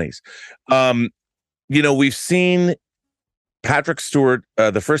of the 20s. We've seen Patrick Stewart.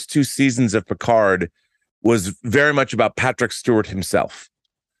 The first 2 seasons of Picard was very much about Patrick Stewart himself.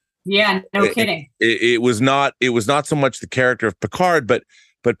 Yeah, no kidding. It was not so much the character of Picard, but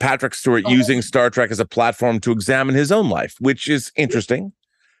Patrick Stewart using Star Trek as a platform to examine his own life, which is interesting.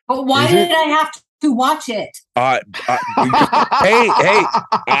 But why did I have to watch it? Hey,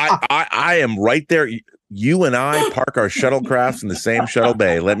 I am right there. You and I park our shuttlecrafts in the same shuttle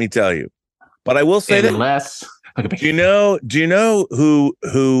bay. Let me tell you. But I will say that. Do you know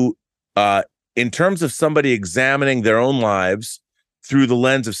who in terms of somebody examining their own lives through the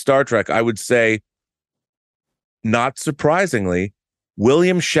lens of Star Trek, I would say, not surprisingly,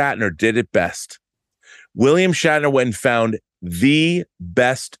 William Shatner did it best. William Shatner went and found the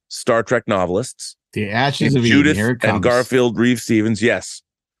best Star Trek novelists. The Ashes of Judith Eden. Here it comes. And Garfield Reeves Stevens, yes.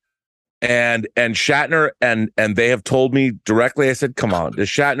 And Shatner and they have told me directly, I said, come on, does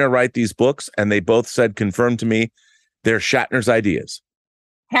Shatner write these books? And they both said, confirmed to me, they're Shatner's ideas.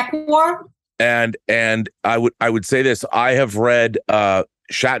 Heck war. And I would say this, I have read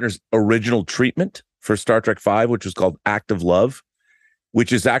Shatner's original treatment for Star Trek V, which was called Act of Love,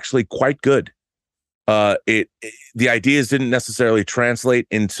 which is actually quite good. The ideas didn't necessarily translate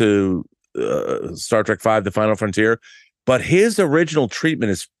into Star Trek V, The Final Frontier, but his original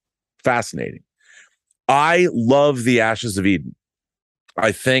treatment is fascinating. I love The Ashes of Eden.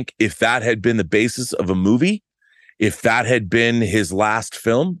 I think if that had been the basis of a movie, if that had been his last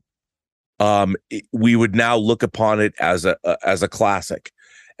film, we would now look upon it as a classic.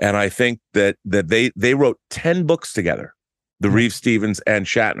 And I think that they wrote 10 books together, the Reeves Stevens and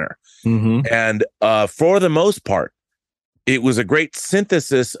Shatner. Mm-hmm. And for the most part, it was a great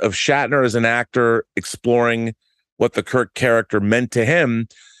synthesis of Shatner as an actor exploring what the Kirk character meant to him,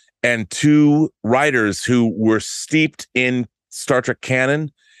 and 2 writers who were steeped in Star Trek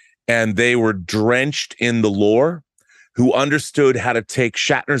canon and they were drenched in the lore, who understood how to take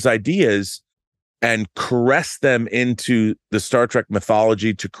Shatner's ideas and caress them into the Star Trek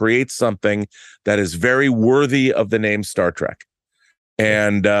mythology to create something that is very worthy of the name Star Trek.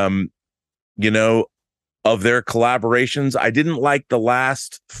 And, of their collaborations, I didn't like the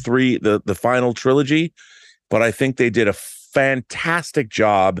last 3, the final trilogy, but I think they did a fantastic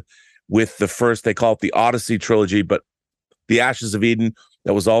job with the first. They call it the Odyssey trilogy, but The Ashes of Eden,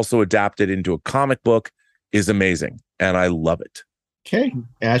 that was also adapted into a comic book, is amazing. And I love it. Okay.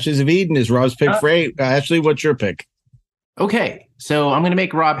 Ashes of Eden is Rob's pick for 8. Ashley, what's your pick? Okay. So I'm going to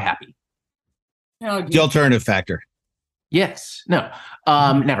make Rob happy. The alternative factor. Yes. No.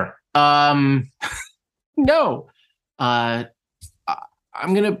 Never. No.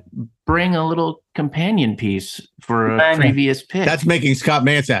 I'm going to bring a little companion piece for a previous pick. That's making Scott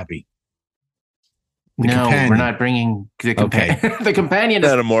Mance happy. We're not bringing the companion. Okay. The companion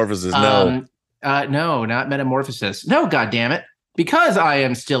Metamorphosis. No, not Metamorphosis. No, goddammit. Because I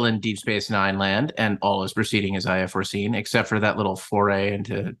am still in Deep Space Nine land and all is proceeding as I have foreseen, except for that little foray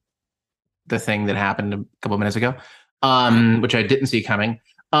into the thing that happened a couple minutes ago, which I didn't see coming.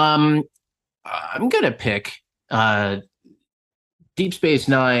 I'm going to pick Deep Space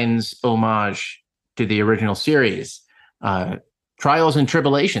Nine's homage to the original series, Trials and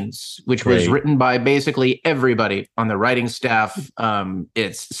Tribulations, which was written by basically everybody on the writing staff.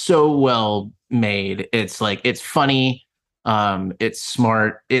 It's so well made. It's funny. It's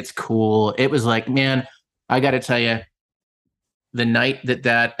smart. It's cool. It was like, man, I got to tell you, the night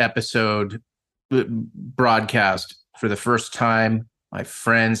that episode broadcast for the first time, my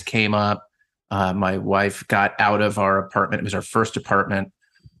friends came up. My wife got out of our apartment. It was our first apartment.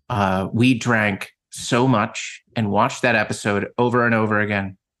 We drank so much and watched that episode over and over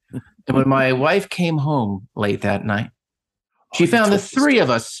again. And when my wife came home late that night, she found the 3 of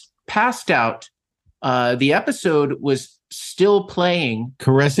us passed out. The episode was still playing.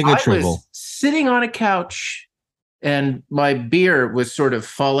 Caressing a Tribble. I was sitting on a couch and my beer was sort of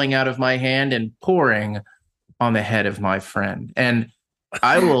falling out of my hand and pouring on the head of my friend. And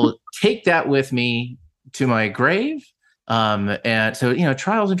I will take that with me to my grave. And so,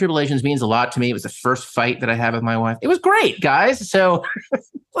 Trials and Tribulations means a lot to me. It was the first fight that I had with my wife. It was great, guys. So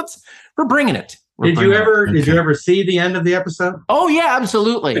we're bringing it. Did you ever see the end of the episode? Oh yeah,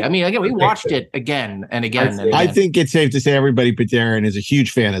 absolutely. I mean, again, we watched it again and again. And again. I think it's safe to say everybody but Darren is a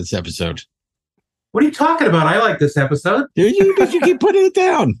huge fan of this episode. What are you talking about? I like this episode. Do you? Because you keep putting it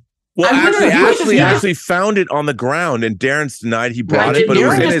down. Well, actually found it on the ground, and Darren's denied he brought it, but it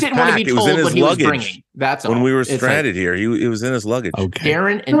was in his pack. It was in his luggage. That's all. When we were stranded here. It was in his luggage. Okay.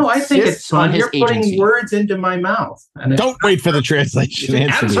 Darren I think it's fun. You're putting words into my mouth. Don't wait for the translation.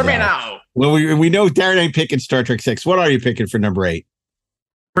 Answer me now. Well, we know Darren ain't picking Star Trek 6. What are you picking for number 8?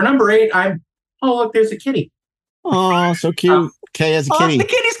 For number 8, oh, look, there's a kitty. Oh, so cute. Kay has a kitty. The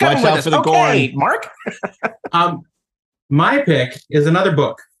kitty's coming Watch with out us. for the Okay, Gorn. Mark. My pick is another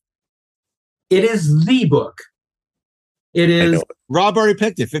book. It is the book. It is. Rob already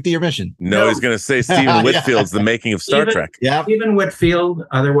picked it. 50-Year Mission. No, he's going to say Stephen Whitfield's The Making of Star Trek. Yeah. Stephen Whitfield,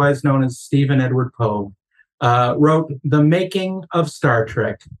 otherwise known as Stephen Edward Poe, wrote The Making of Star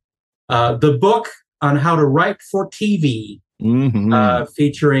Trek, the book on how to write for TV,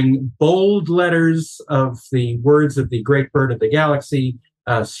 featuring bold letters of the words of the great bird of the galaxy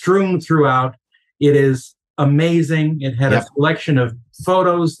strewn throughout. It is amazing. It had a selection of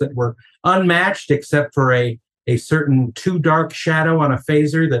photos that were unmatched, except for a certain too dark shadow on a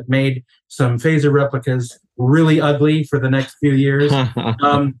phaser that made some phaser replicas really ugly for the next few years.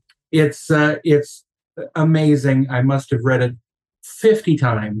 It's amazing. I must have read it 50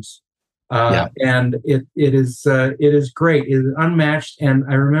 times. And it is great. It is unmatched. And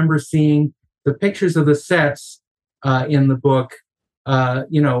I remember seeing the pictures of the sets in the book,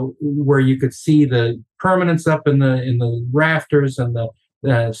 where you could see the permanence up in the rafters and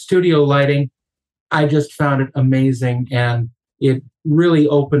the studio lighting. I just found it amazing, and it really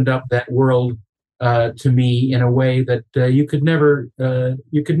opened up that world to me in a way that you could never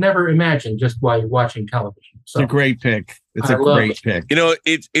imagine just while you're watching television. So it's a great pick. It's a great pick.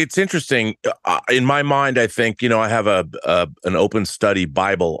 It's interesting. In my mind, I think I have an open study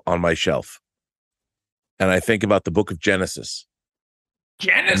Bible on my shelf, and I think about the Book of Genesis.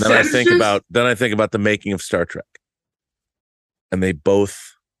 And then I think about The Making of Star Trek, and they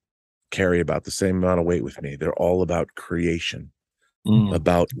both carry about the same amount of weight with me. They're all about creation,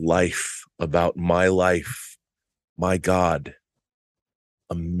 about life, about my life, my God.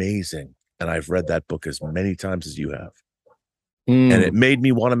 Amazing. And I've read that book as many times as you have. And it made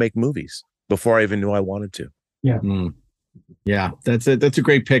me want to make movies before I even knew I wanted to. Yeah. Yeah, that's a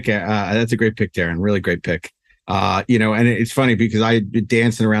great pick. That's a great pick, Darren. Really great pick. And it's funny because I've been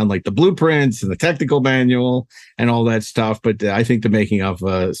dancing around like the blueprints and the technical manual and all that stuff. But I think The Making of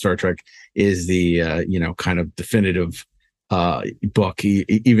Star Trek is the, kind of definitive book,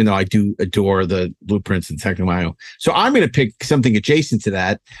 even though I do adore the blueprints and technical manual. So I'm going to pick something adjacent to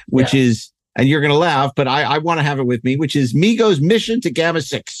that, which is, and you're going to laugh, but I want to have it with me, which is Mego's Mission to Gamma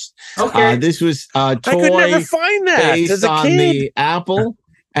 6. Okay. This was a toy I could never find that based as a on kid. the Apple,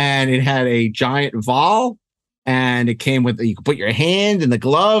 and it had a giant Vol. And it came with, you could put your hand in the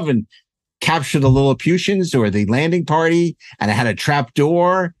glove and capture the Lilliputians or the landing party. And it had a trap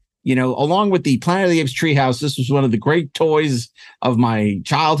door, along with the Planet of the Apes treehouse. This was one of the great toys of my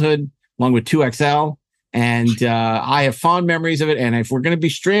childhood, along with 2XL. And I have fond memories of it. And if we're going to be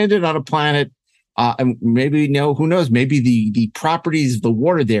stranded on a planet, and maybe, who knows, maybe the properties of the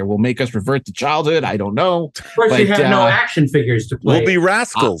water there will make us revert to childhood. I don't know. Of course, you have no action figures to play. We'll be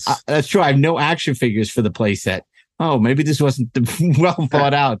rascals. That's true. I have no action figures for the play set. Oh, maybe this wasn't well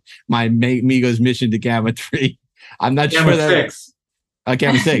thought out. My Mego's Mission to Gamma 3. I'm not Gamma sure that. 6.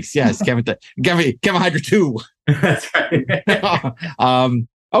 Gamma 6. Yes. Gamma Hydra 2. That's right.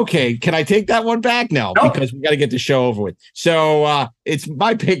 Okay, can I take that one back? No, because we got to get the show over with. So it's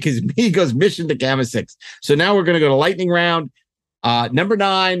my pick is Mego's Mission to Gamma 6. So now we're going to go to lightning round. Number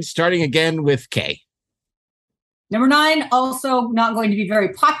 9, starting again with Kay. Number 9, also not going to be very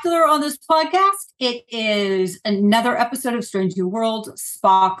popular on this podcast. It is another episode of Strange New World,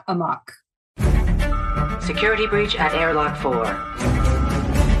 Spock Amok. Security breach at airlock 4.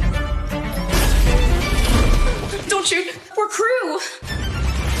 Don't shoot. We're crew.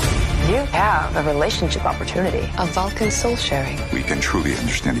 You have a relationship opportunity. A Vulcan soul sharing. We can truly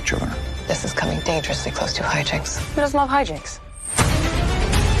understand each other. This is coming dangerously close to hijinks. Who doesn't love hijinks?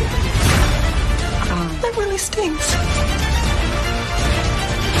 That really stinks.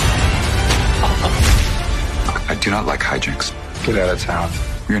 I do not like hijinks. Get out of town.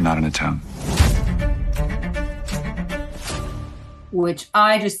 We are not in a town. Which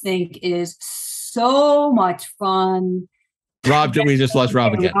I just think is so much fun. Rob, we just lost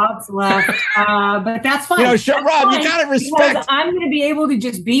Rob again. Rob's left, but that's fine. Rob, fine, you gotta respect. I'm going to be able to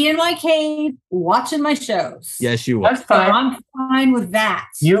just be in my cave watching my shows. Yes, you will. That's fine. So I'm fine with that.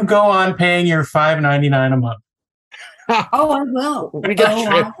 You go on paying your $5.99 a month. Oh, I will. We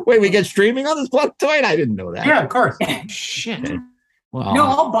get streaming on this plug toy? I didn't know that. Yeah, of course. Shit. Well, No,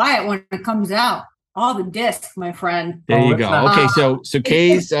 I'll buy it when it comes out. All the discs, my friend. There you go. Okay, so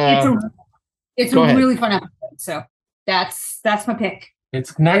Kay's. It's a really fun episode. So that's my pick.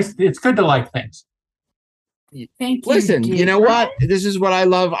 It's nice. It's good to like things. Thank you. Listen, you know what? This is what I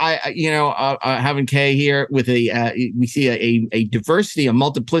love. Having Kay here with we see a diversity, a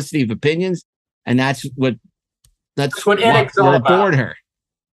multiplicity of opinions, and that's what Enoch's all about. Aboard her.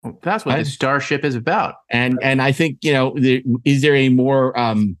 That's what the Starship is about. And I think, is there a more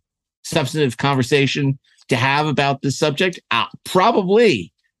substantive conversation to have about this subject?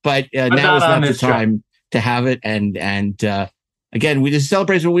 Probably, but now is not the time to have it. And again, we just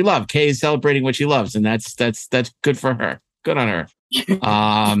celebrate what we love. Kay is celebrating what she loves, and that's good for her. Good on her.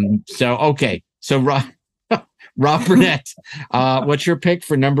 So Rob Burnett, what's your pick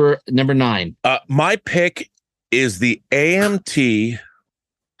for number 9? My pick is the AMT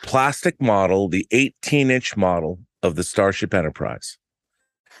plastic model, the 18-inch model of the Starship Enterprise.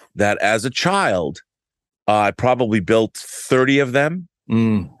 That as a child, I probably built 30 of them.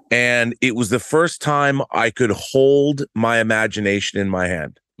 And it was the first time I could hold my imagination in my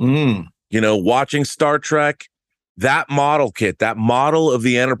hand. Watching Star Trek, that model kit, that model of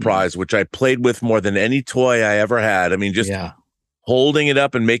the Enterprise, which I played with more than any toy I ever had. I mean, just holding it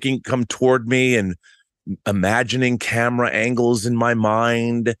up and making it come toward me and imagining camera angles in my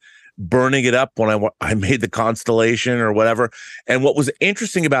mind, burning it up when I made the constellation or whatever. And what was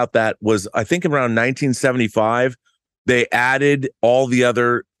interesting about that was, I think around 1975, they added all the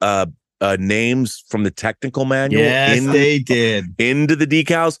other names from the technical manual. Yes, they did. Into the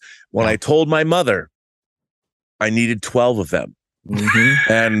decals. When I told my mother I needed 12 of them.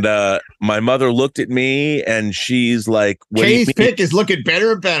 And my mother looked at me and she's like, Kay's pick is looking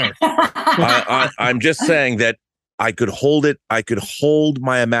better and better. I'm just saying that I could hold it. I could hold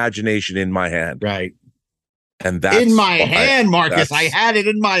my imagination in my hand. Right. And that's in my hand, Marcus. I had it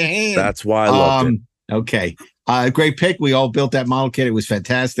in my hand. That's why I loved it. Okay. Great pick. We all built that model kit. It was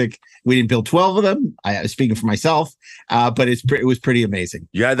fantastic. We didn't build 12 of them. I was speaking for myself, but it was pretty amazing.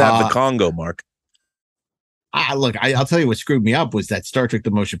 You had to have the Congo, Mark. Look, I'll tell you what screwed me up was that Star Trek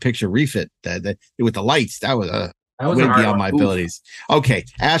the Motion Picture refit that with the lights. That was way beyond my abilities. Okay,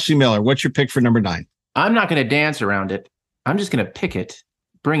 Ashley Miller, what's your pick for number 9? I'm not going to dance around it. I'm just going to pick it,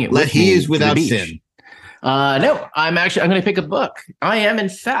 bring it. He is without sin. No, I'm going to pick a book. I am, in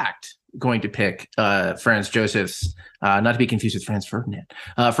fact, going to pick Franz Joseph's, not to be confused with Franz Ferdinand,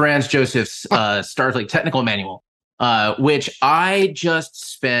 Franz Joseph's Starfleet Technical Manual. Which I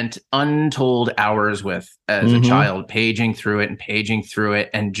just spent untold hours with as a child, paging through it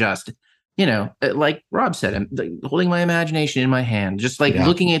and just, like Rob said, I'm holding my imagination in my hand, just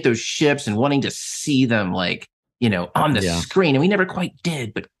looking at those ships and wanting to see them on the screen. And we never quite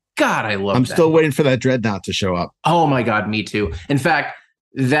did, but God, I love I'm still waiting for that Dreadnought to show up. Oh my God, me too. In fact,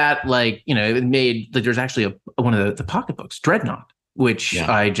 that it made there's actually one of the pocketbooks, Dreadnought, which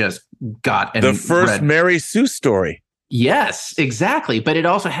I just got. And the first read. Mary Sue story. Yes, exactly. But it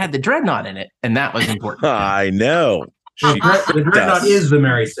also had the Dreadnought in it, and that was important. I know. The Dreadnought is the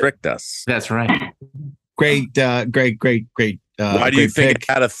Mary Sue. Tricked us. That's right. Great. Why do you think it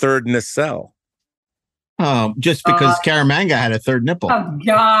had a third nacelle? Just because Caramanga had a third nipple. Oh,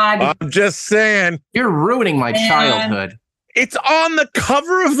 God. I'm just saying. You're ruining my childhood. It's on the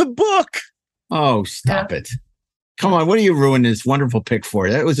cover of the book. Oh, stop it. Come on. What are you ruining this wonderful pick for?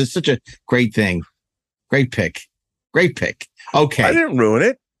 That was such a great thing. Great pick. Okay. I didn't ruin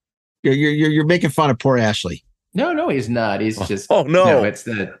it. You're making fun of poor Ashley. No, he's not. He's just. Oh, no. It's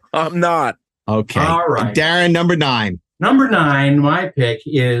the. I'm not. Okay. All right. Darren, number 9. Number 9, my pick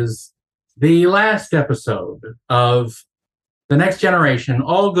is the last episode of The Next Generation,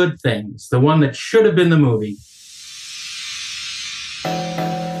 All Good Things, the one that should have been the movie.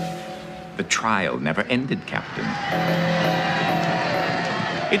 The trial never ended, Captain.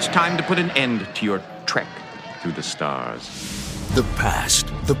 It's time to put an end to your trek through the stars. The past,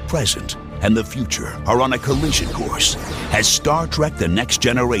 the present, and the future are on a collision course as Star Trek The Next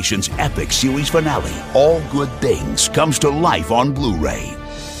Generation's epic series finale, All Good Things, comes to life on Blu-ray.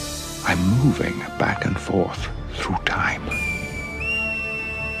 I'm moving back and forth through time.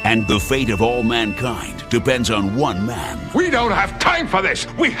 And the fate of all mankind depends on one man. We don't have time for this!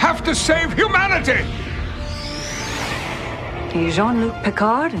 We have to save humanity! He's Jean-Luc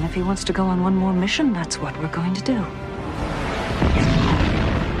Picard, and if he wants to go on one more mission, that's what we're going to do.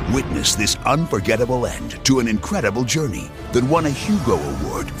 Witness this unforgettable end to an incredible journey that won a Hugo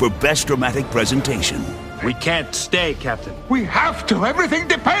Award for Best Dramatic Presentation. We can't stay, Captain. We have to! Everything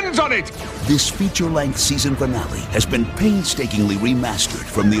depends on it! This feature-length season finale has been painstakingly remastered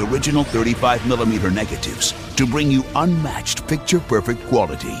from the original 35mm negatives to bring you unmatched picture-perfect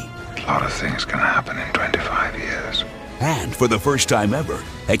quality. A lot of things can happen in 25 years. And for the first time ever,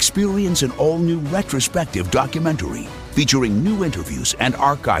 experience an all-new retrospective documentary featuring new interviews and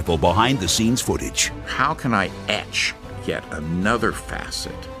archival behind-the-scenes footage. How can I etch yet another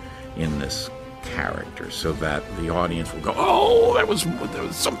facet in this character so that the audience will go, oh, there was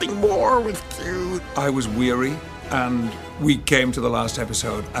something more with Q. I was weary, and we came to the last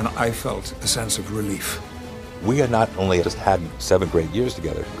episode, and I felt a sense of relief. We had not only just had 7 great years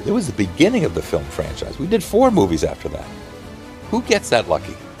together, it was the beginning of the film franchise. We did 4 movies after that. Who gets that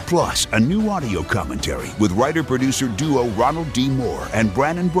lucky? Plus, a new audio commentary with writer-producer duo Ronald D. Moore and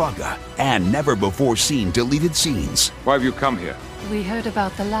Brannon Braga, and never-before-seen deleted scenes. Why have you come here? We heard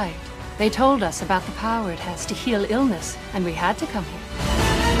about the light. They told us about the power it has to heal illness, and we had to come here.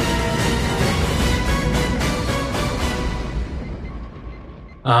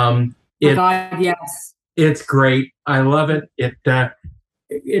 Yes. It's great. I love it. It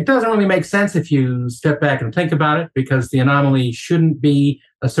doesn't really make sense if you step back and think about it, because the anomaly shouldn't be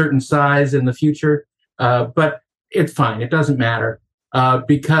a certain size in the future. But it's fine. It doesn't matter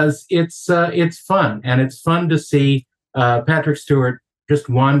because it's fun, and it's fun to see Patrick Stewart just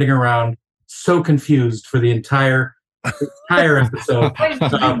wandering around so confused for the entire episode.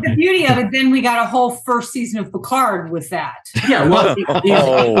 The beauty of it, then we got a whole first season of Picard with that. Yeah, well, he's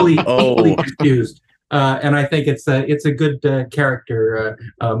equally confused. And I think it's a good character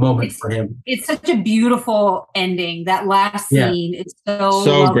moment for him. It's such a beautiful ending. That last scene is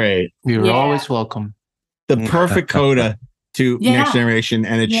so great. You're always welcome. The perfect coda to Next Generation,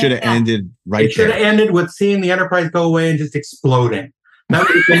 and it should have ended right there. It should have ended with seeing the Enterprise go away and just exploding. That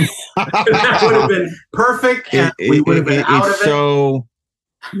would have been perfect, and we would have been out of it. It's so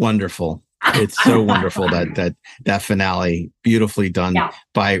wonderful. It's so wonderful that finale, beautifully done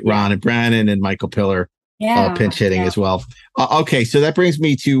by Ron and Brannon and Michael Piller, pinch hitting as well. Okay, so that brings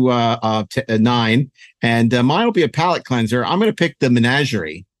me to 9, and mine will be a palate cleanser. I'm going to pick the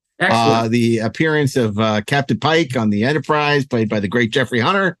Menagerie. The appearance of Captain Pike on the Enterprise, played by the great Jeffrey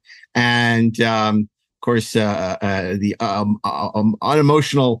Hunter, and of course the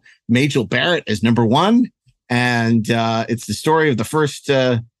unemotional Majel Barrett as number 1, and it's the story of the first.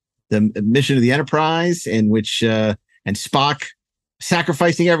 The mission of the Enterprise, in which and Spock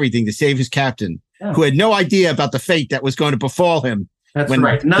sacrificing everything to save his captain, who had no idea about the fate that was going to befall him. That's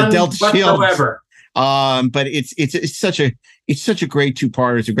right. None whatsoever. But it's such a great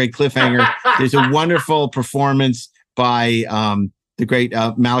 2-parter. It's a great cliffhanger. There's a wonderful performance by the great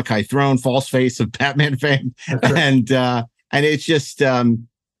Malachi Throne, false face of Batman fame, right. and it's just and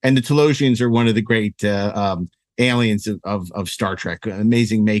the Telosians are one of the great. Aliens of Star Trek.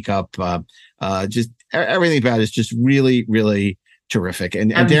 Amazing makeup, just everything about it is just really, really terrific.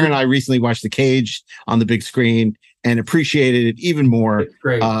 And Darren and I recently watched The Cage on the big screen and appreciated it even more,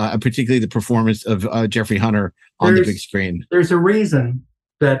 particularly the performance of Jeffrey Hunter on the big screen. There's a reason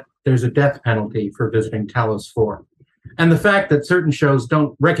that there's a death penalty for visiting Talos 4. And the fact that certain shows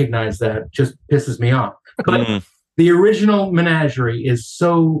don't recognize that just pisses me off. But the original Menagerie is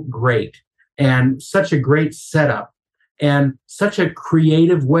so great. And such a great setup, and such a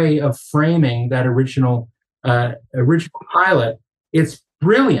creative way of framing that original pilot. It's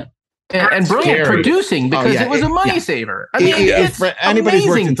brilliant. And brilliant producing, because it was a money saver. I mean, it's anybody's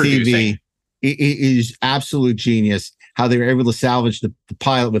worked in producing. TV, it is absolute genius how they were able to salvage the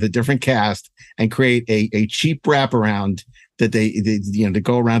pilot with a different cast and create a cheap wraparound that they to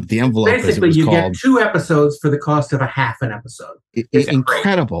go around the envelope. Basically, you get 2 episodes for the cost of a half an episode. It's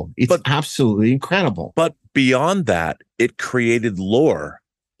incredible. It's absolutely incredible. But beyond that, it created lore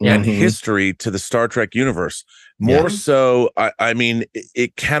and history to the Star Trek universe. More so, I mean,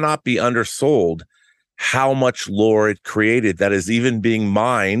 it cannot be undersold how much lore it created that is even being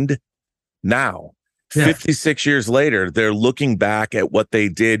mined now. 56 years later, they're looking back at what they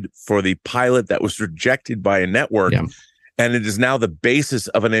did for the pilot that was rejected by a network. And it is now the basis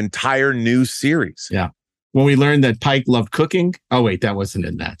of an entire new series. Yeah. When we learned that Pike loved cooking. Oh, wait, that wasn't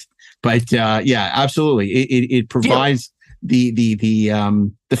in that. But absolutely. It provides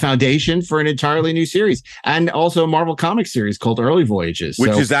the foundation for an entirely new series, and also a Marvel Comics series called Early Voyages,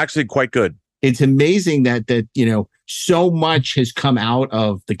 which is actually quite good. It's amazing that so much has come out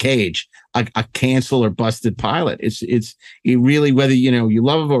of The Cage, a cancel or busted pilot. It really, whether you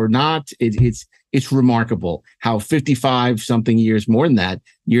love it or not, it's remarkable how 55 something years, more than that,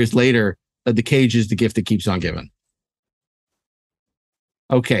 years later, The Cage is the gift that keeps on giving.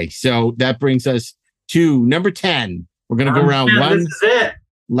 Okay, so that brings us to number 10. We're going to go around one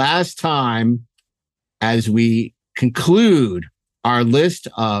last time as we conclude our list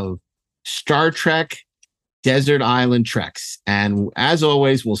of Star Trek Desert Island Treks. And as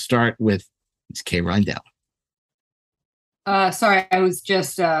always, we'll start with Kay Rindell. Sorry, I was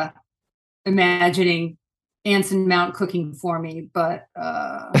just imagining Anson Mount cooking for me, but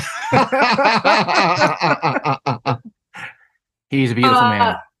he's a beautiful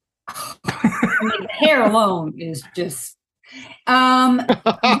man. I mean, the hair alone is just.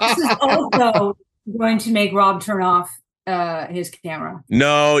 This is also going to make Rob turn off his camera.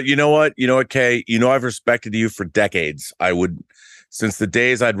 No, you know what, Kay? I've respected you for decades. Since the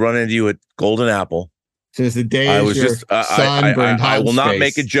days I'd run into you at Golden Apple. Since the days I was your just son burned I hot will not space.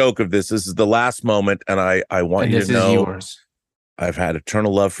 make a joke of this. This is the last moment, and I want And you this to is know yours. I've had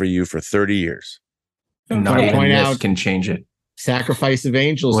eternal love for you for 30 years. Not Okay. even Point this out- can change it. Sacrifice of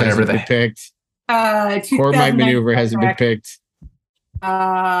Angels Whatever hasn't been picked. Core 2009 Might Maneuver hasn't been Trek. picked.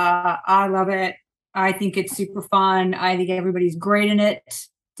 I love it. I think it's super fun. I think everybody's great in it. It's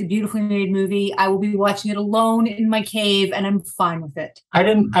a beautifully made movie. I will be watching it alone in my cave, and I'm fine with it. I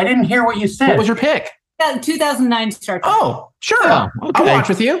didn't hear what you said. What was your pick? 2009 Star Trek. Oh, sure. Oh, okay. I'll watch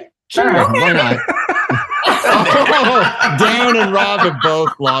with you. Sure, why not? Dan and Rob have both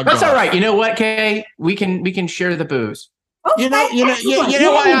logged That's off. all right. You know what, Kay? We can share the booze. You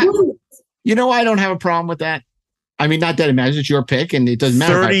know why I don't have a problem with that. I mean, not that it matters. It's your pick, and it doesn't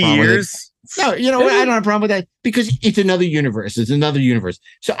matter. 30 if I have a problem with it. years. No, you know what? I don't have a problem with that because it's another universe. It's another universe.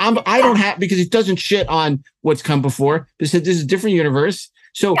 So I don't have, because it doesn't shit on what's come before. This is a different universe.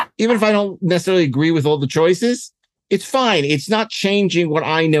 So even if I don't necessarily agree with all the choices, it's fine. It's not changing what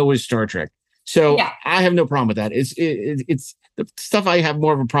I know as Star Trek. So I have no problem with that. It's the stuff I have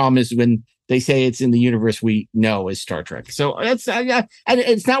more of a problem is when they say it's in the universe we know as Star Trek. So that's and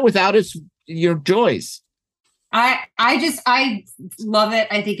it's not without its joys. I love it.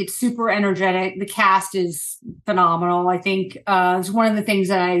 I think it's super energetic. The cast is phenomenal. I think it's one of the things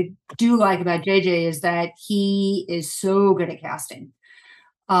that I do like about JJ is that he is so good at casting.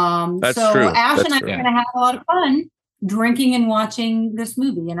 That's so true. Ash That's and I are true. going to have a lot of fun drinking and watching this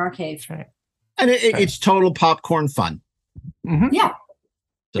movie in our cave. Right. And it's total popcorn fun. Yeah.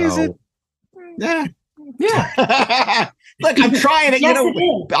 So, Is it? Yeah. Yeah. Look, I'm trying to, Yes, it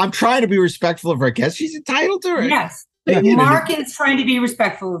is. I'm trying to be respectful of her guest. She's entitled to it. Yes. Yeah. Mark is trying to be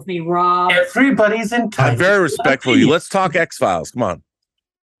respectful of me, Rob. Everybody's entitled. I'm very respectful of you. Let's talk X-Files. Come on.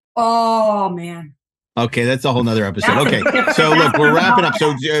 Oh, man. Okay, that's a whole nother episode. That's Okay, a different so look, we're episode. wrapping up.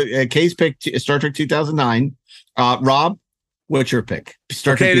 So Kay's picked Star Trek 2009. Rob, what's your pick?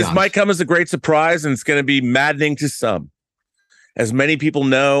 Star Okay, Trek this Beyond. might come as a great surprise, and it's going to be maddening to some. As many people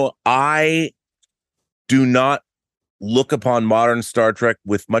know, I do not look upon modern Star Trek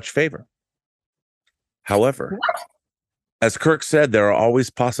with much favor. However, as Kirk said, there are always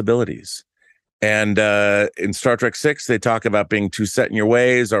possibilities. And in Star Trek 6, they talk about being too set in your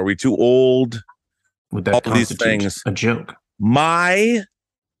ways. Are we too old? Would that All of these constitute things. a joke? My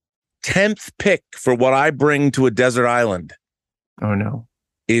 10th pick for what I bring to a desert island Oh no.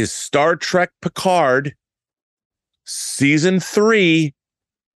 is Star Trek Picard, Season 3,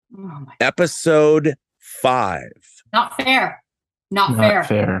 Episode 5. Not fair. Not Not fair.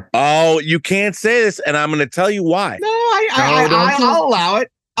 fair. Oh, you can't say this, and I'm going to tell you why. No, I'll allow it.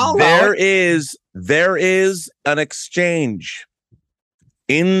 I'll allow There it. is an exchange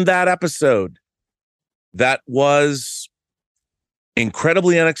in that episode that was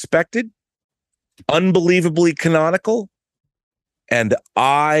incredibly unexpected, unbelievably canonical, and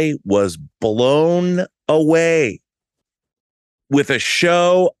I was blown away with a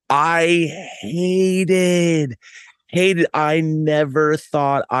show I hated. I never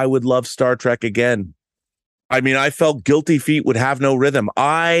thought I would love Star Trek again. I mean, I felt Guilty Feet would have no rhythm.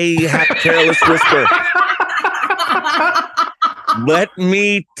 I had Careless Whisper. Let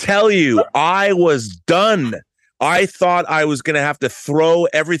me tell you, I was done. I thought I was going to have to throw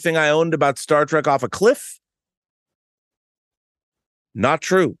everything I owned about Star Trek off a cliff. Not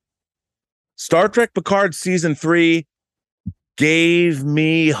true. Star Trek Picard Season 3 gave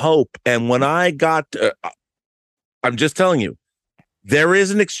me hope. And when I got, I'm just telling you, there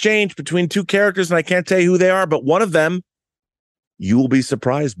is an exchange between two characters, and I can't tell you who they are, but one of them you will be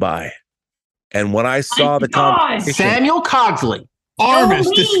surprised by. And when I saw the competition, Samuel Cogsley. Armus,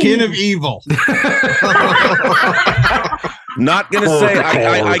 the skin of evil. not going to say,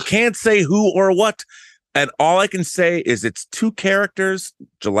 I can't say who or what. And all I can say is it's two characters,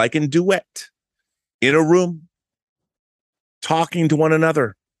 like in duet, in a room, talking to one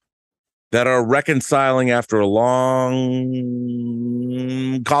another, that are reconciling after a long,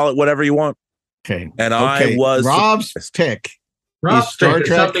 call it whatever you want. Okay. And Okay. I was Rob's pick. Rob's Star pick is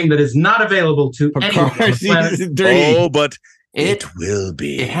Trek something that is not available to anyone. Picard Season 3. Oh, but It will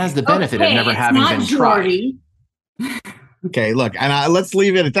be. It has the benefit of Okay, never it's having not been tried. Geordi. Okay, look, and let's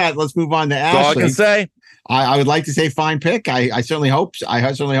leave it at that. Let's move on to That's all I Ashley. can say. I would like to say fine pick. I certainly hope. I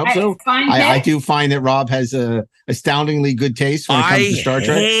certainly hope so. I do find that Rob has a astoundingly good taste when it comes to Star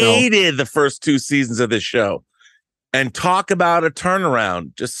Trek. I hated the first 2 seasons of this show, and talk about a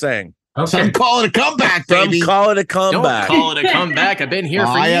turnaround. Just saying. Okay. Some call it a comeback, baby. Some call it a comeback. Don't call it a comeback. I've been here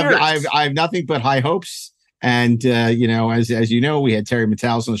for years. I have nothing but high hopes. And as you know, we had Terry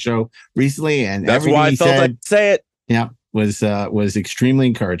Matalas on the show recently, and that's why I felt I'd say it. Yeah, was extremely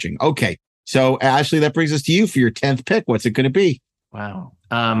encouraging. Okay. So, Ashley, that brings us to you for your 10th pick. What's it going to be? Wow.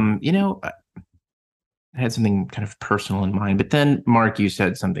 I had something kind of personal in mind, but then, Mark, you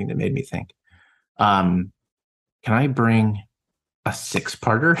said something that made me think. Can I bring a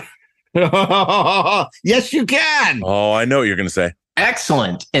 6-parter? Yes, you can. Oh, I know what you're going to say.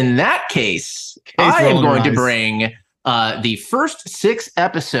 Excellent. In that case, I am going to bring the first 6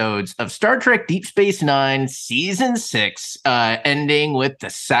 episodes of Star Trek Deep Space Nine, Season 6, ending with the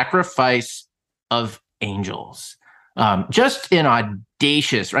sacrifice of angels. Just an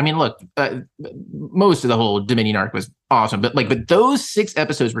audacious. I mean, look, most of the whole Dominion arc was awesome, but those 6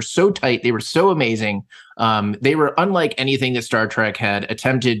 episodes were so tight. They were so amazing. They were unlike anything that Star Trek had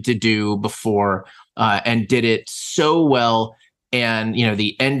attempted to do before, and did it so well. And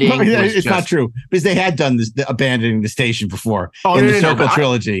the ending. It's not true, because they had done this, abandoning the station before in the Circle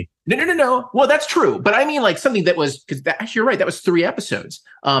trilogy. No. Well, that's true, but I mean, like something that was, because actually you're right, that was 3 episodes.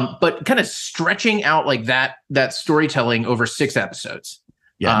 But kind of stretching out like that storytelling over 6 episodes.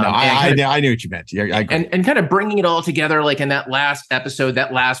 Yeah, I knew what you meant. Yeah, I agree. And kind of bringing it all together, like in that last episode,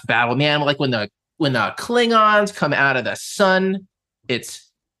 that last battle, man. Like when the Klingons come out of the sun, it's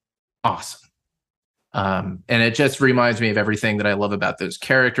awesome. And it just reminds me of everything that I love about those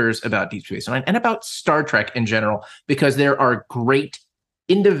characters, about Deep Space Nine, and about Star Trek in general, because there are great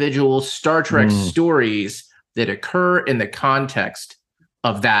individual Star Trek stories that occur in the context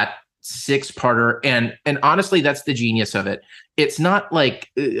of that 6-parter. And honestly, that's the genius of it. It's not like,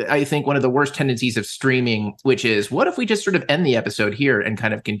 I think one of the worst tendencies of streaming, which is, what if we just sort of end the episode here and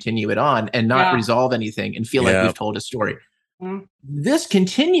kind of continue it on and not resolve anything and feel like we've told a story? This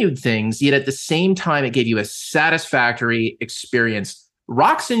continued things, yet at the same time, it gave you a satisfactory experience.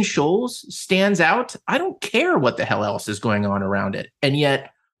 Rocks and Shoals stands out. I don't care what the hell else is going on around it. And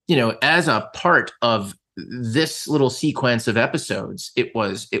yet, as a part of this little sequence of episodes, it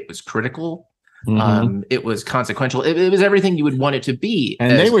was critical. It was consequential. It was everything you would want it to be.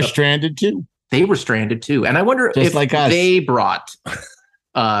 And they were stranded too. They were stranded too. And I wonder if they brought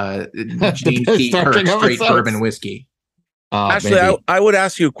Gene Kirk straight bourbon whiskey. Actually, I would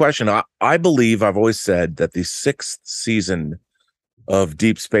ask you a question. I believe I've always said that the 6th season of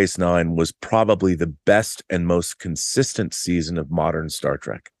Deep Space Nine was probably the best and most consistent season of modern Star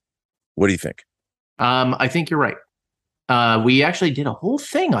Trek. What do you think? I think you're right. We actually did a whole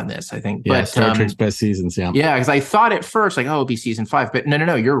thing on this, I think. Yeah, but, Star Trek's best seasons, yeah. Yeah, because I thought at first, it'll be season 5. But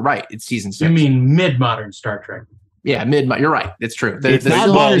no, you're right. It's season 6. You mean mid-modern Star Trek? Yeah, you're right. It's true. It's not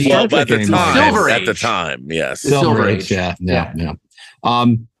modern Star Trek anymore. Silver Age. At the time, yes. Silver Age, yeah.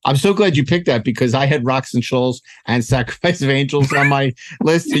 I'm so glad you picked that, because I had Rocks and Shoals and Sacrifice of Angels on my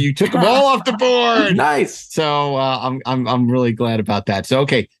list, and you took them all off the board. Nice. So I'm really glad about that. So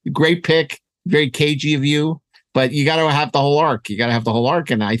okay, great pick, very cagey of you, but you got to have the whole arc.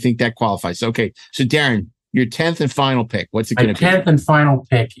 And I think that qualifies. Okay, so Darren, your 10th and final pick. What's it going to be? 10th and final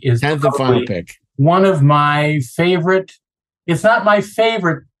pick is 10th and final pick. One of my favorite. It's not my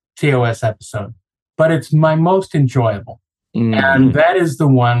favorite TOS episode, but it's my most enjoyable. And that is the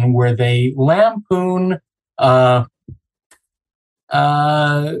one where they lampoon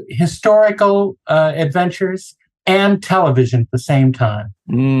historical adventures and television at the same time.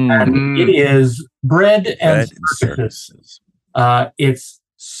 And it is Bread and Circuses. It's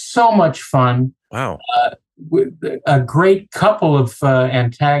so much fun. Wow. With a great couple of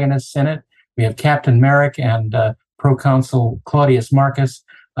antagonists in it. We have Captain Merrick and Proconsul Claudius Marcus,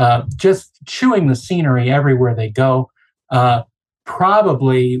 just chewing the scenery everywhere they go.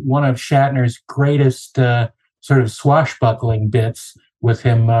 Probably one of Shatner's greatest sort of swashbuckling bits, with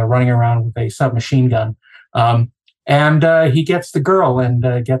him running around with a submachine gun. And he gets the girl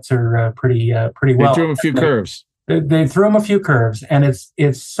and gets her pretty well. They threw him a few curves. They threw him a few curves, and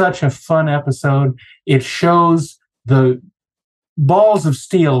it's such a fun episode. It shows the balls of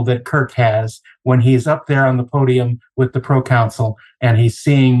steel that Kirk has when he's up there on the podium with the proconsul and he's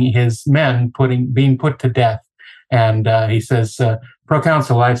seeing his men being put to death. And he says,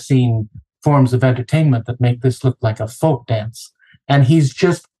 Proconsul, I've seen forms of entertainment that make this look like a folk dance. And he's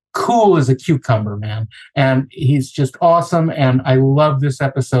just cool as a cucumber, man. And he's just awesome. And I love this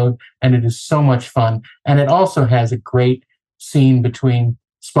episode. And it is so much fun. And it also has a great scene between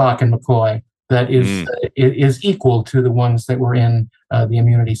Spock and McCoy that is equal to the ones that were in the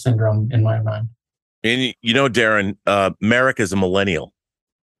Immunity Syndrome, in my mind. And Darren, Merrick is a millennial.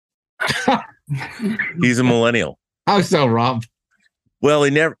 He's a millennial. How so, Rob? Well,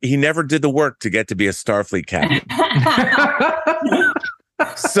 he never did the work to get to be a Starfleet captain.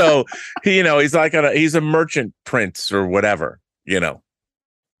 So he's like he's a merchant prince or whatever. Just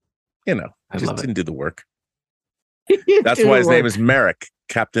didn't do the work. That's why his name is Merrick,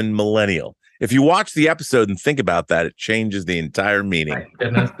 Captain Millennial. If you watch the episode and think about that, it changes the entire meaning.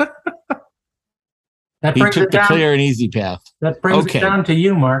 He took the clear and easy path. That brings it down to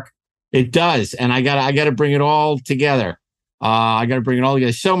you, Mark. It does, and I gotta bring it all together. I gotta bring it all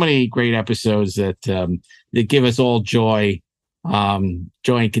together. So many great episodes that give us all joy,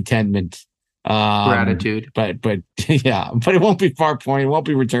 joy and contentment, gratitude. But yeah, but it won't be Farpoint. It won't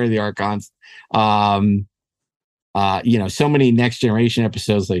be Return of the Archons. So many Next Generation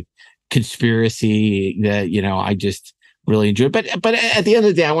episodes like Conspiracy that I just really enjoy. But at the end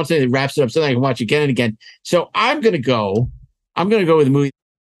of the day, I want something that wraps it up so that I can watch again and again. So I'm gonna go with a movie.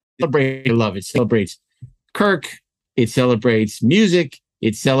 I love it. Celebrates Kirk. It celebrates music.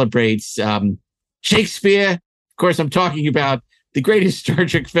 It celebrates Shakespeare. Of course, I'm talking about the greatest Star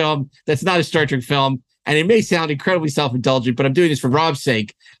Trek film that's not a Star Trek film. And it may sound incredibly self-indulgent, but I'm doing this for Rob's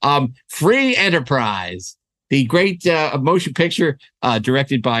sake. Free Enterprise, the great motion picture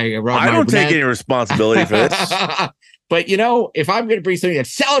directed by Rob. I don't take any responsibility for this. But if I'm going to bring something that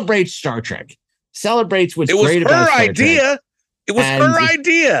celebrates Star Trek, celebrates what's great about Star Trek. It was her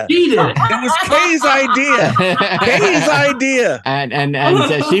idea. It was Kay's idea. Kay's idea. And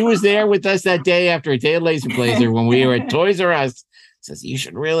she was there with us that day after a day of Laser Blazer when we were at Toys R Us. Says you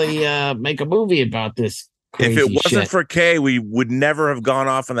should really make a movie about this. Crazy if it wasn't shit. for Kay, we would never have gone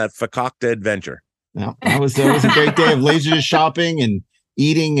off on that fakakta adventure. No, that was a great day of laser shopping and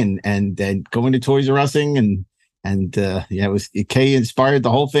eating and going to Toys R Using and it was Kay inspired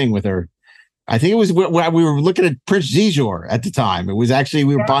the whole thing with her. I think it was when we were looking at Prince Zizor at the time. It was actually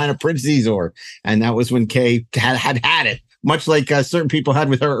we were buying a Prince Zizor, and that was when Kay had it, much like certain people had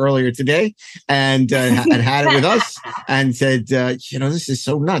with her earlier today, and had it with us, and said, this is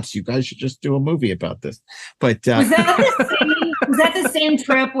so nuts. You guys should just do a movie about this. But was that the same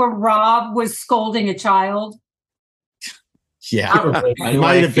trip where Rob was scolding a child? Yeah, it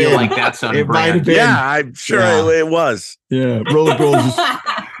might have been like that's on brand. Yeah, I'm sure it was. Yeah, Rollerblades.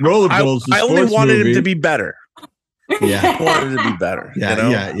 I only wanted him to be better. Yeah, I wanted him to be better. Yeah.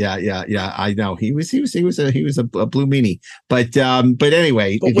 I know he was a blue meanie, but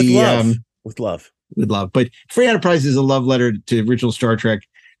anyway, but with love. But Free Enterprise is a love letter to original Star Trek.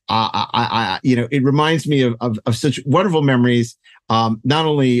 It reminds me of such wonderful memories, not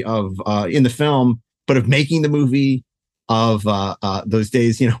only of in the film, but of making the movie. Of those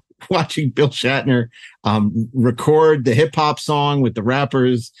days, watching Bill Shatner record the hip hop song with the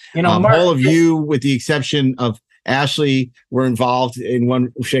rappers. Mark, all of you, with the exception of Ashley, were involved in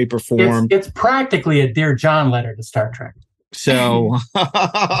one shape or form. It's practically a Dear John letter to Star Trek. So,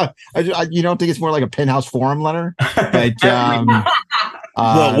 you don't think it's more like a Penthouse Forum letter? But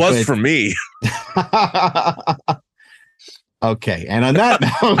well, it was for me. Okay, and on that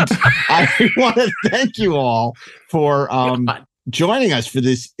note, I want to thank you all for joining us for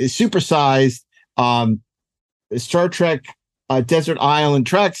this supersized Star Trek Desert Island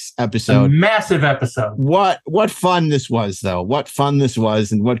Treks episode. A massive episode. What fun this was, though. What fun this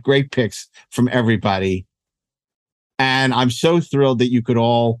was, and what great picks from everybody. And I'm so thrilled that you could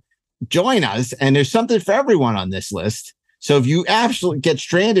all join us. And there's something for everyone on this list. So if you absolutely get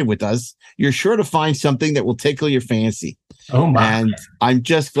stranded with us, you're sure to find something that will tickle your fancy. Oh my! And I'm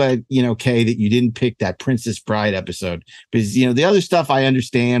just glad, Kay, that you didn't pick that Princess Bride episode because the other stuff I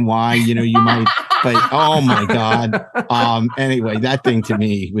understand why you might, but oh my God. Anyway, that thing to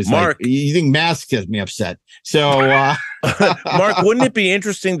me was Mark. Like you think Mask has me upset. So, Mark, wouldn't it be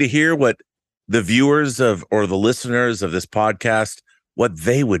interesting to hear what the viewers or the listeners of this podcast what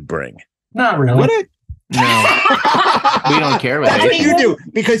they would bring? Not really. Would it? No, we don't care what That's they what you do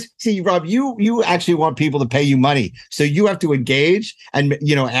because see, Rob, you actually want people to pay you money, so you have to engage and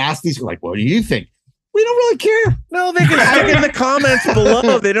ask these like, what do you think? We don't really care. No, they can stick in the comments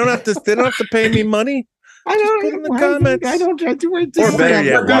below. They don't have to pay me money. I don't put in the comments. I don't have to wait. Or better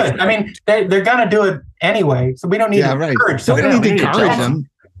yet, good. I mean, they're gonna do it anyway, so we don't need to encourage them. We don't need to encourage them.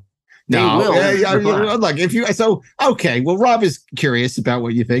 No, will. Look, okay. Well, Rob is curious about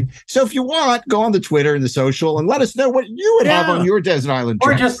what you think. So if you want, go on the Twitter and the social and let us know what you would have on your desert island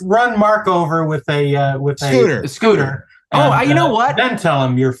trip. Or just run Mark over with a scooter. And, you know what? Then tell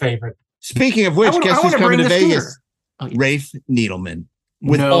him your favorite. Speaking of which, guess who's coming to Vegas? Rafe Needleman.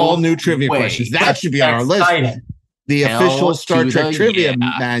 with all new trivia questions. That should be on our list. The official Star Trek trivia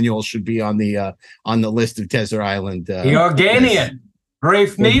manual should be on the list of Desert Island. The Organian,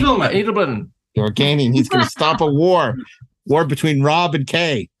 Rafe Needleman. The Organian. He's going to stop a war between Rob and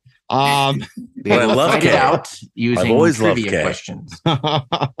Kay. I love Kay. Using I've always loved trivia Kay. questions.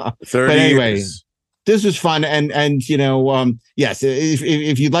 30 anyway, years. This was fun, and yes,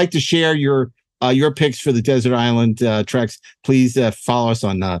 if you'd like to share your picks for the Desert Island treks, please follow us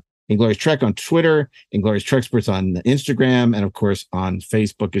on Inglorious Trek on Twitter, Inglorious Treksperts on Instagram, and of course on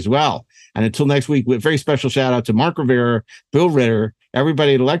Facebook as well. And until next week, with a very special shout out to Mark Rivera, Bill Ritter,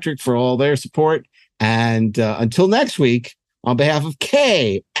 everybody at Electric for all their support. And until next week, on behalf of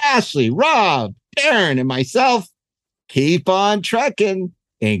Kay, Ashley, Rob, Darren, and myself, keep on trekking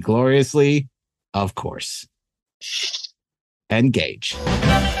ingloriously, of course. Engage.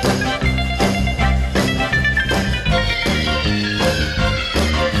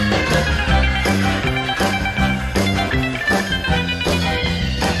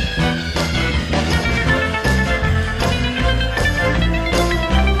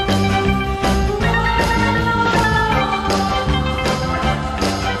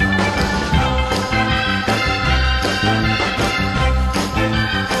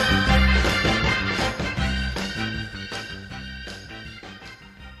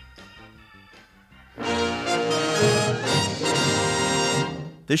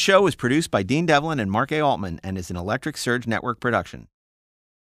 This show was produced by Dean Devlin and Mark A. Altman and is an Electric Surge Network production.